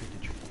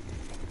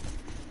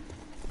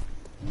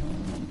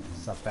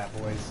 Sup, fat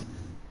boys?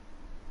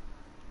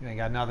 You ain't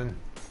got nothing.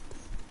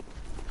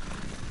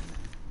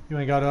 You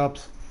ain't got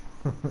ups.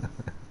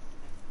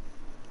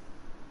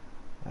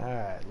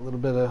 Alright, a little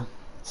bit of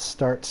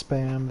start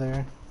spam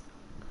there.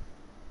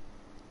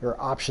 Or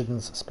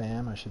options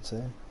spam, I should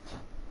say.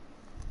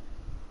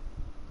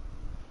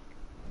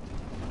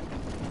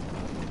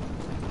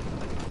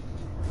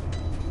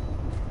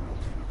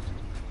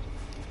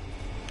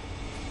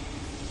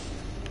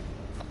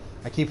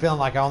 I keep feeling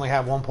like I only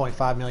have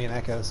 1.5 million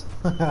echoes.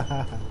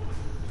 I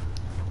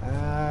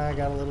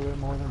got a little bit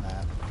more than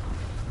that.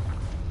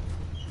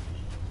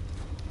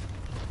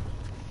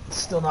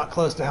 Still not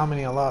close to how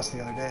many I lost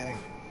the other day.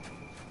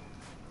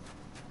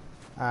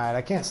 Alright,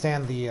 I can't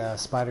stand the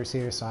spiders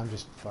here, so I'm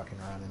just fucking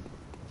running.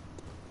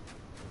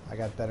 I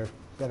got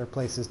better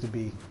places to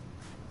be.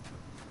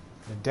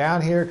 And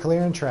down here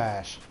clearing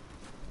trash.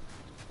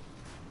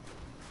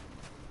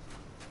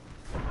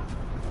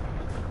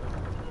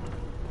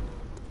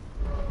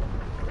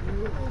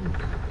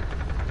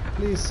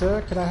 Please,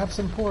 sir, could I have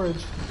some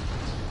porridge?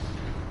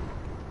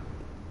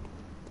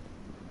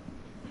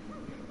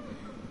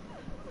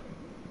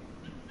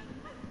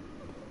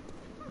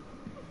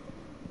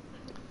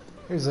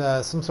 There's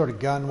some sort of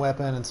gun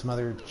weapon and some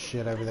other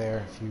shit over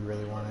there if you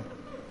really want it.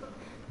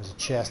 There's a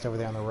chest over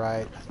there on the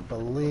right. I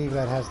believe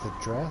that has the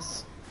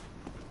dress.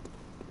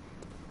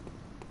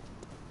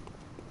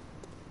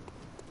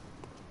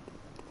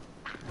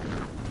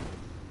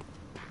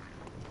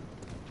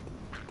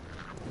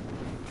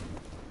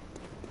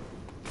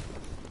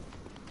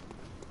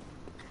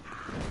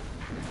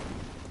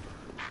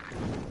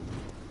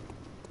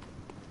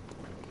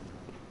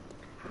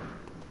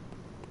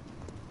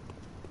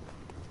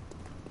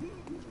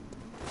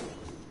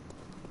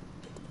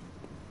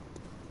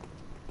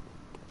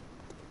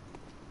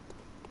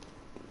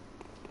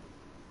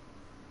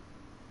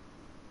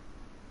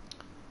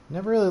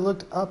 Never really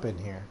looked up in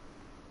here.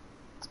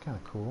 It's kind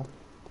of cool.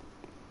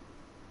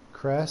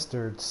 Crest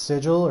or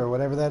sigil or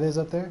whatever that is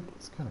up there.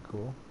 It's kind of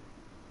cool.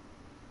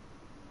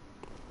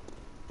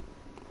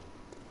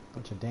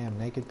 Bunch of damn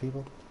naked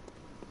people.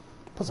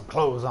 Put some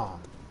clothes on.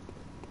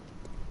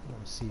 I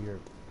want to see your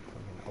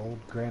fucking old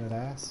granite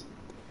ass.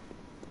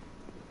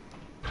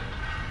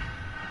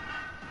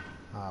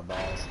 Ah,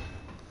 balls.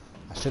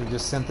 I should have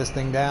just sent this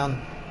thing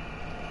down.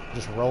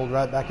 Just rolled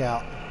right back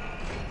out.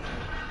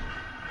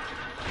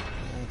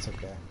 It's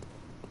okay.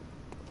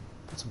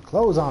 Put some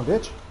clothes on,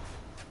 bitch.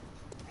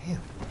 Damn,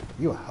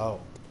 you a hoe.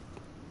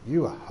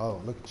 You a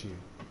hoe. Look at you.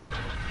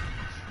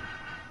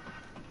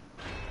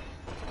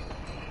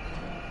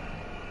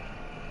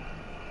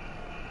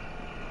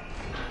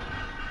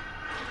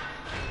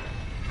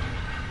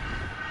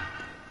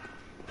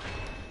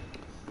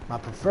 My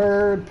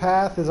preferred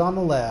path is on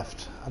the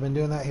left. I've been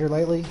doing that here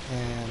lately,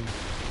 and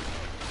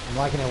I'm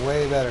liking it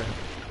way better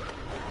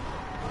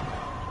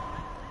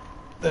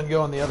than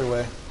going the other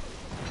way.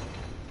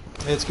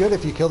 It's good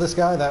if you kill this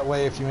guy. That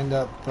way, if you end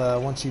up,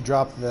 once you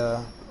drop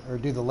the, or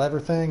do the lever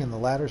thing and the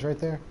ladder's right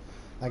there,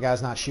 that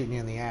guy's not shooting you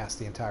in the ass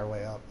the entire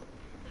way up.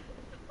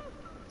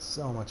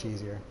 So much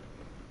easier.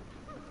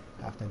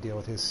 Having to deal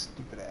with his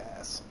stupid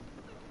ass.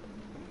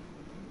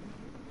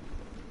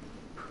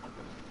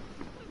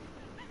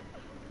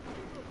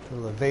 A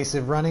little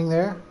evasive running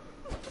there.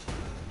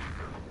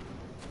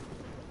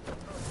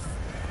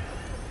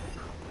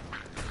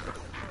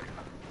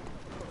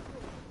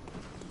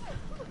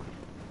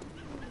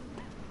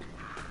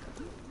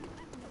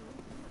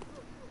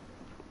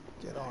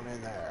 on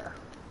in there.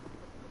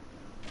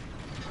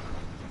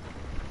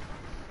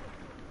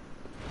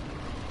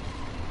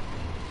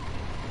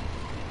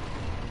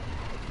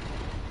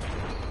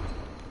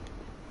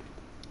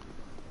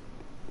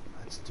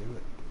 Let's do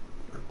it.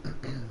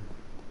 You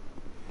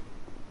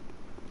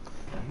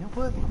know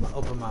what? I'm gonna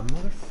open my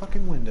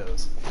motherfucking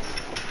windows.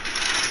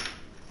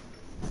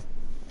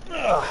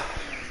 Ugh.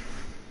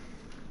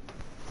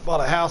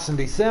 Bought a house in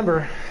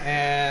December,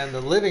 and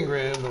the living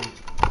room,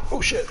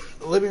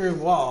 the living room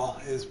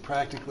wall is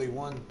practically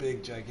one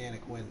big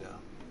gigantic window,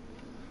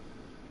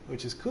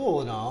 which is cool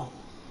and all,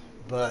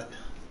 but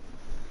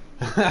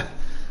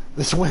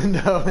this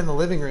window in the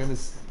living room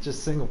is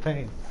just single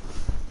pane,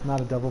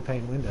 not a double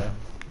pane window.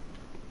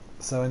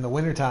 So in the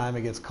wintertime,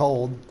 it gets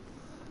cold.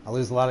 I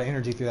lose a lot of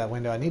energy through that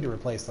window. I need to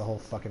replace the whole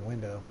fucking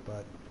window,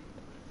 but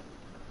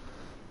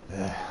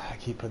I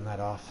keep putting that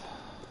off.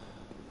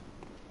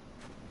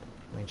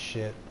 I mean,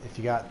 shit, if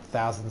you got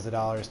thousands of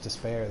dollars to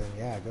spare, then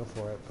yeah, go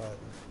for it, but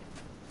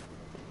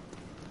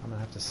I'm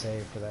gonna have to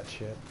save for that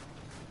shit.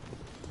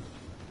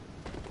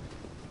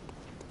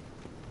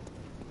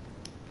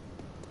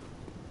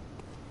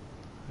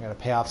 I gotta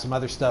pay off some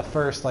other stuff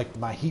first, like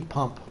my heat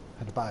pump. I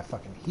had to buy a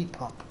fucking heat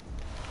pump.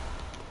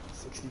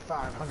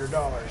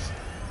 $6,500.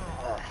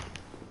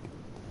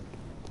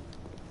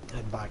 I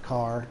had to buy a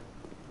car.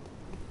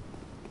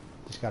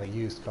 Just got a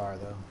used car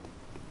though.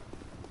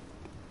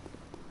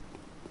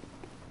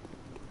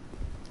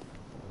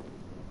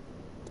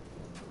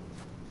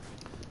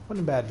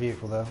 Wasn't a bad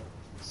vehicle though.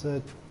 It's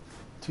a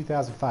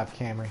 2005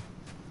 Camry.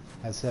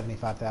 Has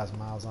 75,000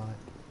 miles on it.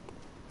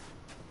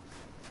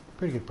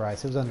 Pretty good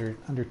price. It was under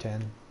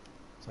 10.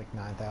 It's like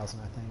 9,000,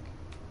 I think.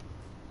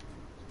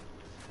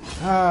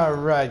 All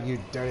right, you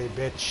dirty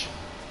bitch.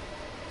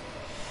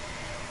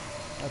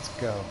 Let's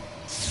go.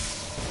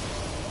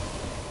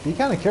 Be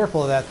kind of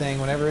careful of that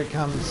thing whenever it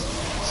comes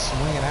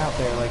swinging out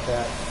there like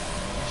that.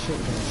 Shit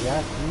can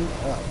jack you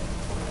up.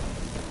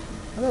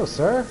 Hello,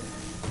 sir.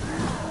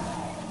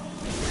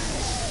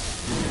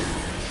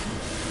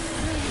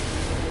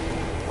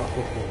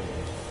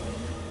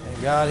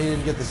 Thank God he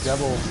didn't get the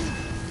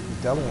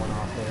double one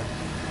off there.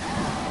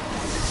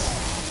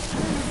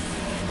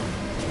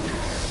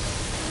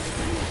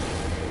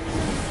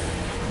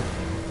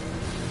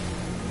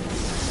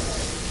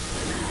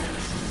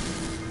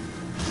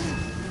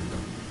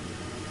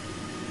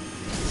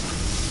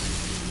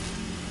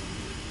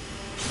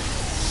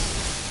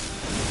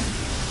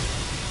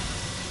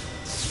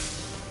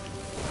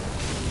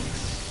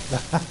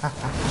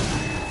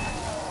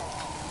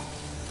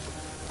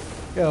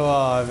 Come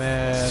on,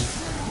 man.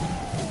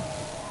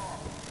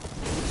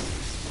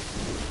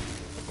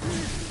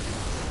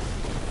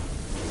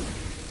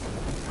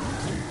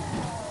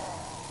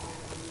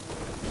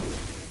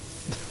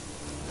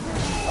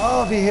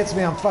 Oh, if he hits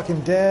me, I'm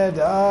fucking dead.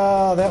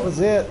 Oh, that was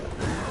it.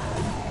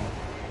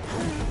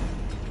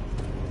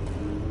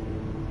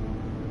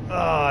 Oh,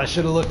 I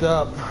should have looked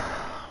up.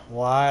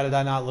 Why did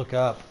I not look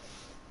up?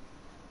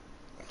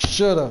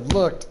 Should have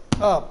looked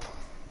up.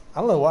 I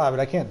don't know why, but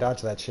I can't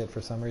dodge that shit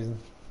for some reason.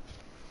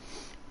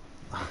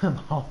 I'm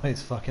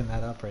always fucking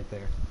that up right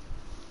there.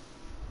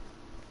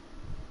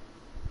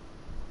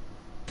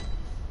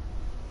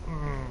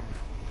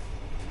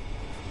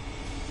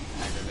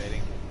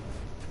 Aggravating.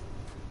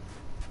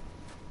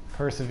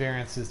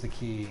 Perseverance is the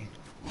key.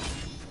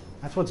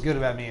 That's what's good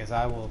about me, is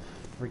I will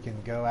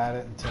freaking go at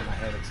it until my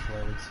head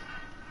explodes.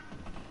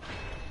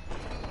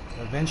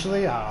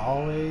 Eventually, I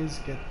always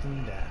get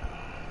them down.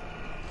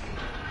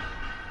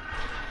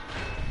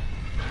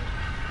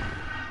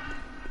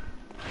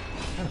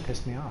 Kind of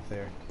pissed me off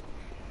there.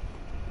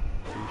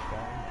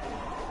 Douchebag.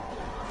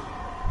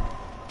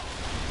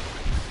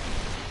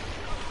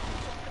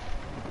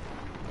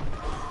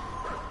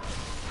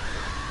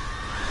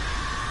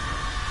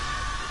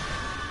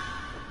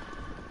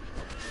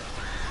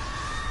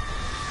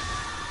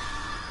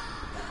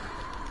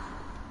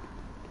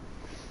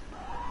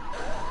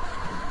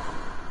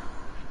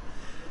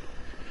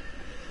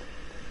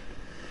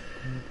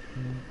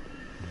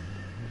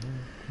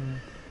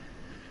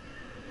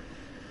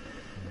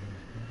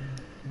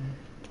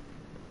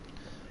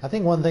 I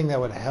think one thing that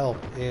would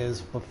help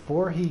is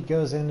before he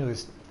goes into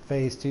his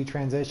phase 2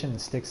 transition and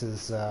sticks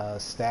his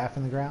staff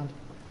in the ground.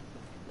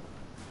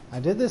 I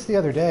did this the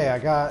other day.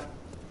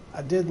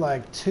 I did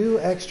like 2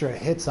 extra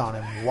hits on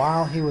him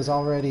while he was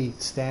already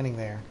standing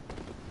there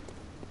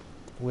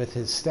with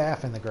his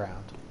staff in the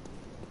ground.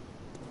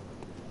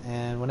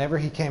 And whenever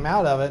he came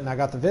out of it and I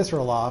got the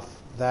visceral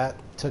off, that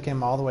took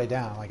him all the way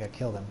down. Like I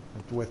killed him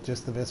with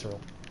just the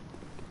visceral.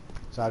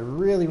 So I'd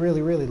really,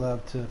 really, really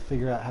love to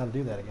figure out how to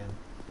do that again.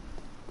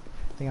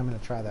 I think I'm going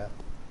to try that.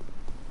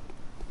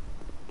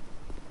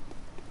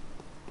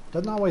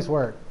 Doesn't always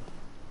work.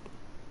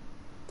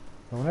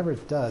 But whenever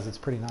it does, it's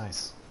pretty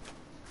nice.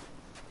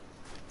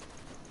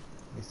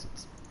 At least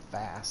it's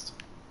fast.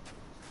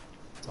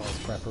 It's always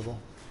preferable.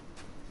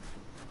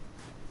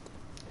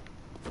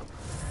 Alright,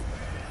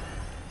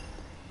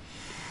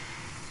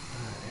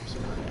 here's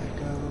my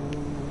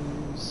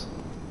echoes.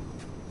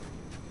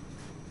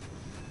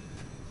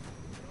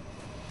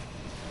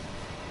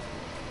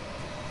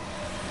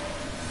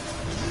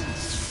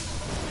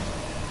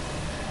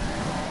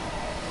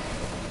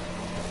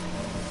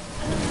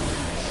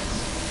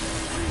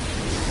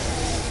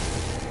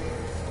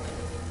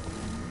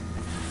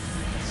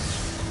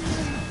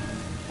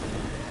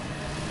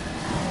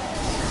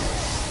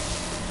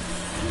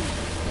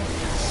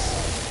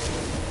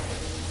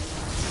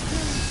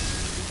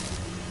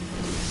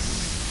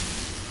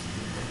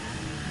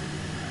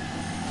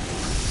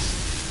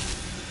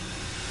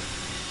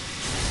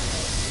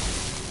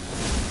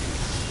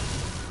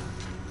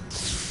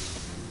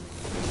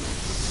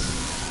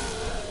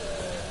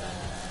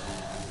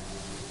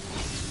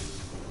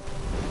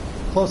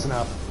 Close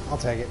enough. I'll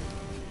take it.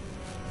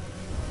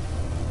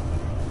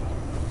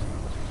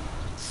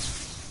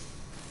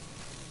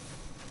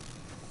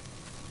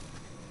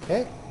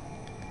 Okay.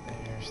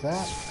 There's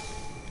that.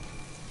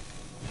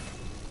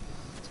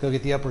 Let's go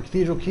get the upper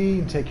cathedral key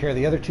and take care of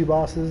the other two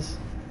bosses.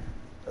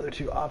 Other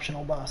two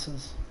optional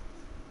bosses.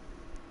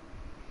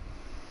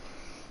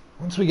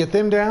 Once we get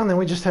them down, then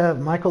we just have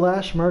Michael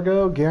Ash,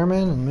 Murgo,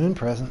 Gehrman, and Moon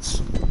Presence.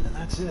 And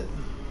that's it.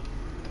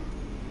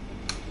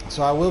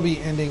 So I will be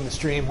ending the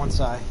stream once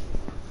I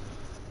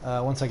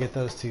get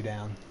those two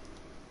down.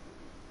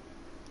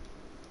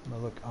 I'm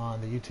gonna look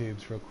on the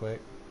YouTubes real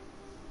quick.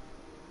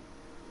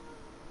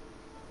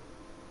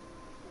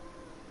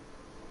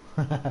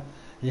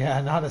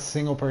 Yeah, not a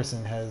single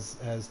person has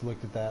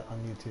looked at that on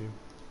YouTube.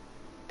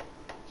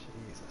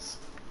 Jesus.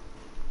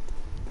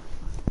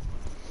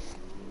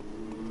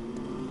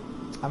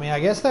 I mean, I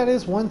guess that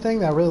is one thing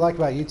that I really like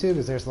about YouTube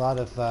is there's a lot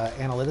of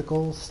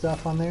analytical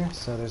stuff on there.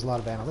 So there's a lot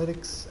of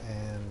analytics,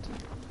 and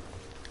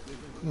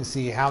you can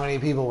see how many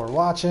people were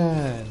watching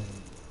and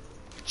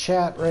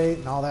chat rate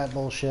and all that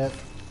bullshit.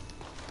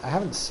 I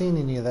haven't seen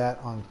any of that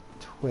on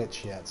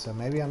Twitch yet, so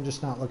maybe I'm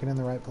just not looking in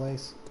the right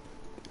place.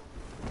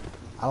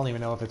 I don't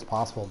even know if it's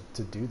possible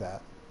to do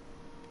that.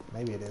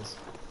 Maybe it is.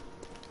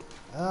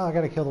 Oh, I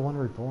gotta kill the one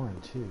reborn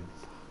too.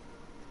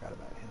 Forgot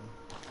about him.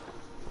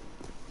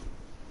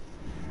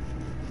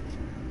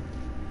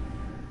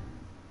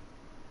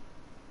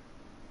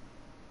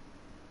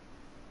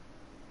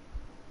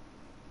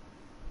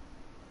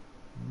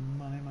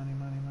 Money, money,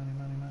 money, money,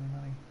 money, money,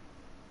 money.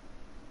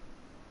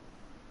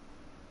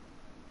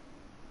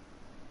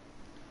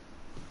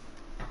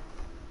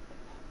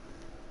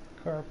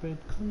 Carpet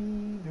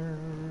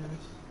cleaners.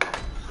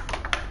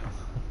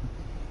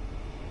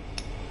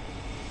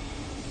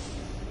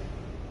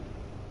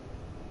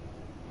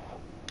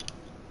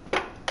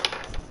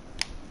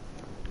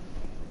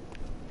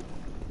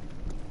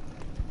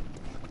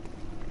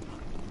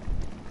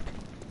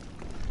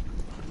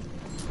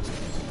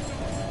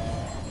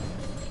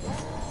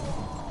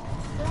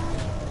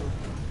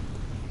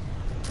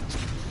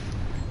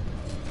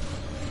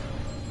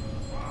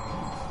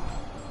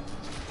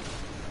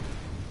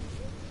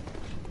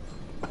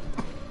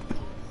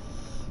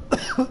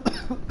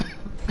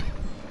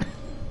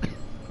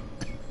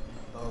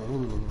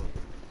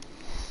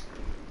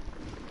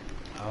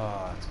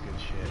 Oh, that's good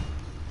shit.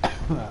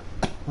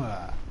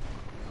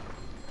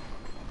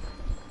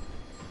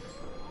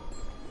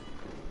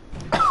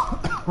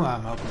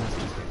 I'm opening this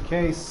just in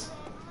case.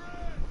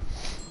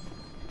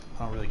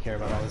 I don't really care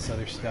about all this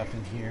other stuff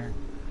in here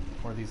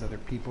or these other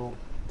people.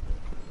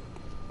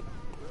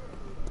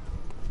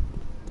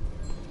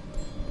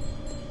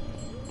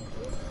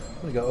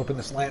 I'm gonna go open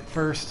this lamp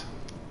first.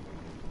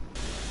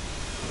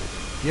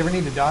 If you ever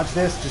need to dodge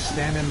this, just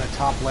stand in the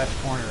top left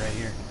corner right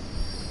here.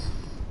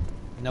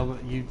 No,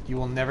 you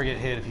will never get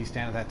hit if you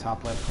stand at that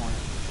top left corner.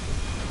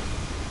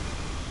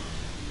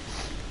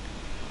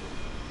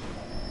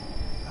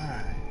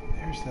 Alright,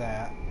 there's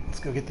that. Let's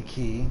go get the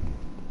key.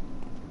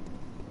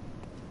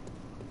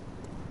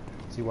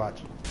 See,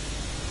 watch.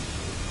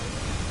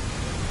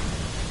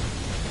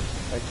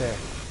 Right there.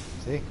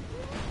 See?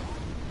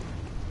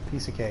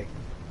 Piece of cake.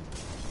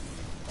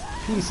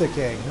 Piece of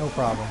cake, no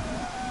problem.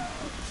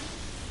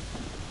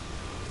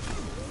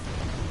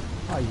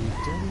 Oh, you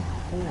dirty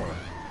whore.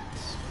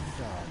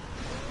 God.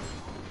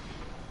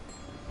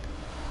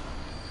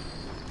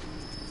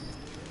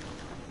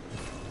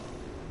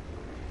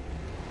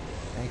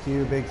 Thank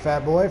you, big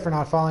fat boy, for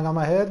not falling on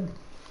my head.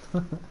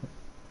 What's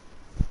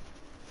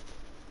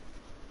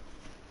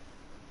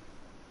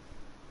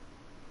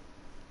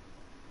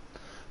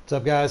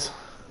up, guys?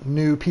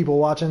 New people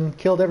watching.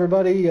 Killed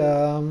everybody.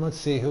 Let's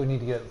see who we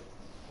need to get.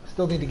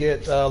 Still need to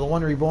get the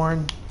one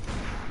reborn.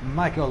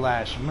 Michael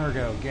Lash,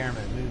 Murgo,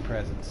 Gehrman, Moon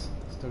Presence.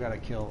 Still got to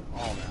kill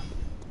all of them.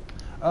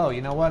 Oh,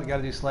 you know what? Got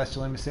to do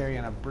Celestial Emissary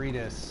and a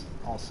Breedus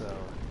also.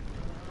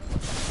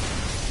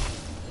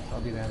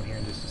 I'll do them here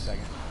in just a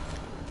second.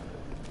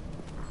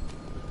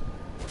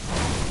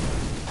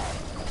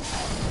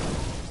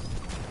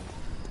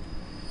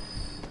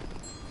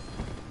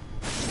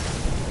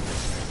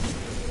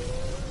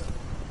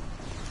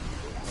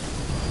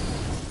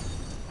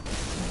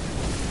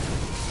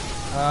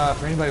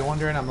 For anybody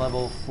wondering, I'm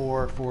level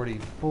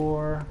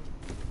 444.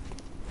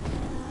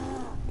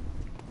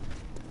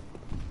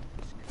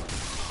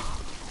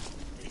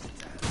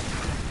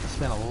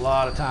 Spent a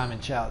lot of time in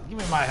Chalice. Give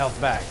me my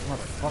health back,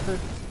 motherfucker.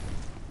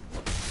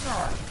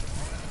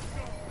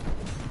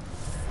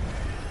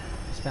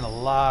 Spent a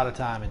lot of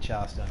time in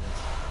Chalice Dungeons.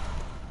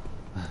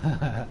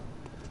 A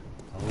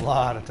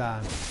lot of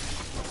time.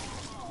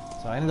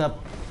 So I ended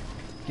up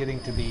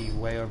getting to be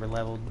way over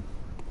leveled.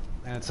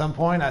 And at some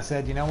point I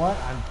said, you know what?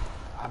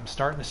 I'm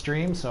starting to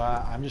stream, so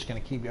I'm just going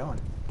to keep going.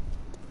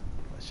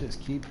 Let's just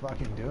keep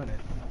fucking doing it.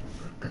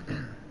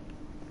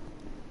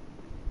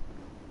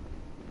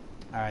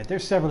 Alright,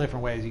 there's several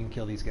different ways you can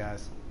kill these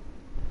guys.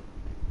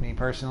 Me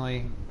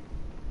personally...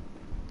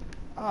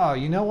 Oh,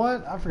 you know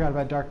what? I forgot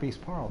about Dark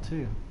Beast Parl,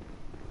 too.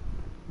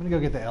 I'm going to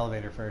go get the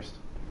elevator first.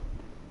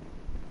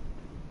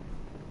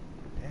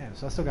 Damn,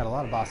 so I still got a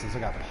lot of bosses. I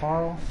got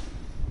Parl,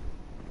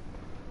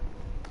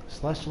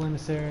 Celestial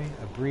Emissary,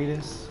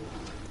 Abretus,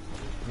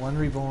 One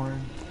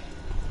Reborn,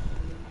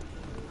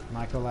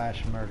 Michael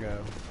Ash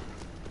Murgo.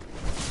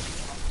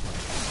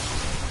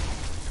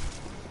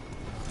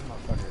 That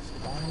motherfucker's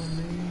following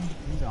me.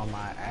 He's on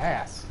my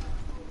ass.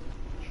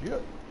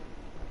 Shit.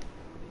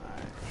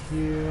 Alright,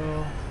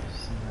 heal.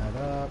 Send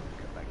that up.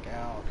 Go back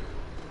out.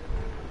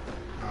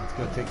 Let's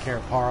go take care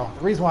of Parl.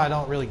 The reason why I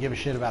don't really give a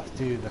shit about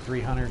the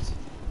 300s.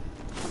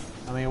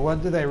 I mean,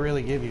 what do they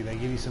really give you? They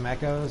give you some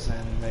echoes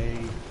and they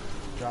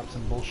drop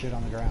some bullshit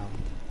on the ground.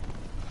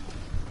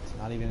 It's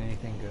not even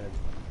anything good.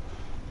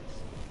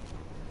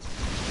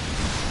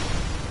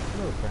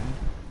 Hello, friend.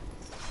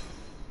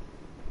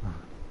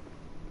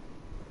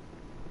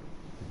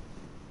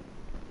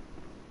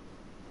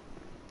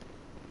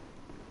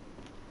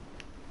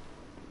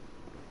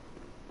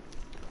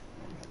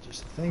 Got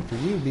just a thing for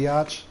you,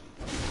 biatch.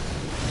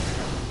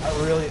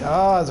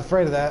 I was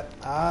afraid of that.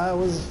 I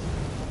was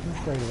fucking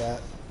afraid of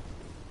that.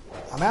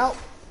 I'm out.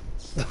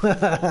 I'm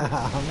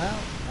out.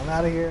 I'm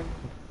out of here.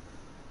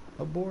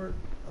 Abort.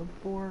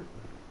 Abort.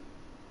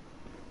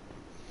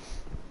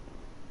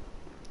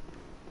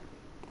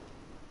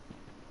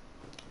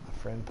 My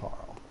friend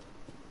Parl.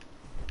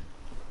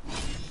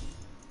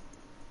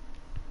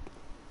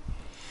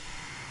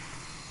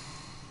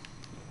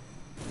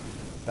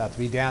 About to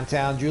be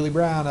downtown Julie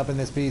Brown up in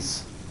this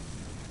piece.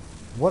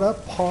 What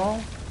up,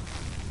 Parl?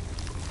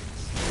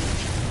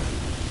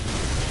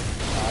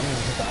 Oh, I didn't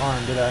even hit the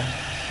arm, did I?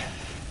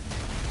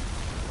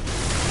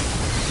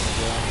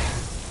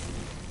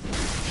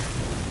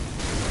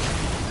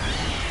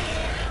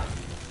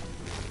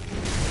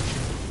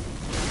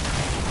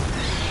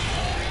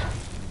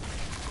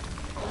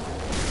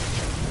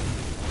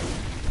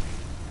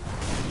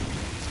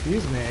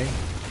 Excuse me.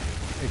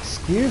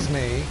 Excuse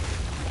me.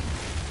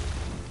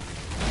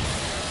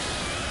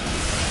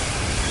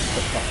 What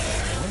the fuck,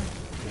 man?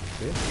 Good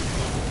shit.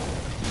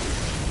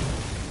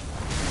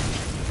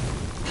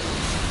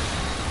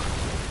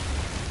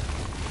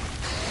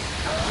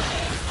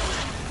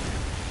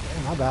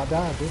 Damn, I about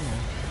died, didn't I?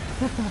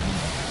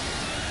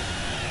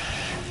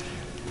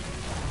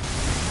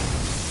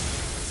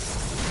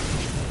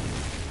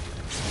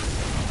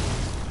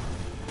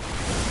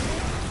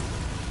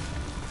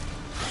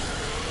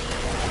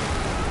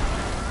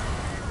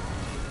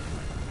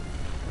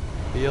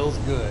 Feels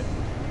good.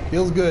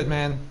 Feels good,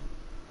 man.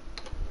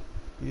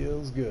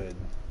 Feels good.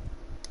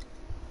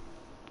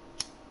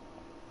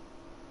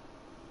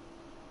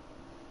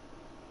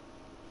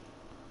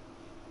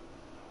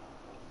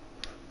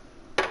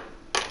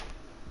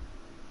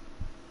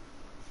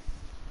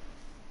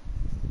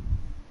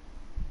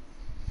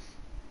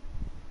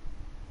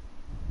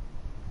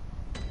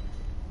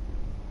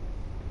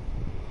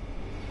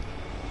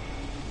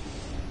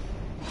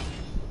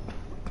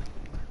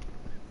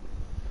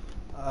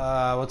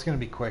 What's going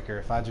to be quicker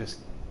if I just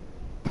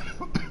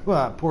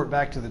port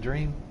back to the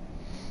dream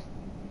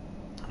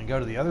and go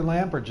to the other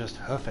lamp, or just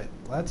hoof it?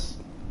 Let's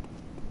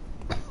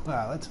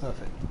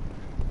hoof it.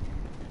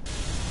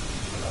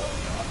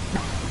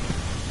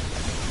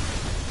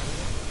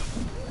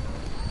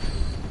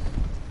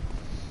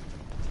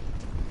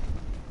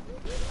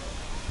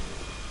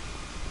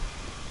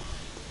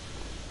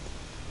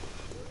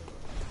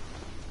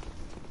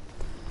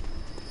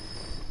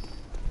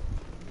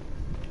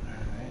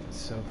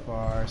 So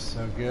far,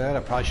 so good. I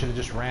probably should have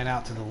just ran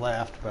out to the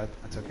left, but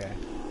that's okay.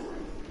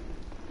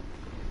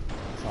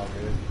 It's all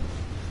good.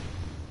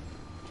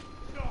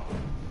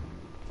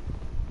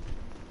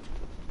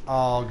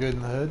 All good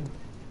in the hood.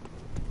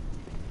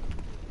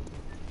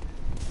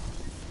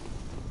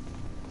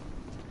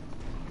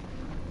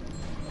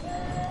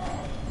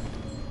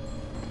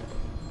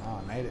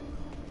 Oh, I made it.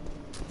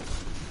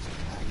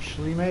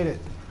 Actually made it.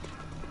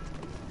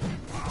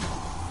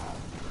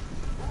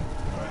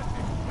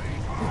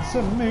 It's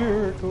a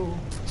miracle.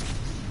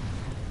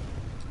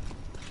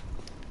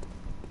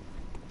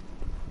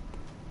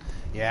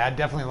 Yeah, I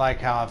definitely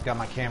like how I've got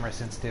my camera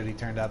sensitivity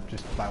turned up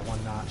just by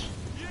 1 notch.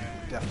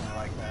 Definitely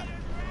like that.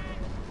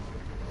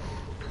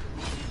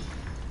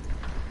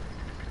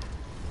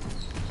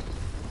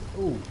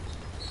 Ooh.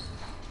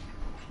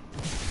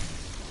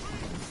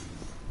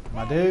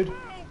 My dude,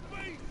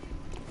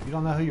 you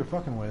don't know who you're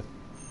fucking with.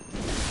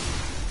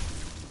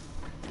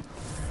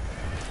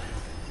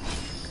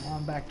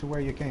 Back to where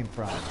you came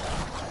from.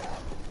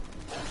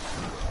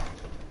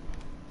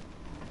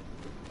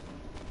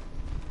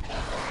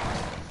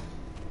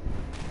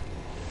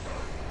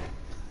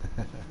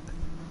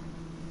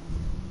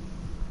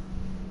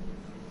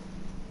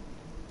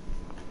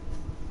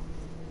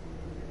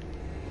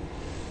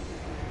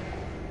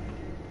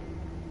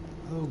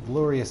 Oh,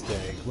 glorious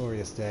day,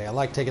 glorious day. I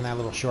like taking that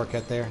little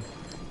shortcut there.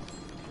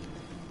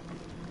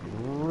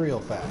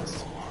 Real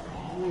fast.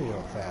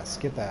 Real fast.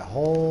 Skip that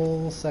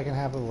whole second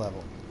half of the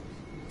level.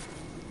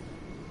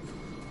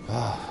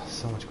 Ah,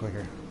 so much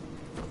quicker.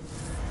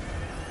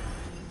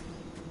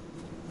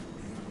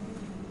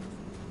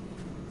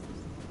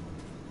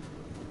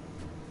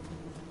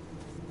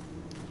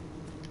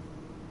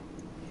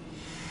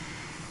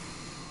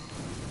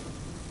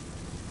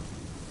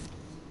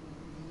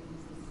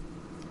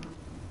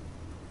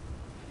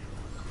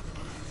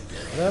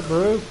 What up,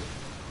 bro?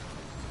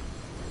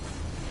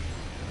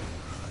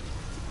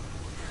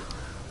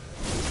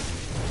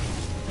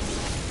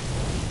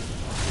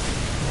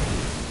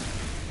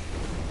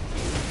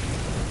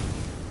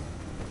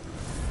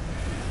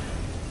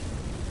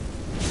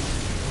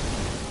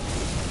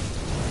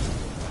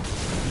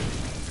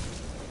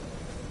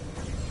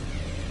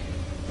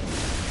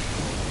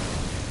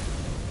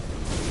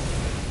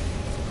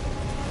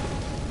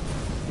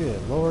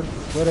 Good Lord,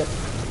 quit it.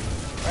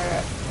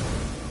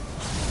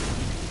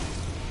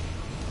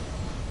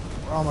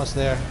 We're almost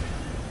there.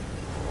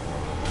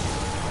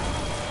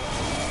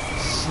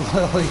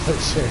 Slowly but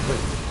surely.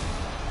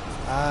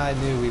 I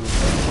knew we would make it.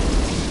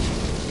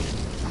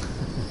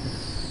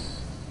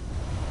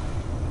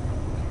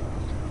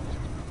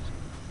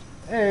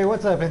 Hey,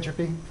 what's up,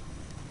 Entropy?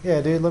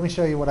 Yeah, dude, let me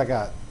show you what I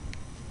got.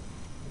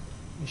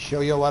 Let me show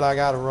you what I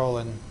got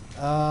rolling.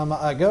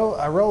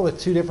 I roll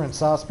with two different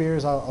saw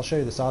spears. I'll show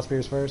you the saw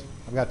spears first.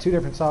 I've got two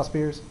different saw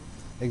spears.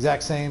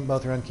 Exact same,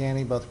 both are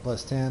uncanny, both are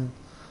plus 10.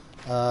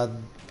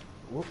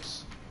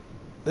 Whoops.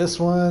 This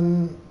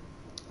one,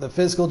 the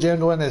physical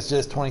gemmed one, is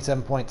just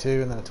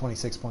 27.2 and then a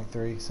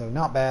 26.3, so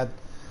not bad.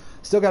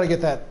 Still got to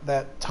get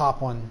that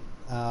top one.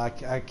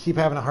 I keep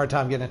having a hard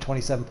time getting a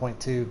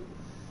 27.2,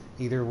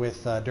 either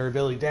with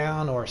durability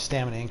down or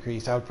stamina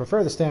increase. I would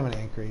prefer the stamina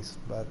increase,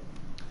 but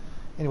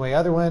anyway,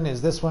 other one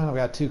is this one. I've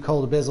got two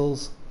cold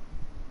abyssals,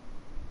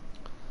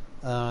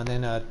 and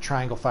then a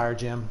triangle fire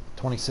gem,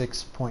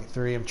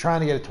 26.3. I'm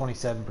trying to get a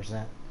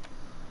 27%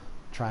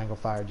 triangle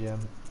fire gem.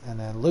 And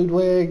then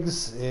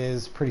Ludwig's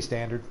is pretty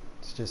standard.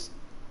 It's just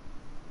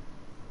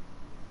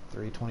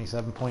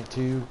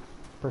 327.2%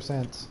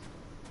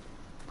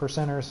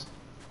 percenters.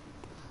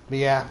 But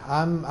yeah,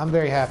 I'm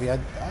very happy. I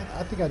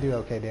think I do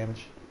okay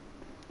damage.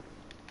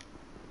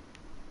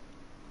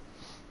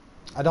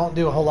 I don't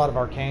do a whole lot of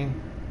arcane.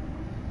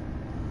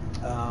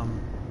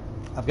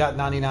 I've got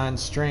 99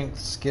 strength,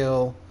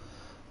 skill,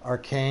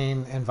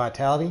 arcane, and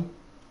vitality.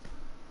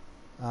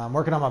 I'm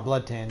working on my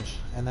blood tinge,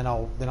 and then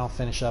I'll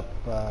finish up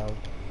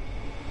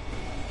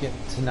getting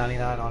to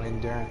 99 on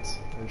endurance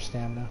or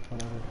stamina,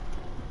 whatever.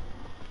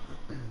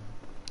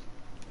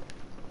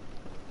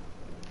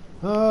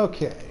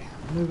 Okay,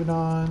 moving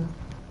on.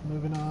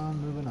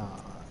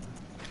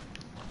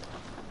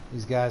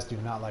 These guys do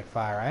not like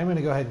fire. I am going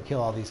to go ahead and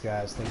kill all these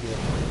guys. They give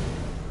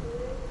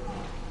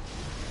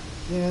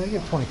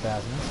 20,000.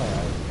 That's all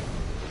right.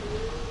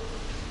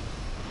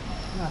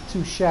 Not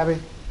too shabby.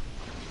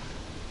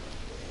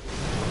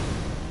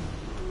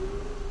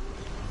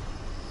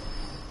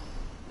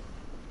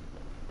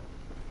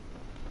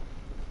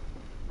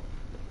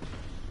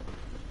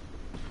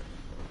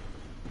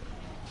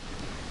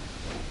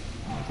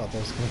 I thought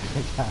there was going to be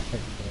a guy right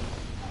there.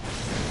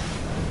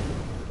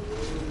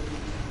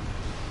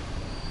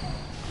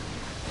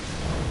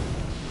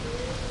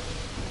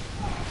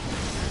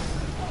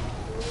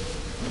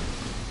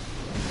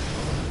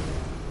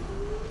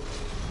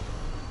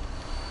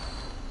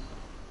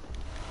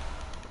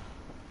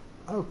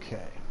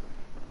 Okay.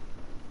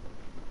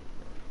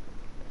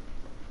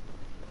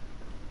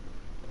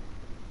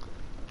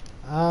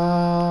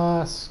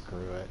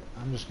 Screw it.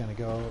 I'm just gonna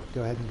go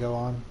ahead and go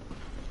on.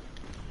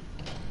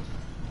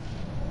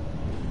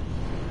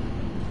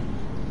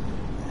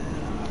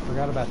 I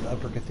forgot about the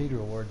Upper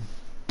Cathedral Ward.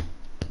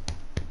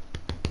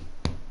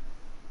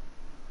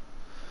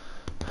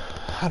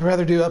 I'd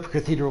rather do Upper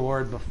Cathedral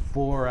Ward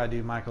before I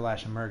do Michael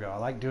Ash and Murgo. I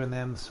like doing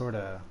them sort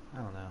of, I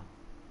don't know.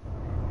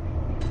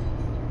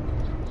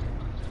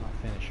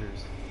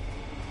 Finishers.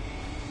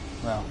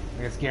 Well,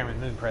 I guess Garamond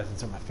Moon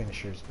Presence are my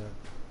finishers, but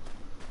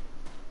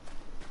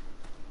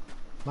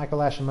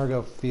Michael Ash and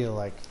Murgo feel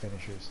like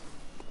finishers.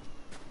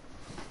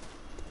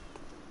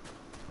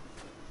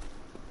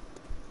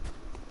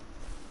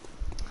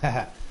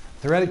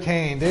 Threaded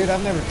Cane. Dude,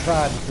 I've never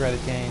tried the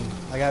Threaded Cane.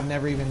 Like, I've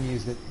never even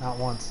used it, not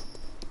once.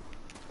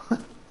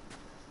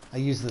 I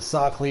used the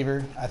Saw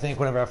Cleaver. I think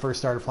whenever I first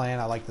started playing,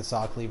 I liked the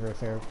Saw Cleaver a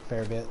fair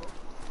bit.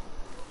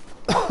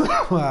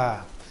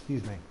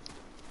 Excuse me.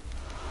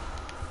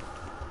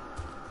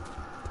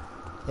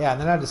 Yeah,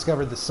 and then I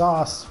discovered the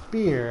Saw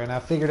Spear, and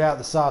I figured out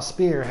the Saw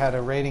Spear had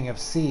a rating of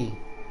C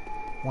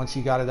once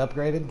you got it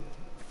upgraded.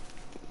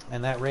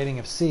 And that rating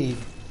of C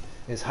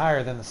is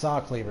higher than the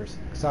Saw Cleaver's.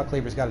 Saw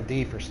Cleaver's got a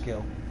D for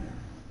skill.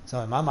 So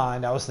in my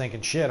mind, I was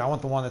thinking, shit, I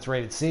want the one that's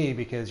rated C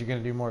because you're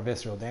going to do more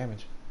visceral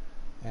damage.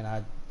 And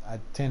I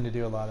tend to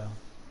do a lot of,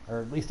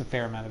 or at least a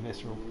fair amount of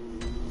visceral.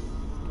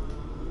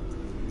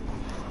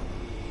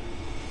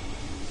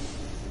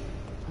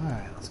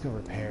 Alright, let's go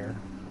repair.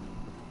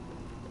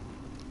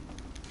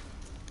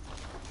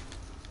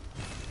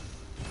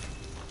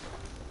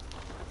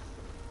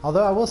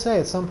 Although I will say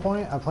at some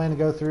point I plan to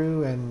go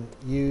through and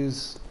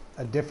use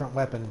a different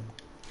weapon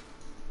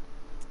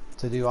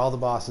to do all the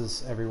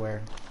bosses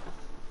everywhere.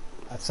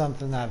 That's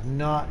something I've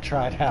not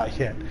tried out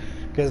yet.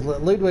 Because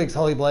Ludwig's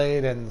Holy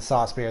Blade and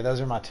Saw Spear, those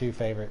are my two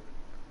favorite,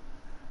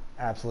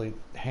 absolute,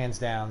 hands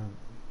down,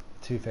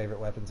 two favorite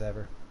weapons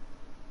ever.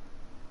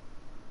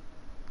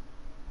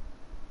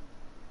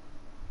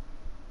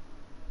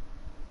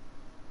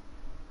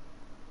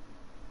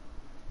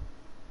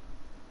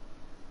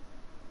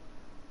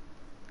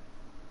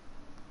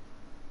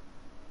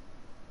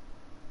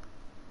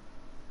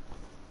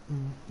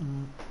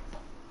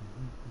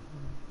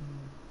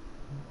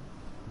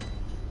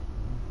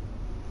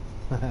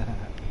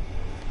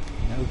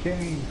 No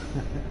cane.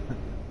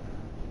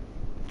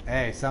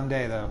 Hey,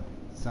 someday though,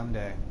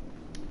 someday,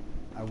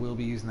 I will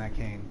be using that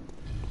cane.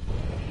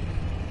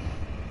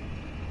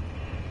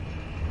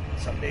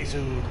 Someday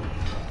soon.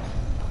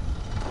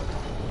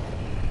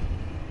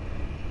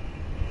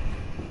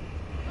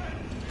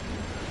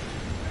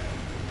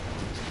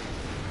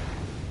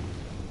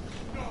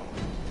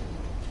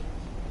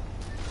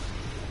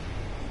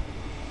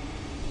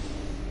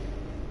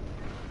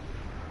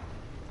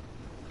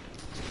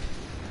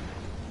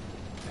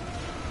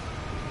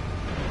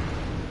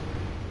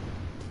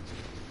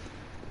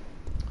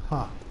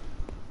 Huh.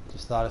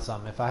 Just thought of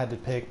something. If I had to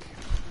pick...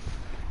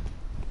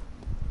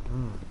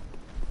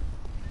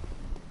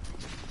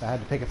 If I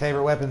had to pick a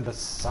favorite weapon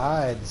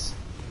besides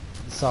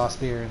the Saw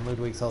Spear and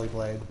Ludwig's Holy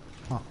Blade.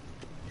 Huh.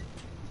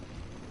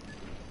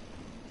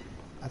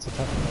 That's a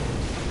tough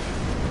one.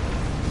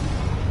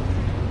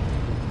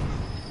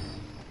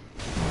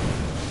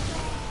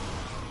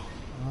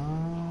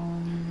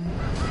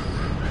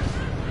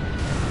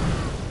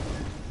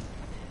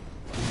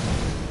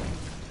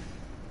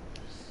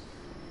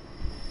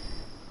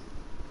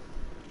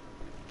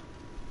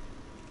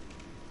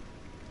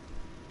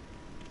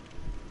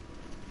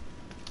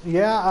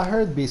 Yeah, I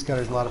heard Beast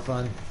Cutter's a lot of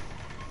fun.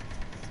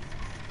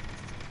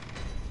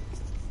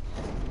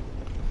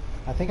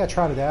 I think I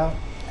tried it out,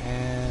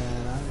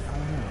 and I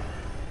don't know.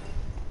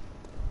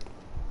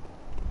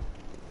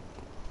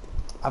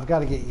 I've got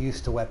to get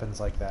used to weapons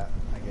like that,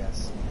 I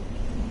guess.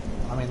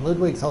 I mean,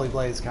 Ludwig's Holy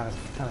Blade is kind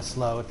of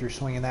slow if you're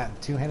swinging that in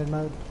two-handed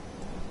mode.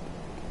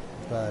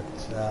 But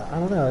I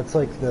don't know. It's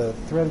like the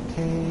threaded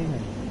cane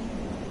and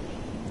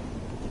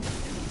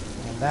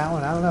that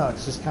one. I don't know.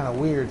 It's just kind of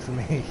weird for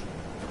me.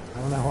 I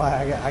don't know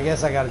why. I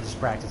guess I got to just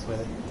practice with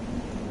it.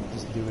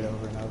 Just do it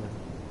over and over.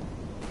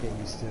 Get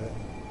used to it.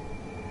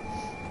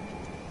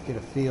 Get a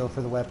feel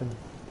for the weapon.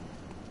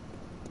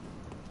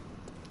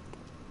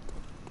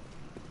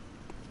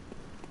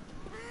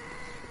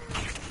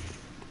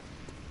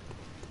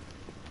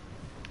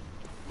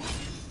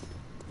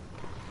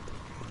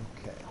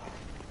 Okay.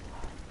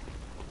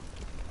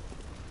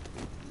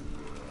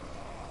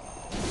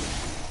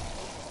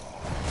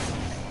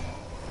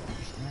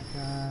 There's that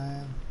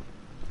guy.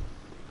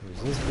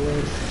 Here's this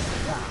bitch.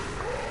 Ah.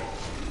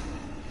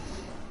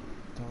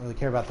 Don't really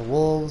care about the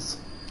wolves.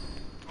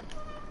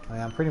 I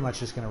mean, I'm pretty much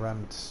just going to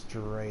run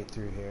straight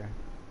through here.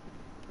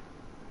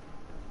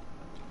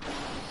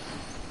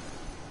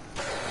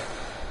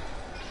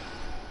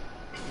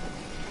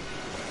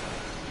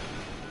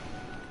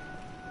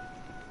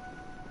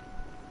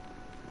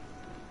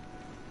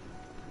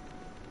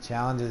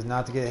 Challenge is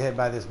not to get hit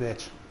by this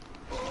bitch.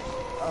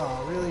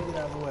 Oh, really?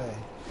 Get out of the way.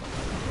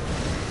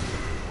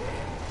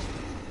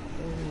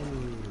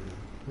 Ooh,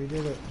 we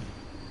did it.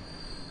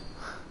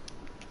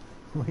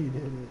 We did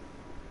it.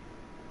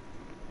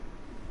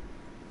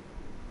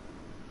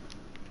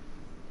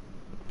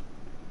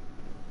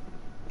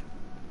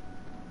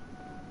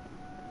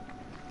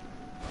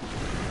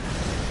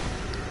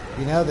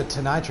 You know, the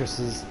Tonitrus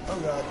is... Oh,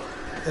 God.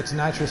 The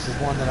Tonitrus is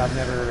one that I've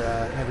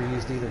never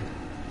used either.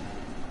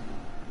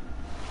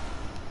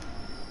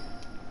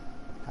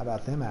 How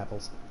about them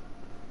apples?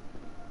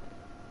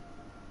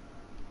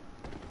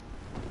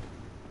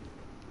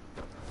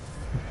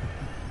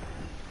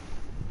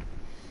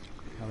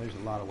 Now, there's a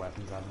lot of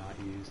weapons I've not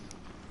used.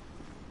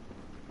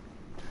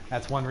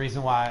 That's one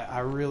reason why I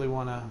really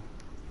want to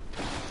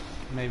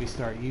maybe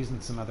start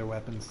using some other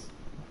weapons,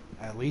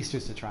 at least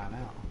just to try them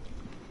out.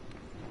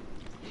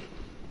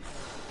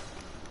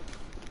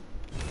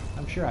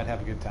 I'm sure I'd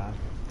have a good time.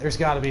 There's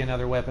got to be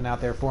another weapon out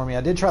there for me.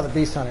 I did try the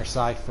Beast Hunter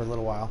Scythe for a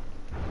little while,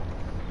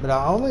 but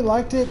I only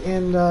liked it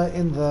in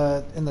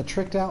the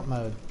tricked out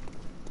mode.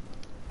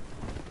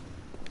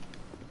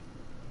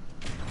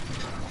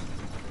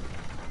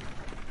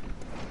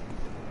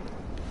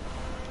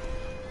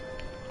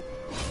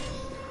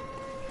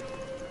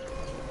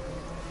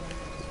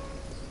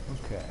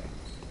 Okay.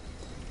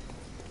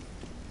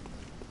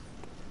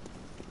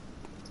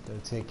 Let's go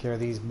take care of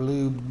these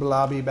blue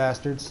blobby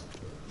bastards.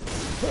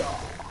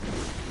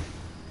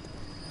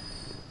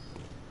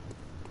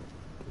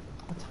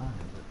 What time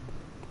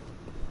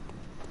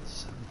is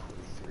it?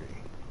 7:43.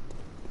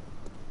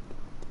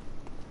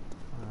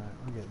 Alright,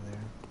 we're getting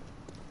there.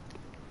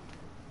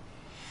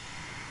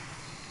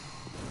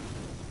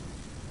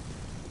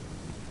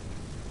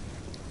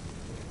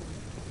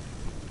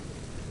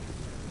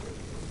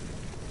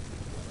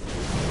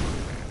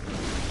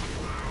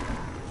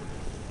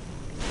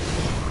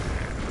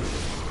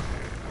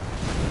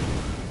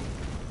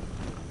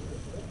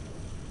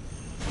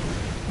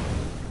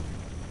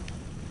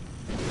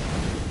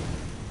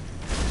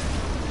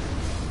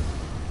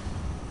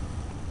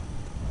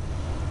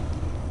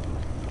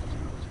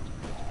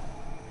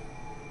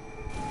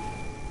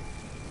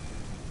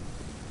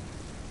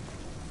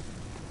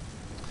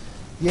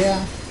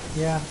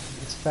 Yeah,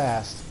 it's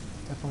fast.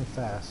 Definitely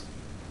fast.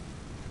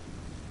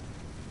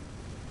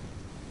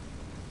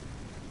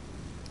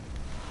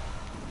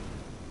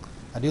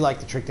 I do like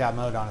the tricked out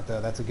mode on it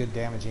though. That's a good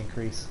damage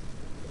increase.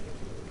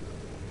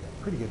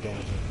 Pretty good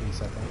damage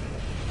increase, I think.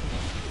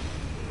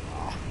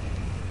 Oh.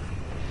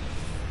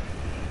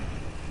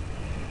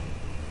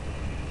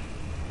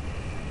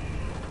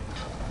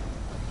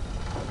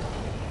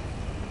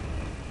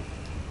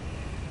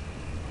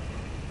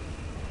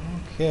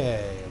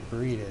 Okay,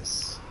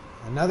 Breedis.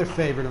 Another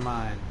favorite of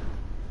mine.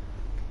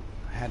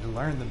 I had to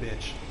learn the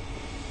bitch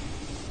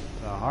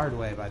the hard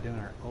way by doing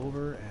her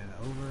over and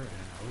over and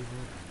over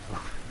and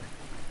over.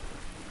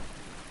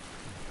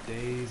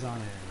 Days on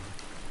end.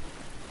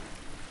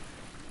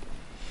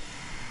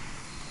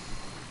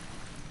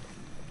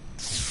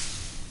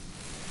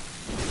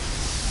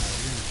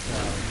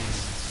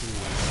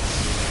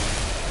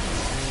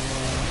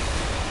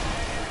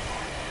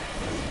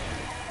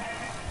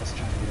 Let's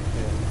try and get a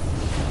hit.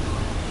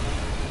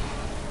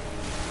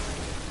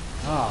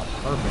 Oh,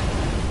 perfect.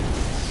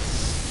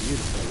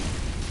 Beautiful.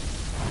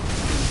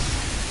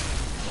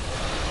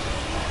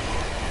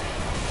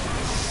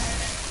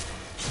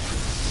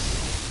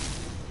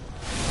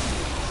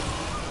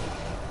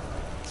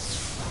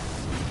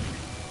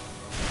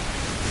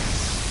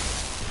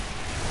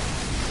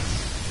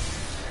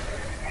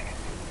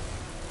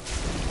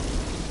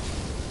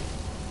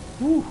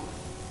 Whew.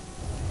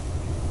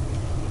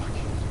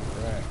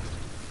 Correct.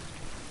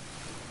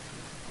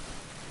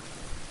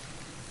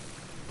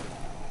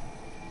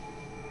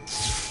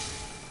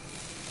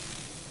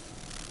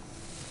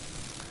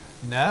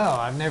 No,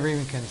 I've never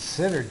even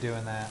considered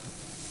doing that.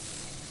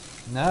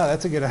 No,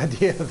 that's a good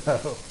idea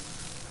though.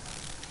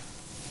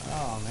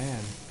 Oh man.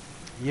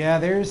 Yeah,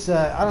 there's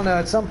I don't know,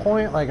 at some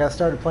point like I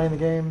started playing the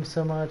game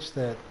so much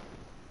that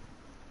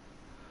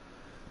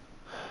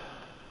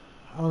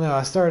I don't know,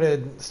 I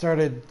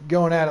started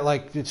going at it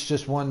like it's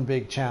just one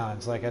big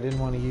challenge. Like I didn't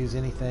want to use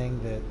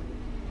anything that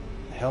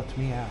helped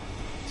me out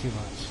too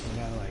much.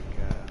 You know, like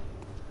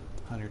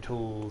hunter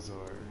tools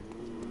or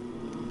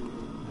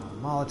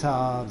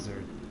Molotovs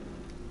or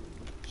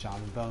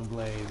shaman bone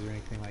blades or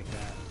anything like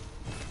that.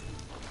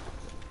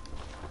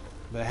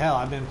 But hell,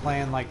 I've been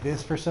playing like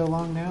this for so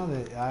long now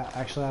that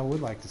I would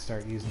like to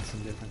start using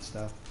some different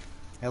stuff.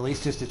 At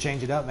least just to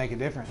change it up, make it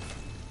different.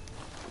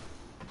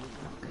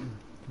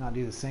 Not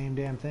do the same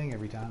damn thing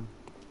every time.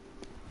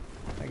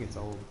 That gets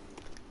old.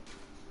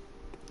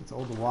 It's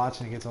old to watch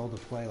and it gets old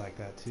to play like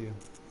that too.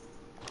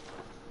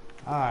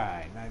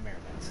 Alright, Nightmare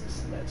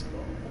Nexus. Let's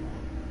go.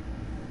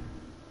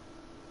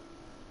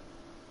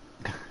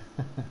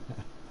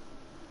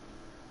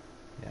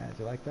 Yeah, do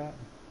you like that?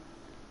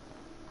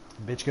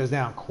 Bitch goes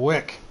down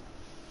quick.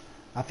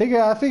 I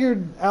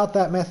figured out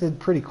that method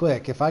pretty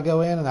quick. If I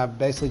go in and I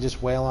basically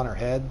just wail on her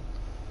head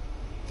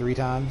 3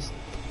 times,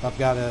 if I've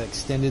got an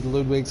extended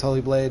Ludwig's Holy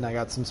Blade and I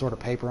got some sort of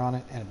paper on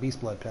it and a Beast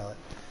Blood pellet,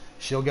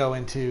 she'll go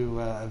into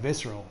a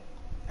Visceral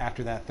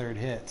after that 3rd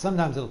hit.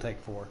 Sometimes it'll take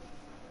 4.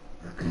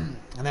 And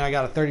then I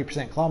got a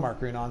 30% Claw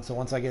Mark rune on, so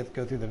once I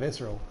go through the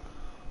Visceral,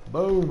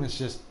 boom, it's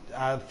just,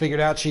 I figured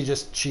out she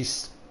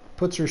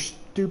puts her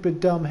stupid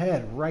dumb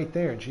head right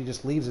there and she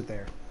just leaves it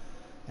there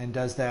and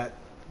does that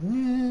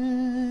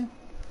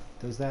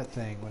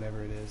thing,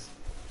 whatever it is.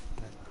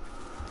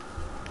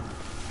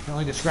 I can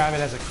only describe it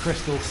as a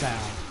crystal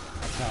sound.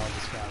 That's how I'll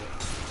describe it.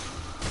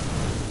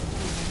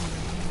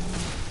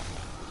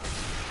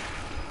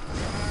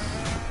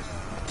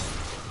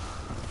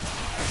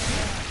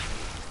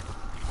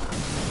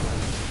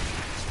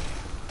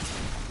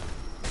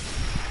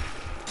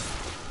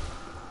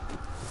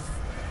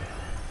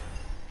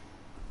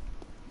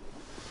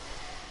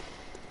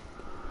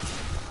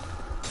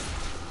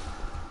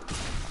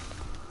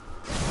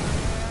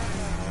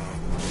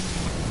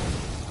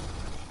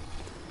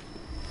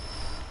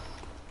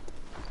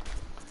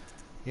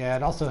 Yeah,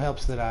 it also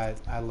helps that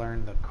I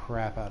learned the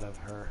crap out of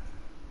her.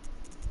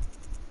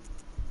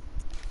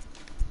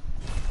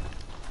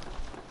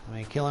 I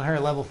mean, killing her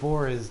at level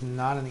 4 is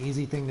not an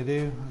easy thing to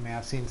do. I mean,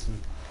 I've seen some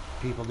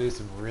people do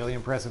some really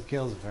impressive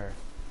kills with her.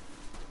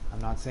 I'm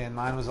not saying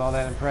mine was all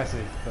that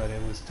impressive, but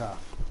it was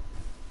tough.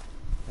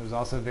 It was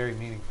also very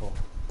meaningful.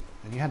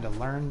 And you had to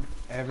learn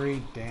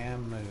every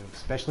damn move,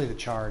 especially the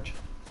charge.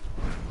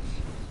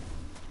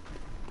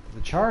 The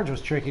charge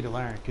was tricky to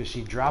learn because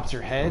she drops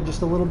her head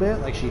just a little bit,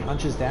 like she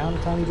hunches down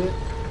a tiny bit.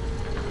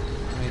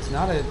 I mean, it's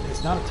not a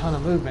ton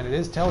of movement. It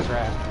is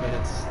telegraphed, but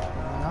it's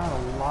not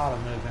a lot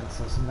of movement,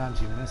 so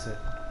sometimes you miss it,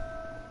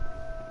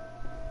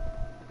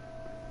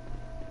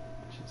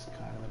 which is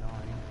kind of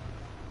annoying.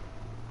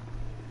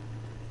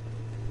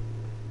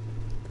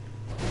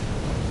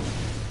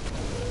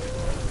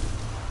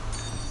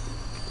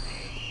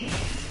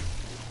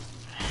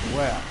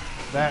 Well,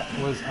 that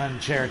was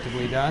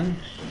uncharitably done.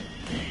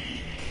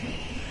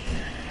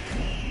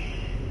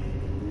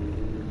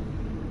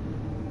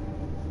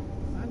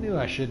 I knew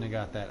I shouldn't have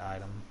got that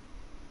item.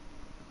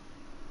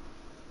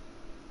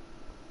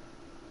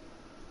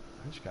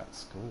 I just got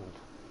schooled.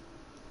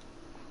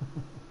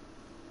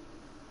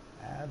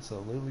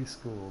 Absolutely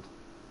schooled.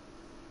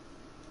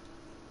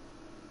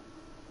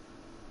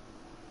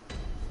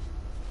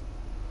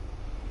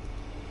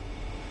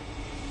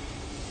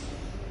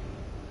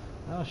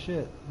 Oh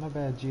shit, my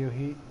bad,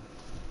 GeoHeat.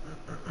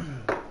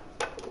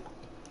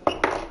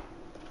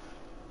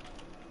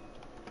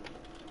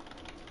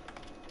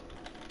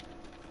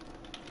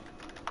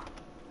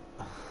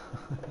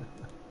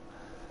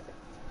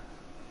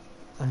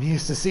 I'm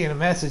used to seeing a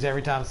message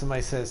every time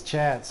somebody says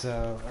chat,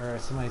 so, or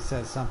somebody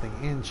says something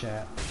in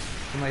chat.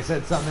 Somebody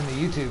said something in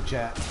the YouTube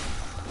chat.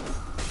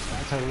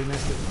 I totally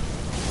missed it.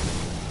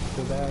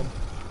 So bad.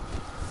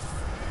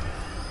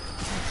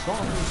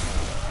 Sorry.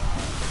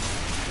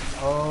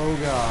 Oh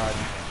god.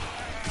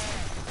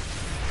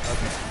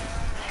 Okay.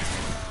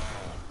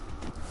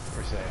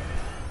 We're safe.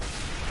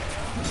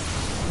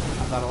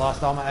 I thought I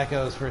lost all my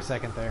echoes for a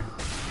second there.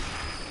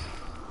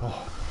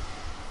 Oh.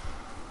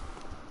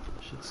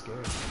 Shit's scary.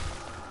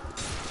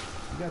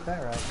 You got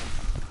that right.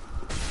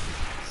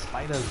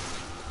 Spiders.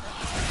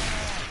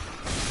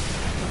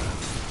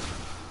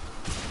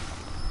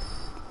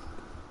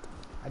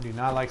 I do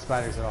not like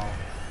spiders at all.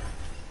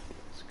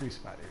 Screw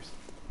spiders.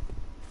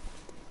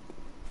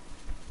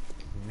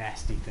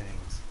 Nasty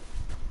things.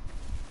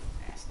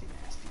 Nasty,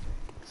 nasty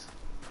things.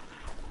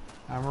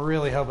 I'm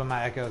really hoping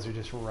my echoes are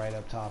just right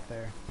up top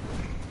there.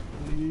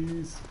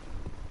 Please.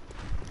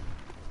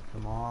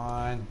 Come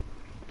on.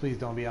 Please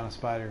don't be on a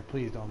spider.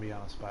 Please don't be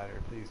on a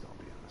spider. Please don't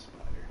be on a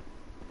spider.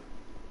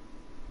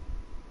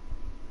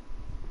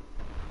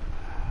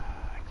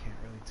 I can't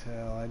really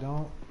tell. I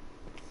don't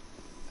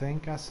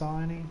think I saw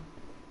any.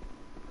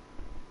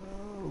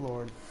 Oh,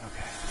 Lord.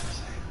 Okay.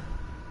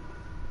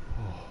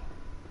 Oh.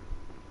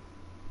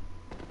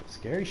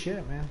 Scary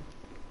shit, man.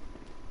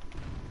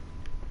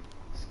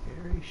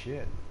 Scary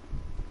shit.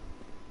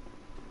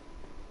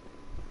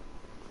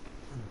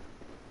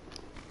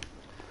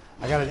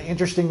 I got an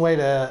interesting way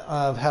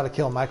of how to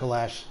kill Michael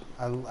Ash.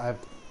 I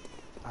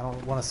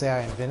don't want to say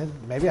I invented.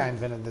 Maybe I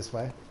invented this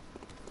way.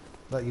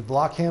 But you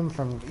block him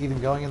from even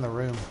going in the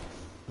room,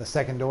 the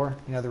second door.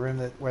 You know, the room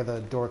where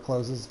the door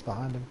closes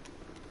behind him.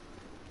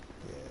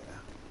 Yeah.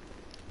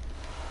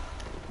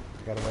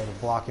 I got a way to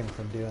block him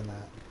from doing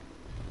that.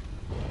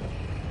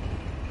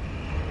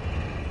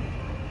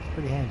 It's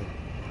pretty handy.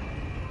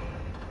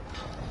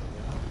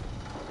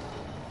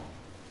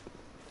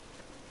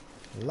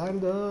 Light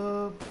it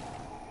up.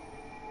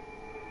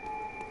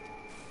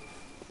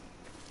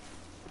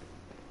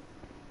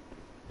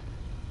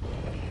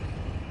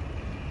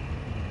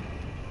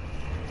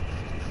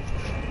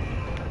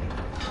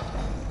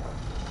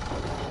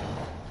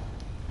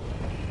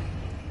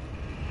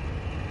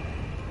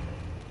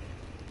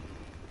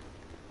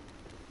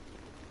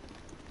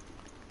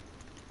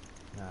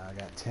 I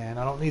got 10.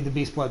 I don't need the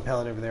beast blood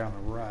pellet over there on the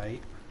right.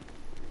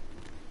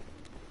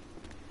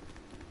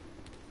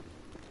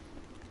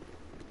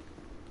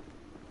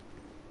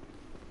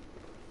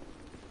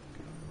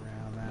 Go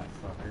around that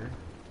fucker.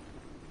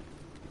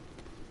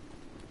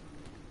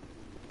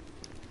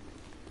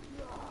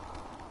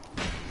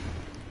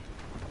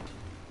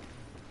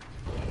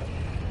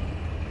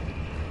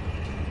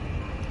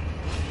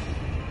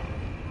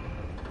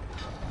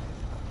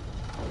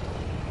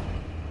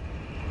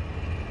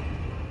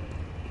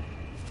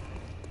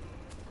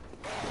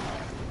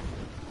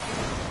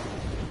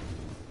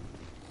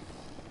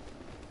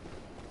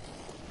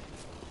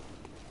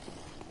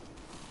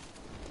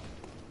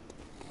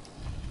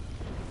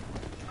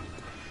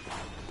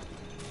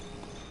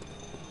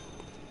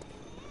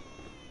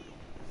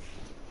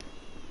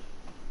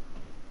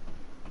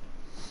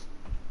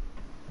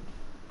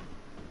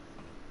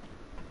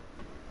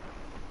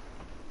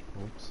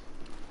 Oops.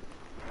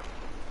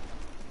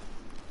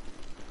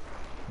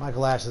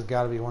 Michael Ash has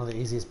got to be one of the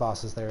easiest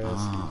bosses there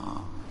is.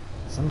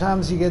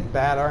 Sometimes you get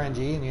bad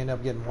RNG and you end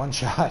up getting one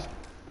shot.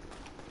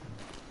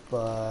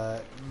 But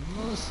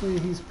mostly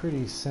he's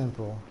pretty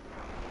simple.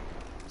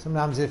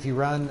 Sometimes if you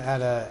run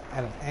at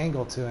an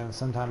angle to him,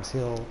 sometimes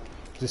he'll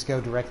just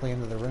go directly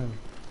into the room.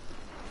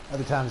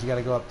 Other times you got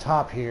to go up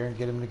top here and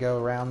get him to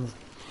go around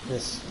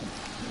this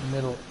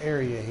middle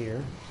area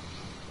here.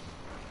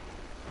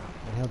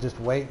 And he'll just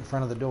wait in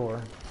front of the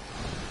door.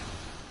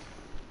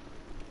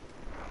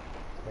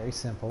 Very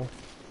simple.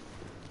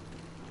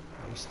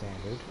 Very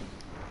standard.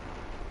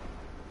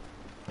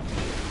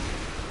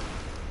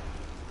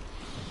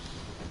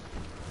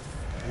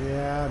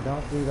 Yeah,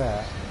 don't do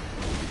that.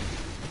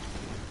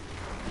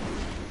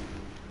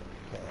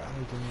 Okay, I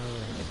need to know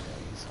where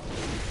he's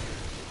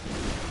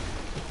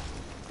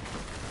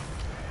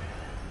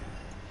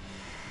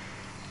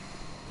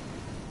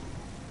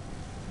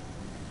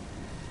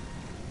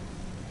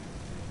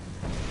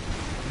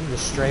You can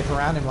just strafe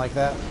around him like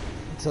that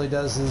until he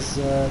does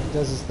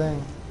his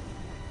thing.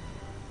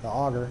 The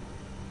auger.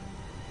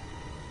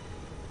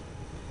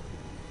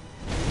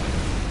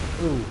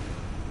 Ooh,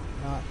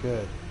 not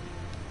good.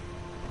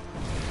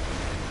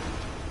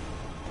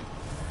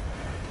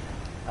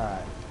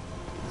 Alright,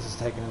 this is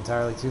taking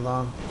entirely too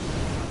long.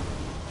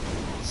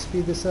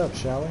 Speed this up,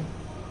 shall we?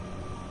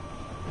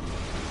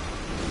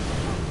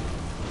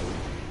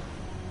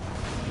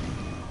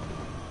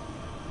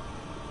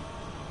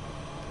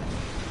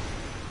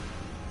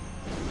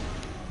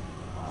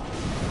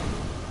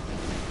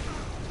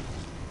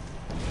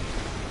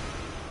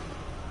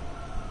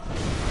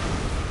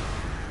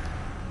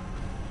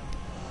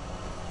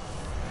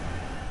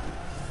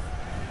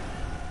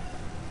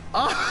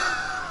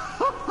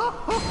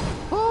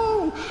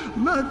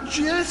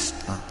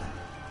 Majesta.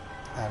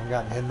 I haven't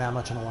gotten hidden that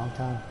much in a long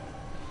time.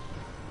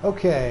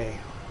 Okay,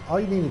 all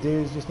you need to do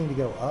is just need to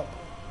go up.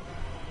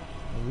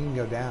 And you can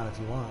go down if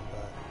you want,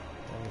 but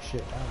there ain't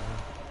shit down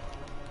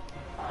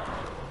there.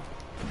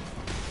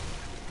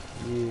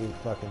 You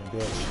fucking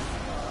bitch.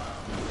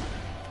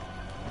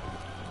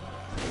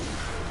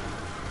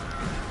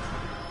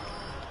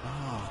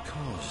 Ah, of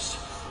course.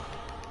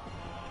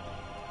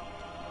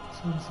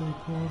 Sensei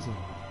Cousin.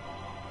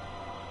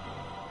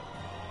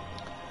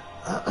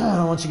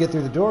 Once you get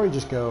through the door, you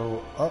just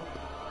go up,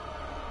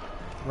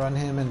 run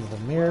him into the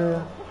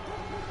mirror,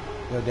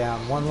 go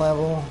down one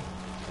level.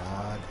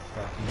 God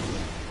fucking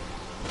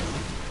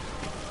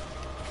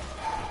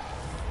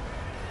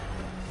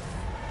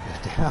go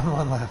down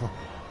one level.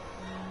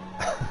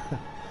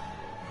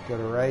 Go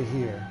to right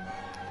here.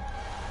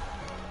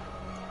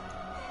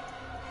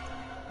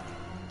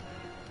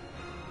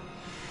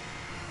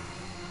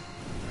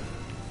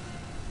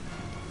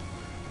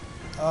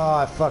 Oh,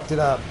 I fucked it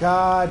up.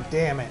 God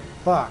damn it.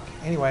 Fuck.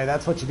 Anyway,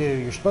 that's what you do.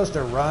 You're supposed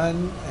to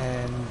run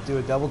and do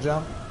a double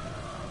jump.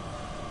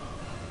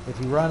 If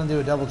you run and do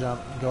a double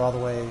jump, go all the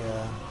way,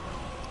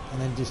 and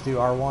then just do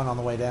R1 on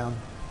the way down.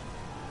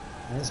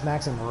 And it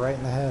smacks him right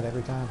in the head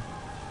every time.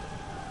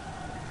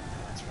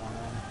 That's wrong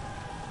one.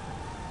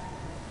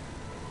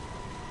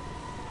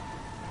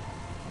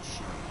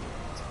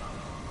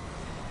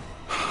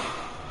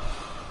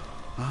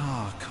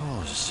 Ah, of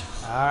course.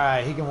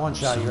 Alright, he can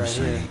one-shot you right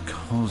here. Sensei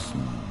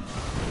Cousin.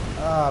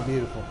 Ah,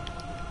 beautiful.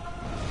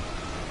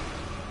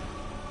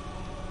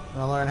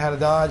 Want to learn how to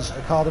dodge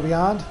a call to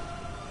beyond?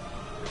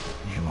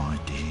 New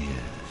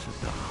ideas of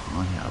the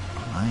higher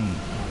plane.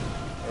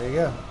 There you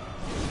go.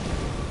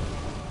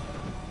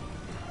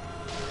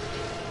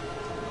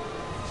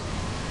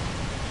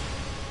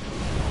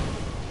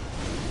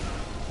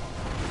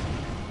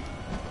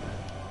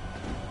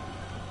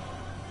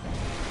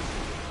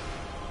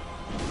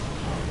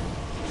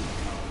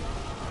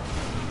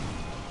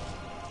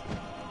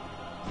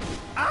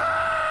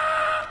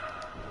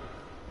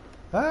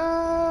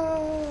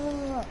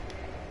 Ah!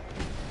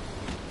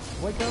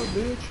 Wake up,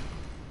 bitch.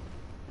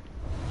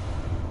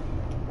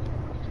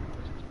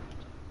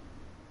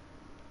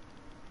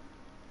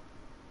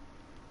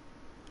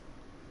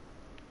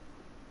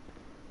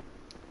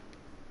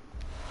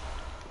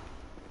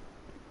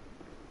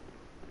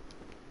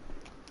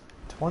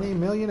 $20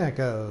 million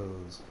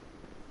echoes.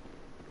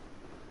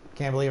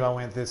 Can't believe I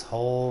went this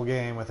whole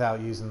game without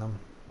using them.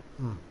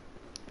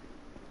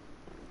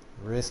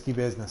 Risky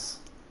business.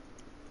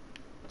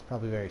 It's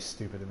probably very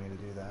stupid of me to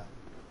do that.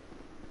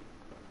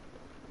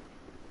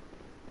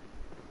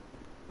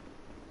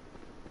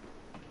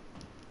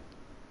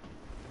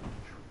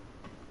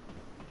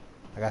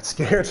 I got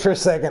scared for a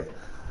second.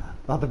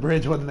 Thought the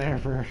bridge wasn't there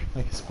for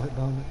like a split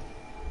moment.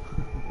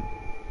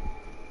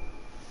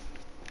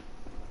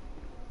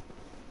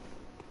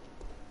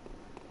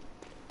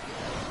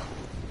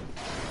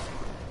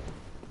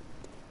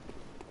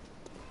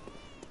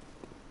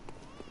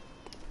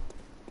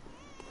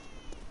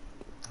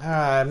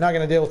 I'm not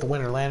going to deal with the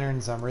Winter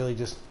Lanterns. I'm really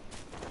just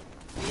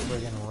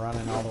friggin'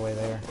 running all the way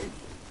there.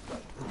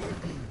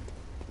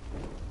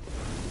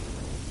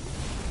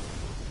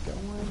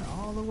 Going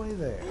all the way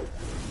there.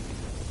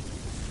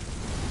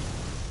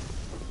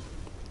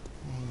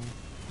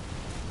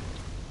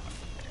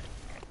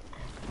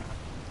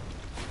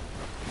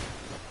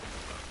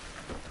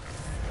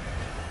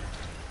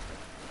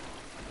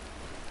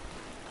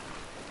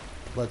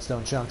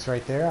 Bloodstone chunks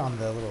right there on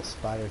the little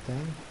spider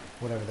thing,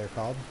 whatever they're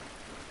called.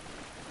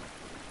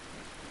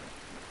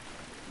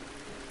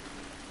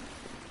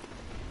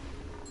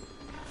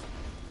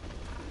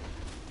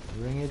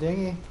 Ring a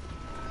dingy.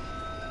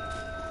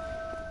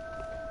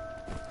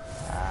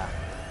 Ah,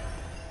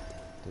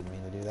 didn't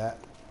mean to do that.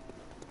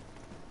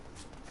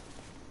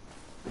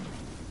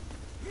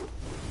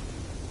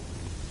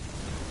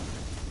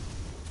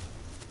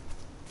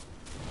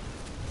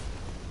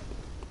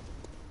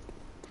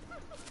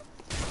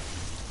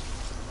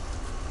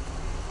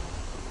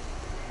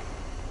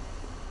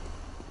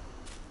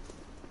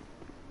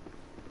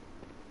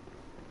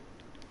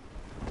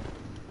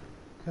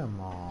 Come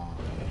on.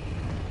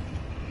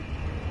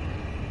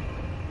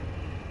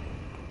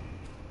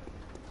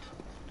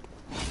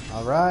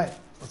 All right,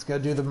 let's go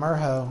do the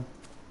Merho.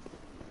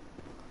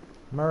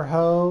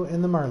 Merho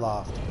in the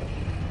Merloft.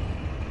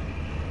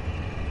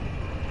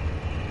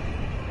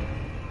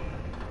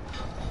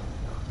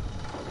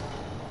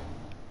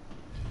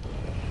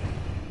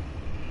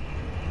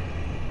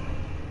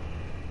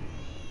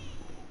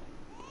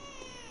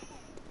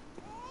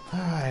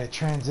 Alright, it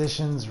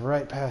transitions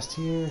right past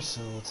here,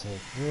 so we'll take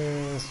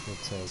this, we'll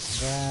take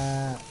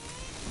that.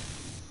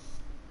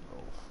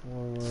 Roll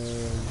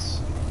forwards.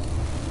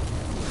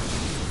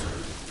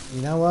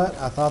 You know what?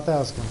 I thought that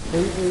was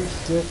completely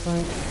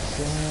different.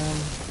 Damn.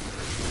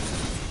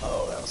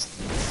 Oh, that was...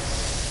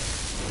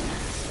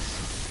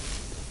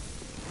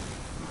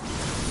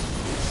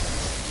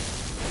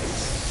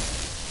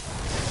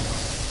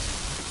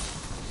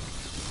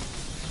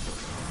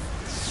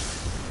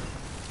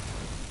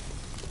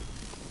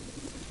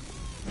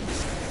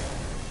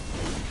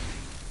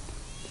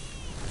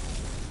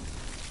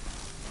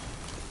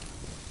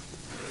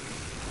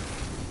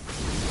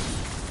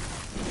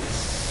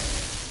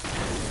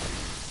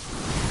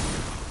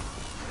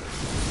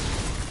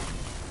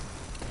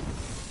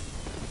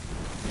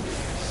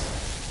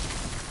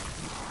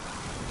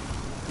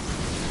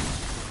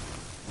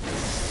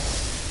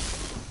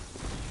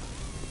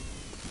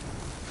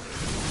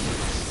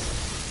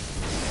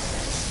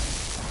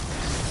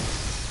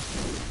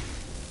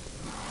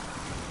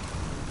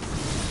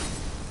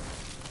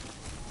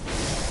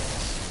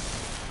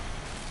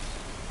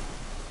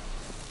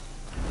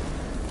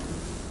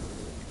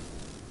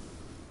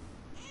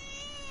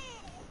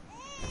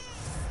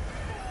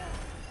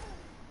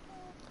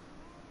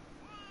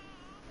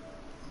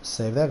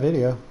 Save that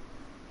video.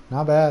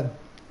 Not bad.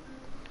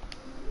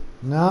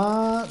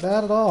 Not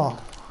bad at all.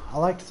 I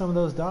liked some of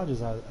those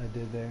dodges I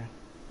did there.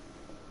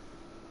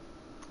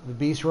 The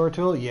Beast Roar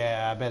tool?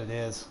 Yeah, I bet it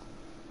is.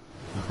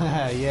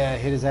 Yeah,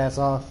 hit his ass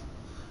off.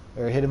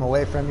 Or hit him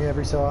away from you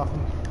every so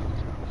often.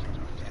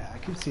 Yeah, I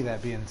could see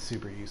that being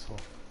super useful.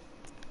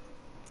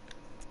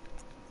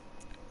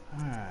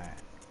 Alright.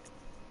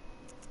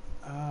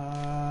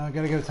 I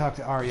gotta go talk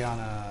to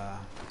Ariana.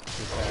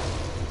 With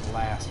that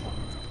last one.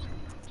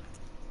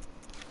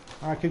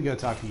 Or I could go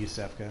talk to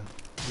Yusefka. Yeah,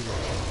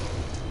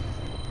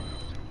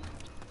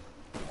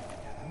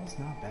 that was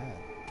not bad.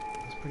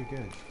 That was pretty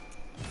good.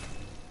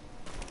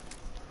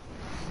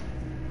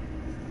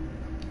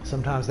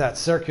 Sometimes that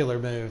circular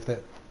move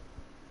that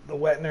the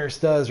wet nurse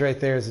does right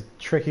there is a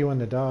tricky one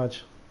to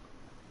dodge.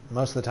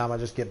 Most of the time I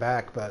just get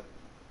back, but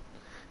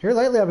here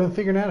lately I've been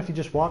figuring out if you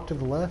just walk to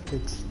the left,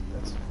 that's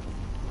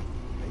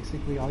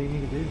basically all you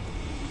need to do.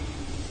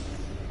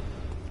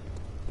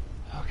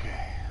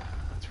 Okay,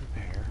 let's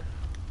repair.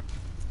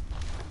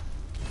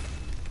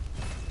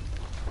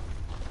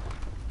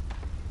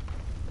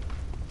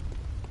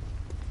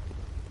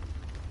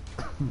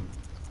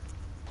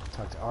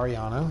 Talk to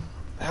Ariana.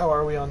 How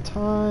are we on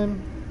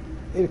time?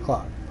 8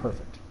 o'clock.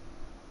 Perfect.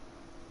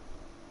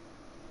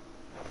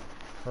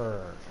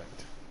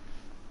 Perfect.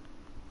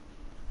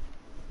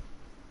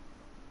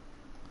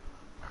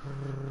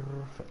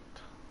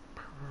 Perfect.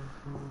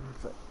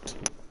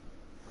 Perfect.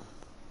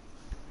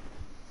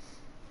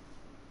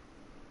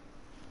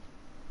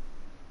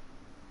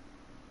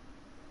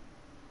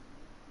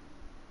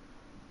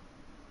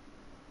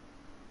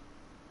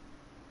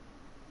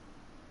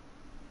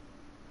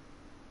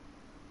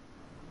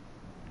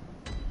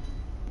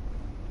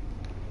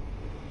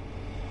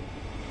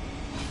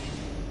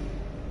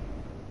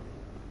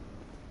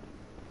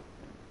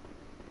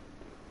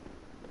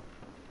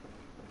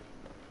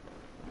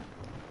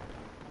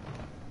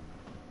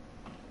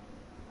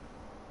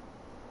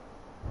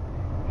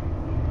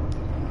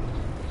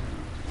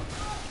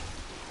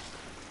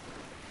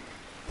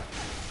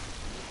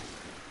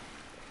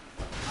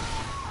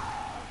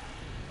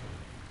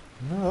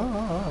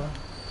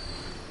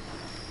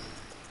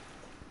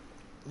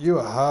 You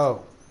a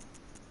hoe.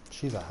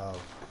 She's a hoe.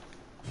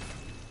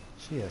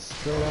 She is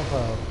straight up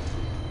hoe.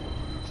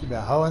 She's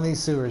been hoeing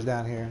these sewers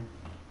down here.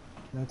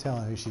 No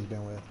telling who she's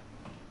been with.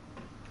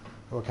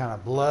 Or what kind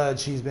of blood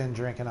she's been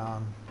drinking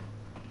on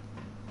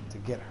to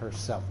get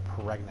herself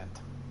pregnant.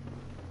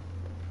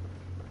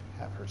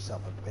 Have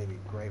herself a baby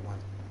great one.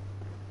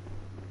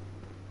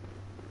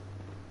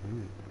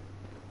 Ooh.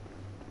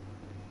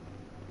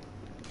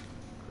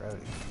 Grody.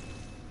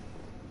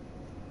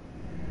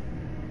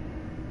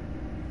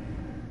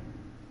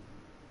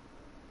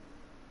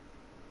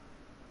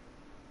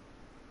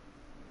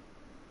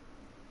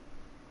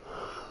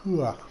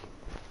 Ugh.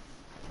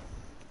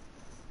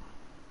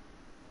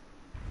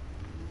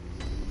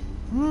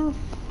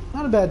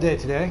 Not a bad day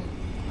today.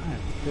 I am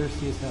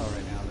thirsty as hell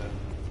right now, though.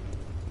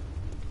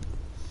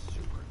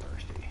 Super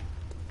thirsty.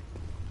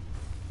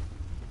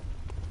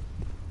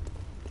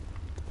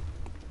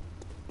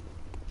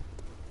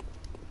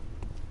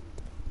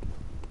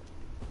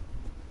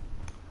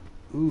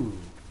 Ooh,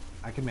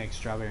 I can make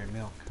strawberry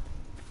milk.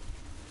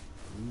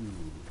 Ooh.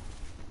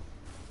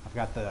 I've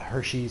got the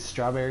Hershey's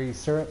strawberry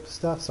syrup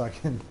stuff, so I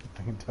can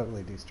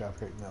totally do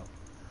strawberry milk.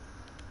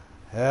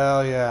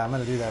 Hell yeah, I'm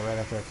gonna do that right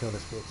after I kill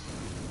this bitch.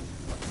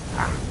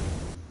 Ah.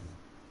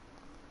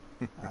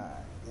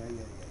 Alright,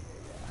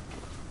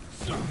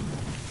 yeah.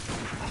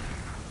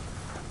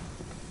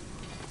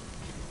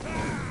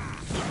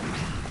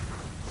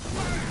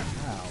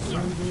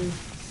 Ow, really?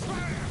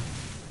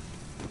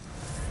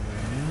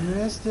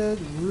 Missed it,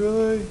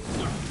 really?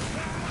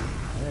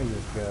 There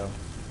you go.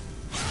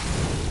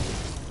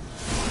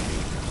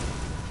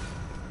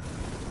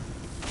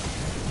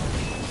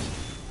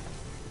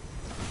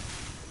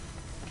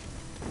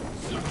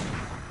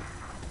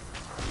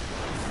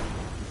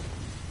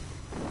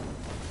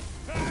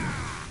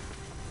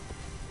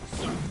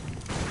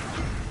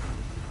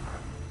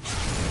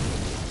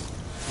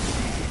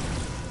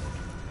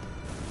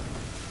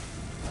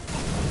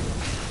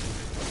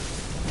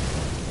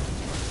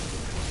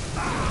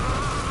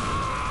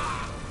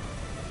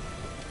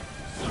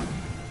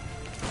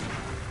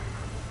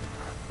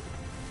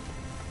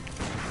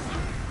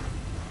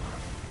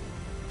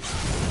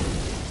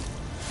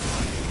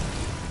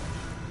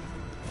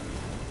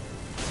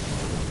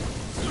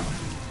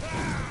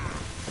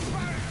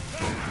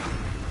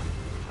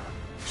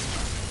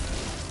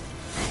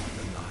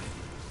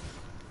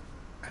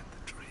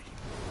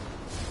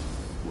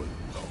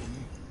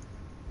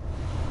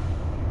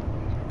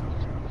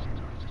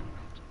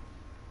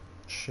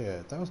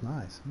 Shit, that was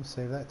nice. I'm gonna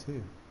save that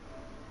too.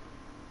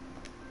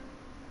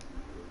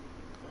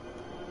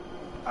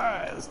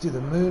 Alright, let's do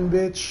the moon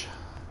bitch.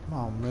 Come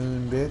on,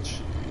 moon bitch.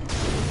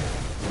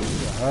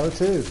 You're a hoe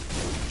too.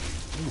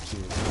 Look at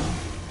you.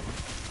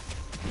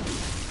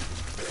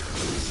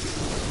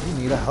 You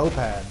need a hoe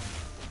pad.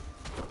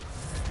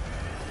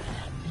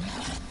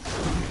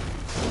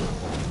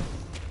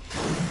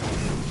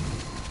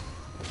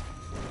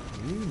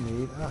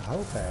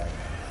 Hopag.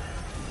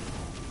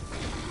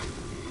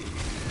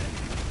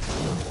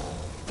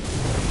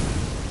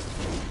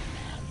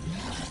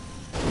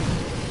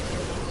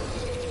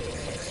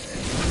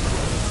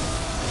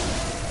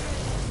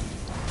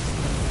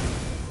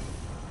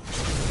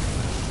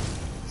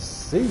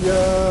 See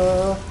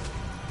ya!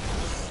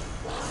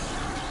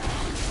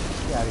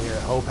 Get out of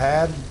here,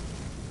 Hopad.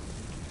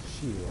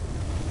 Shit.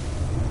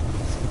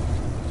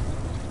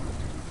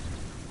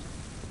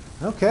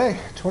 Okay,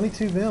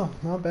 22 mil,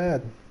 not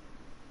bad.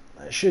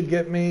 That should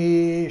get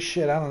me,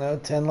 shit, I don't know,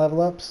 10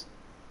 level ups?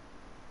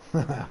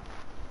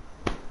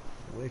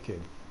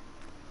 Wicked.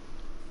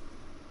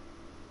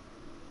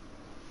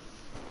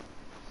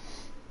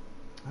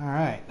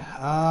 Alright,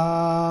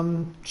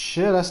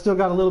 shit, I still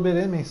got a little bit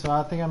in me, so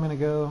I think I'm gonna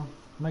go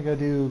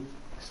do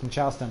some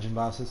Chalice Dungeon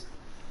bosses.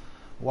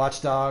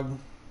 Watchdog.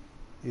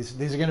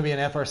 These are gonna be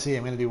an FRC.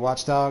 I'm gonna do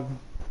Watchdog.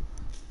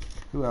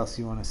 Who else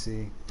you want to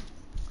see?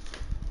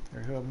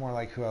 Or more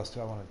like who else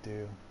do I want to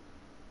do?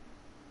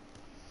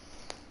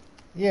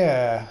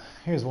 Yeah,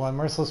 here's one.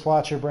 Merciless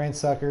Watcher,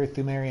 Brainsucker,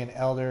 Thumerian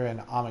Elder, and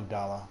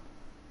Amygdala.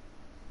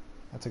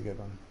 That's a good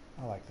one.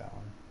 I like that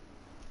one.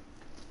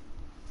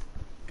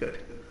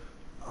 Good.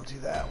 I'll do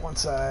that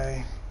once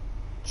I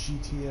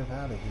GTF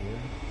out of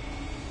here.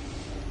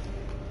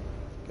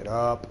 Get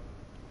up.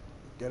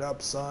 Get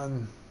up,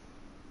 son.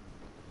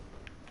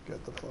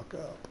 Get the fuck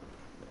up.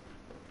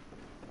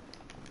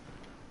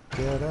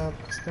 Get up.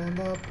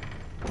 Stand up.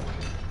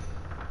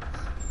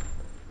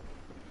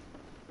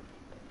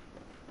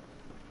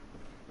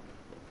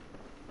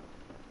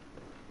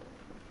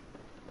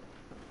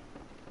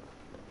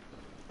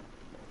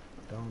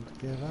 Don't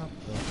give up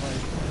the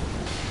fight.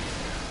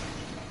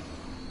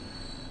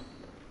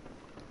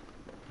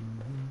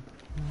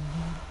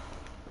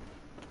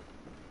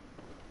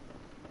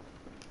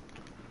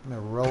 I'm gonna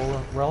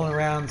rolling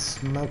around,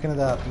 smoking it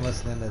up, and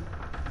listening to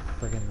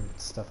friggin'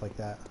 stuff like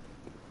that.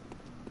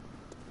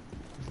 It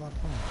was a lot of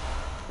fun.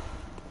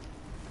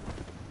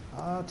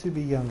 Ah, to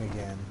be young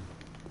again.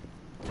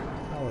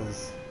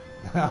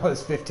 That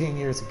was 15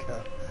 years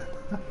ago.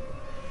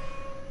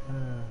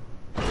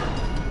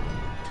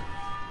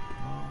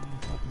 Long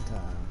fucking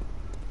time.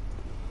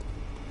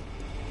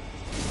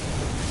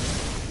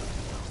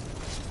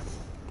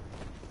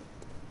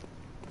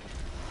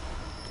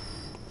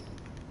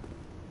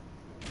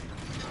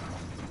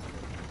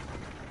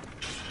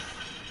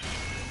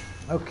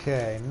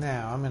 Okay,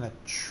 now I'm gonna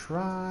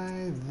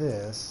try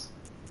this.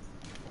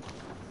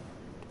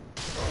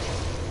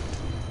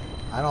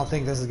 I don't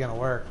think this is gonna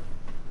work.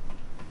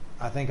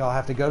 I think I'll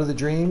have to go to the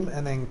dream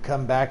and then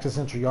come back to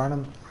Central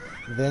Yarnum,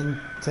 then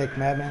take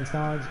Madman's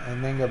Knowledge,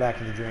 and then go back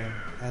to the dream,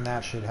 and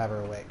that should have her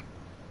awake.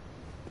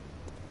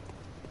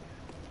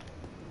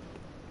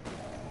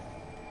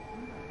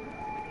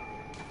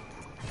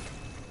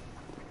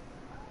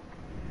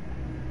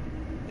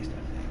 At least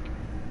I think.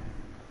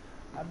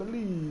 I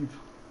believe.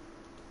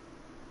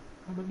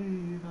 I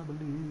believe. I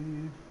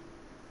believe.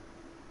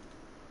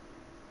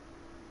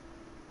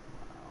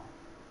 Wow.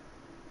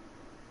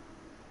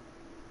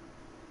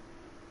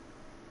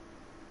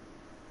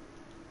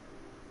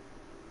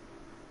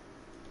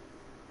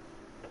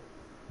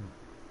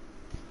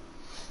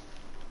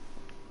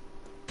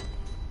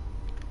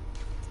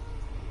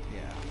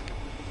 Yeah.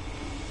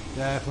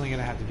 Definitely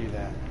gonna have to do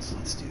that. So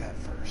let's do that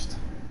first.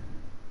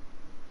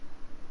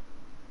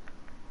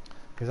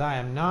 Because I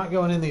am not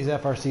going in these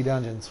FRC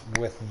dungeons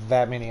with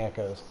that many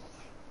echoes.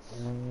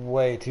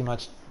 Way too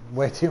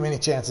many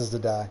chances to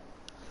die.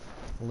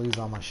 Lose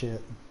all my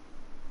shit.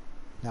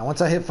 Now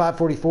once I hit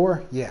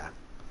 544, yeah.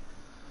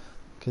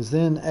 Because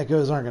then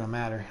echoes aren't going to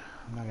matter.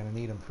 I'm not going to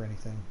need them for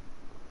anything.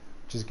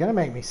 Which is going to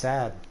make me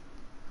sad.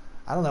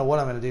 I don't know what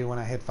I'm going to do when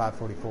I hit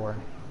 544.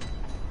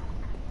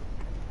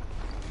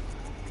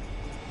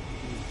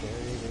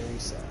 Very, very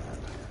sad.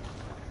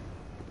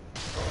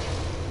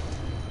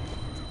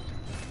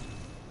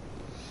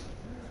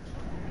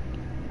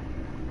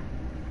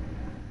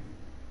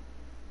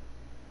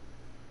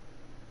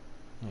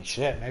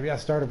 Shit, maybe I'll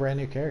start a brand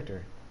new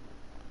character.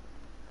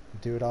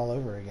 Do it all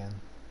over again.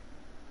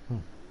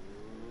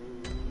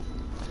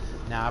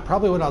 Now,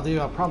 probably what I'll do,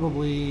 I'll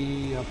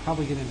probably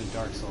get into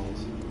Dark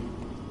Souls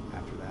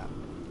after that.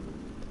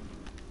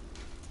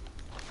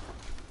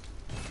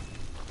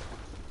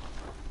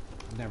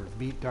 I've never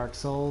beat Dark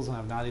Souls, and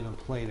I've not even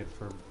played it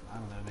for, I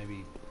don't know,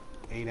 maybe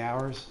 8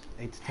 hours,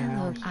 8 to 10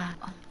 hours.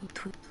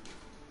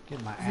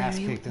 Getting my ass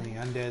kicked in the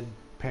Undead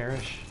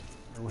Parish,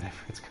 or whatever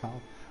it's called.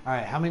 All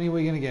right, how many are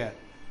we gonna get?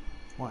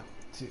 1,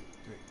 2, 3,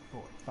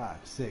 4, 5,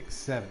 6,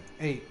 7,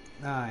 8,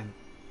 9,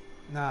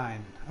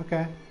 9.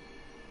 Okay.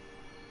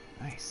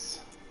 Nice.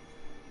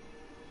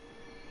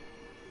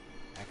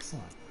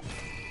 Excellent.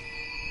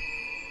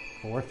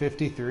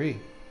 453.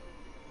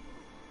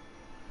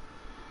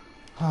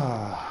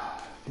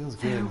 Ah, feels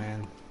good,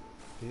 man.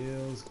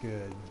 Feels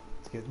good.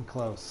 It's getting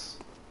close.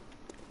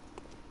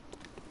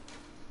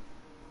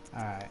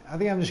 All right, I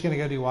think I'm just gonna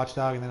go do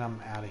Watchdog, and then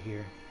I'm out of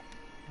here.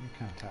 I'm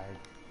kind of tired.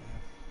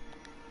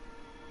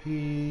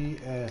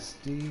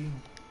 PSD.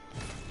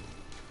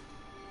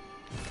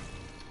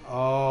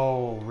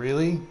 Oh,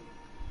 really?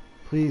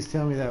 Please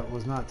tell me that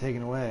was not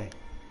taken away.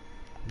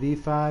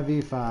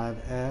 V5,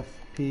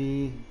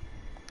 V5,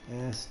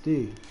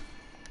 FPSD.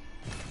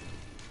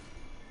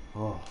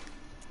 Oh.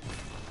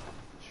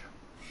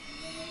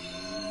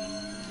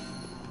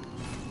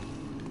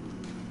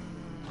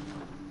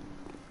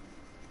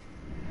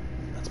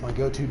 That's my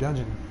go-to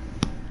dungeon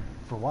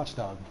for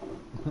Watchdog.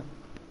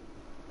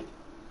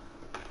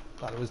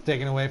 Thought it was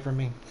taken away from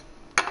me.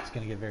 It's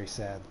gonna get very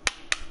sad.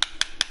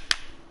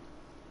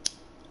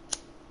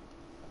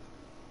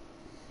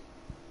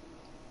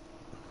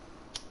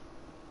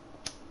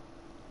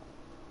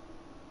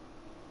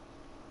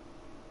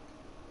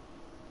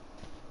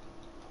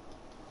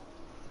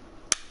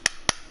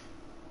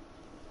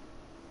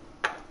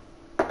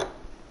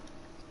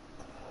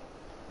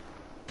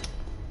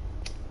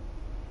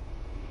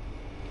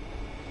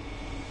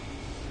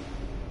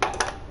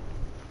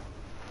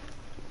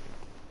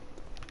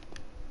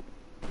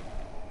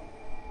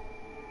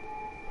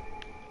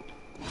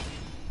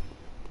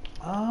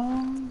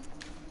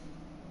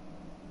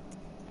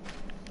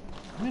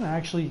 I'm gonna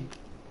actually,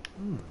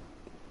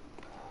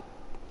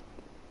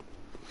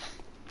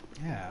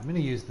 yeah, I'm gonna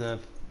use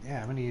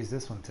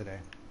this one today.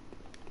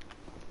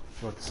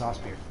 Go with the saw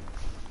spear.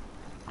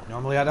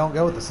 Normally I don't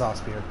go with the saw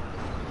spear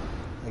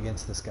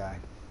against this guy.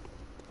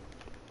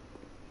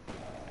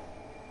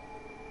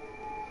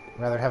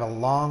 Rather have a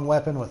long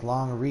weapon with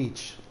long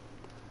reach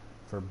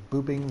for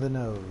booping the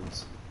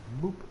nose.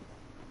 Boop.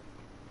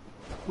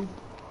 Boop.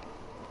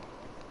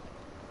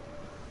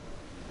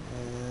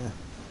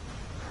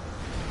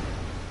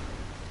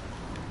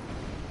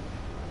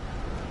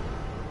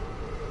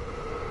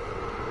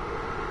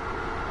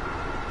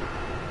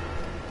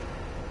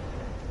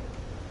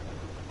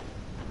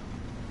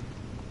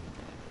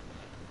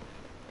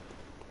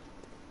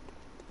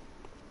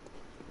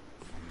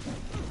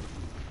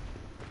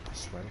 I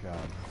swear to God.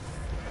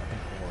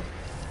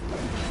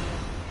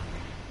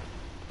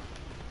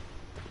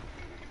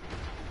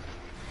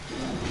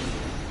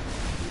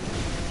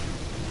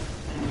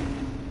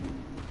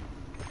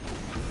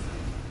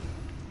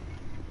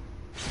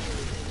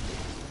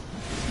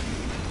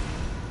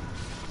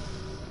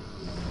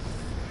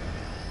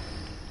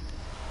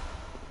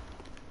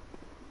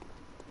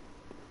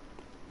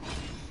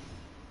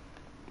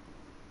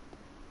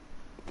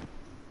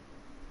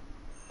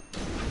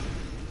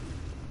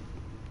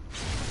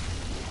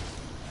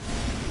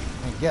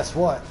 Guess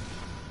what?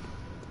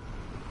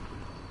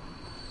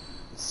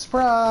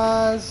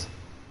 Surprise!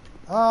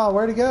 Oh,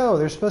 where'd he go?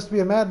 There's supposed to be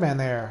a madman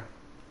there.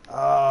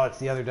 Oh, it's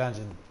the other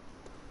dungeon.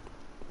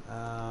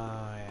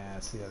 Oh, yeah,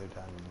 it's the other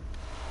dungeon.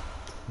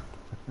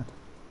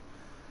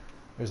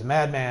 There's a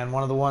madman,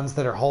 one of the ones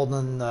that are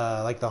holding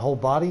like the whole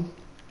body.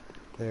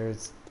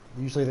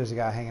 Usually there's a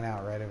guy hanging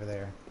out right over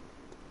there.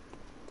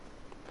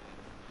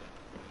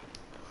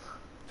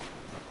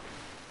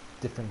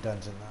 Different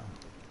dungeon though.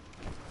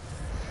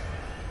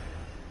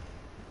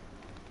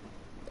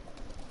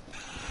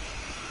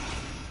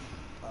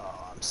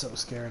 I'm so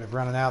scared of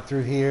running out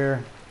through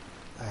here.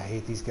 I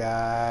hate these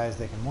guys.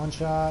 They can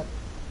one-shot. I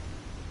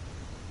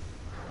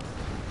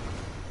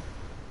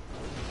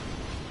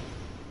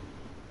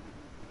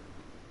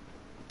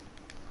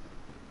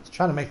was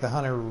trying to make the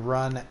hunter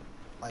run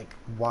like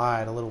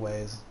wide a little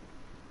ways.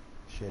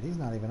 Shit, he's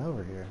not even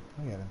over here.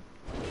 Look at him.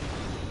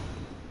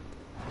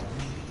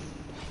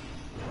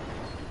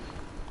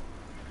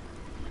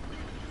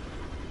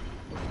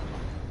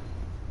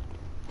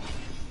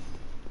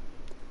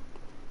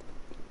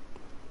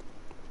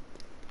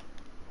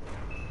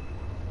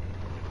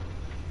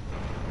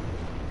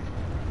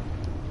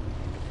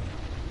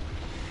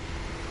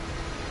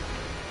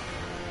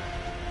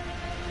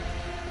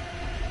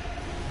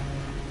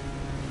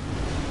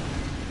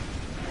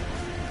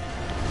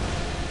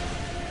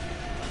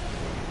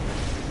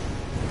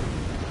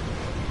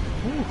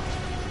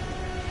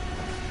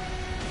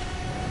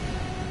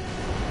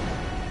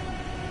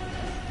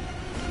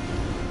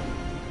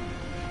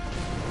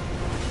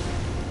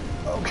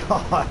 Oh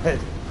God!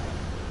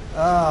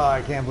 Oh,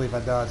 I can't believe I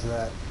dodged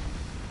that.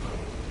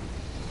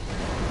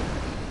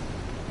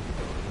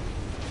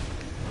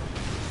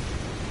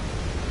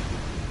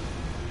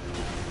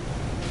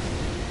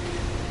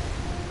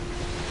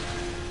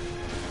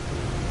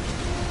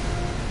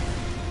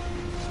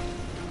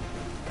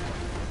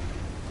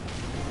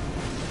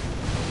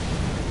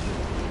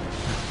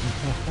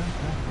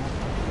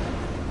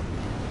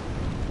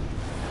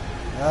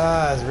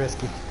 Ah, it's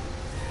risky.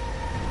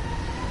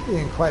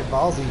 Being quite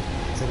ballsy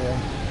today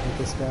with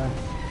this guy.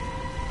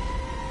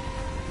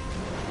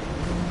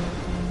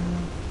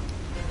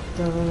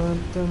 Dun,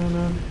 dun, dun,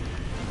 dun.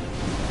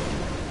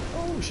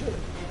 Oh shit.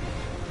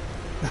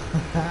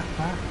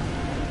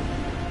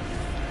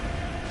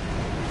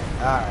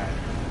 Alright,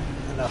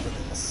 enough of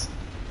this.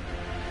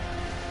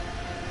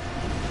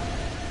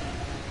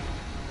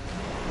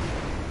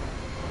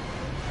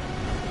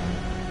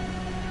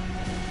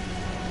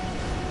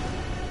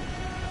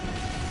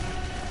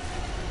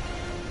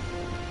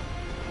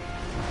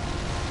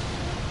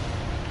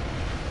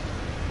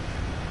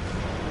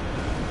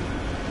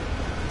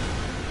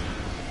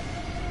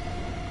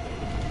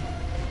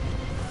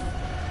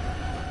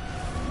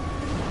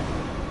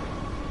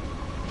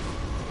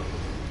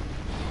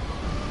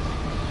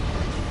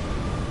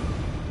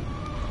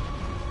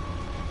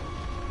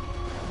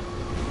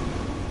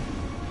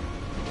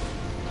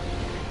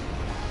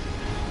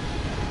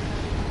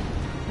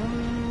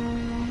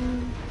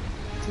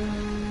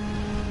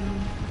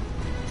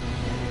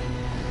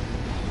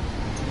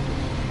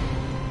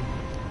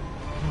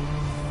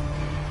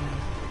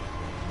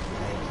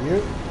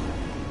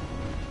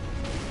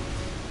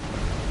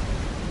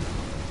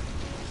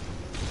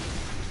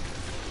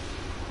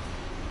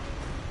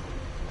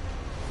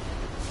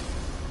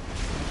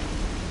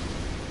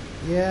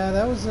 Yeah,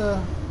 that was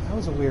a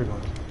weird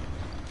one.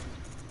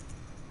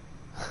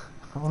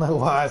 I don't know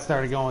why I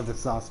started going with the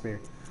soft spear.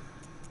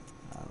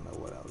 I don't know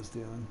what I was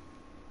doing.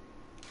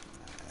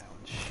 That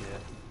one's shit.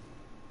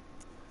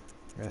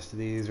 The rest of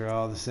these are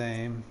all the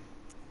same.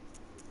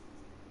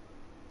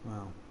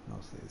 Well,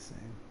 mostly the same.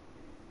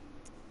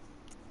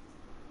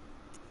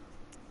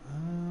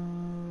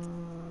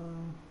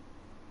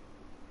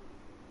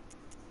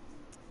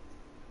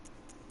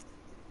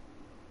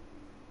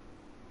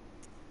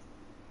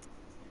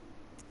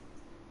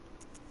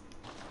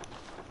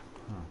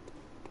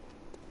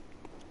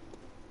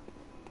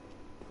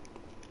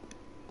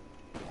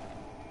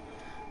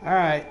 All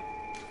right.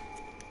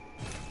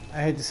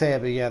 I hate to say it,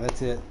 but yeah,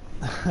 that's it.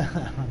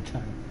 I'm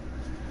done.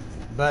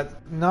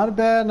 But not a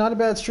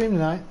bad stream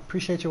tonight.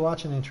 Appreciate you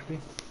watching, Entropy.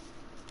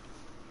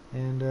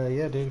 And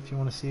yeah, dude, if you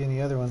want to see any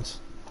other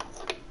ones,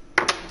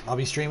 I'll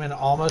be streaming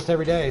almost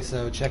every day,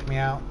 so check me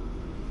out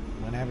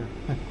whenever.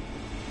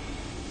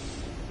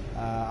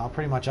 I'll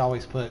pretty much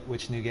always put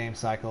which new game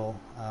cycle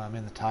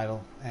in the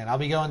title, and I'll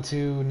be going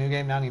to New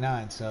Game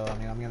 99, so I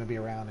mean I'm going to be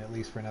around at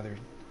least for another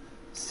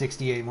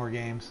 68 more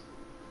games.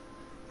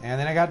 And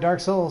then I got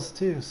Dark Souls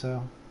too,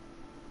 so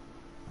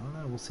I don't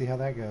know, we'll see how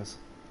that goes.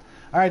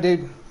 Alright,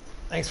 dude,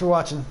 thanks for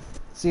watching.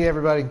 See you,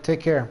 everybody. Take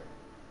care.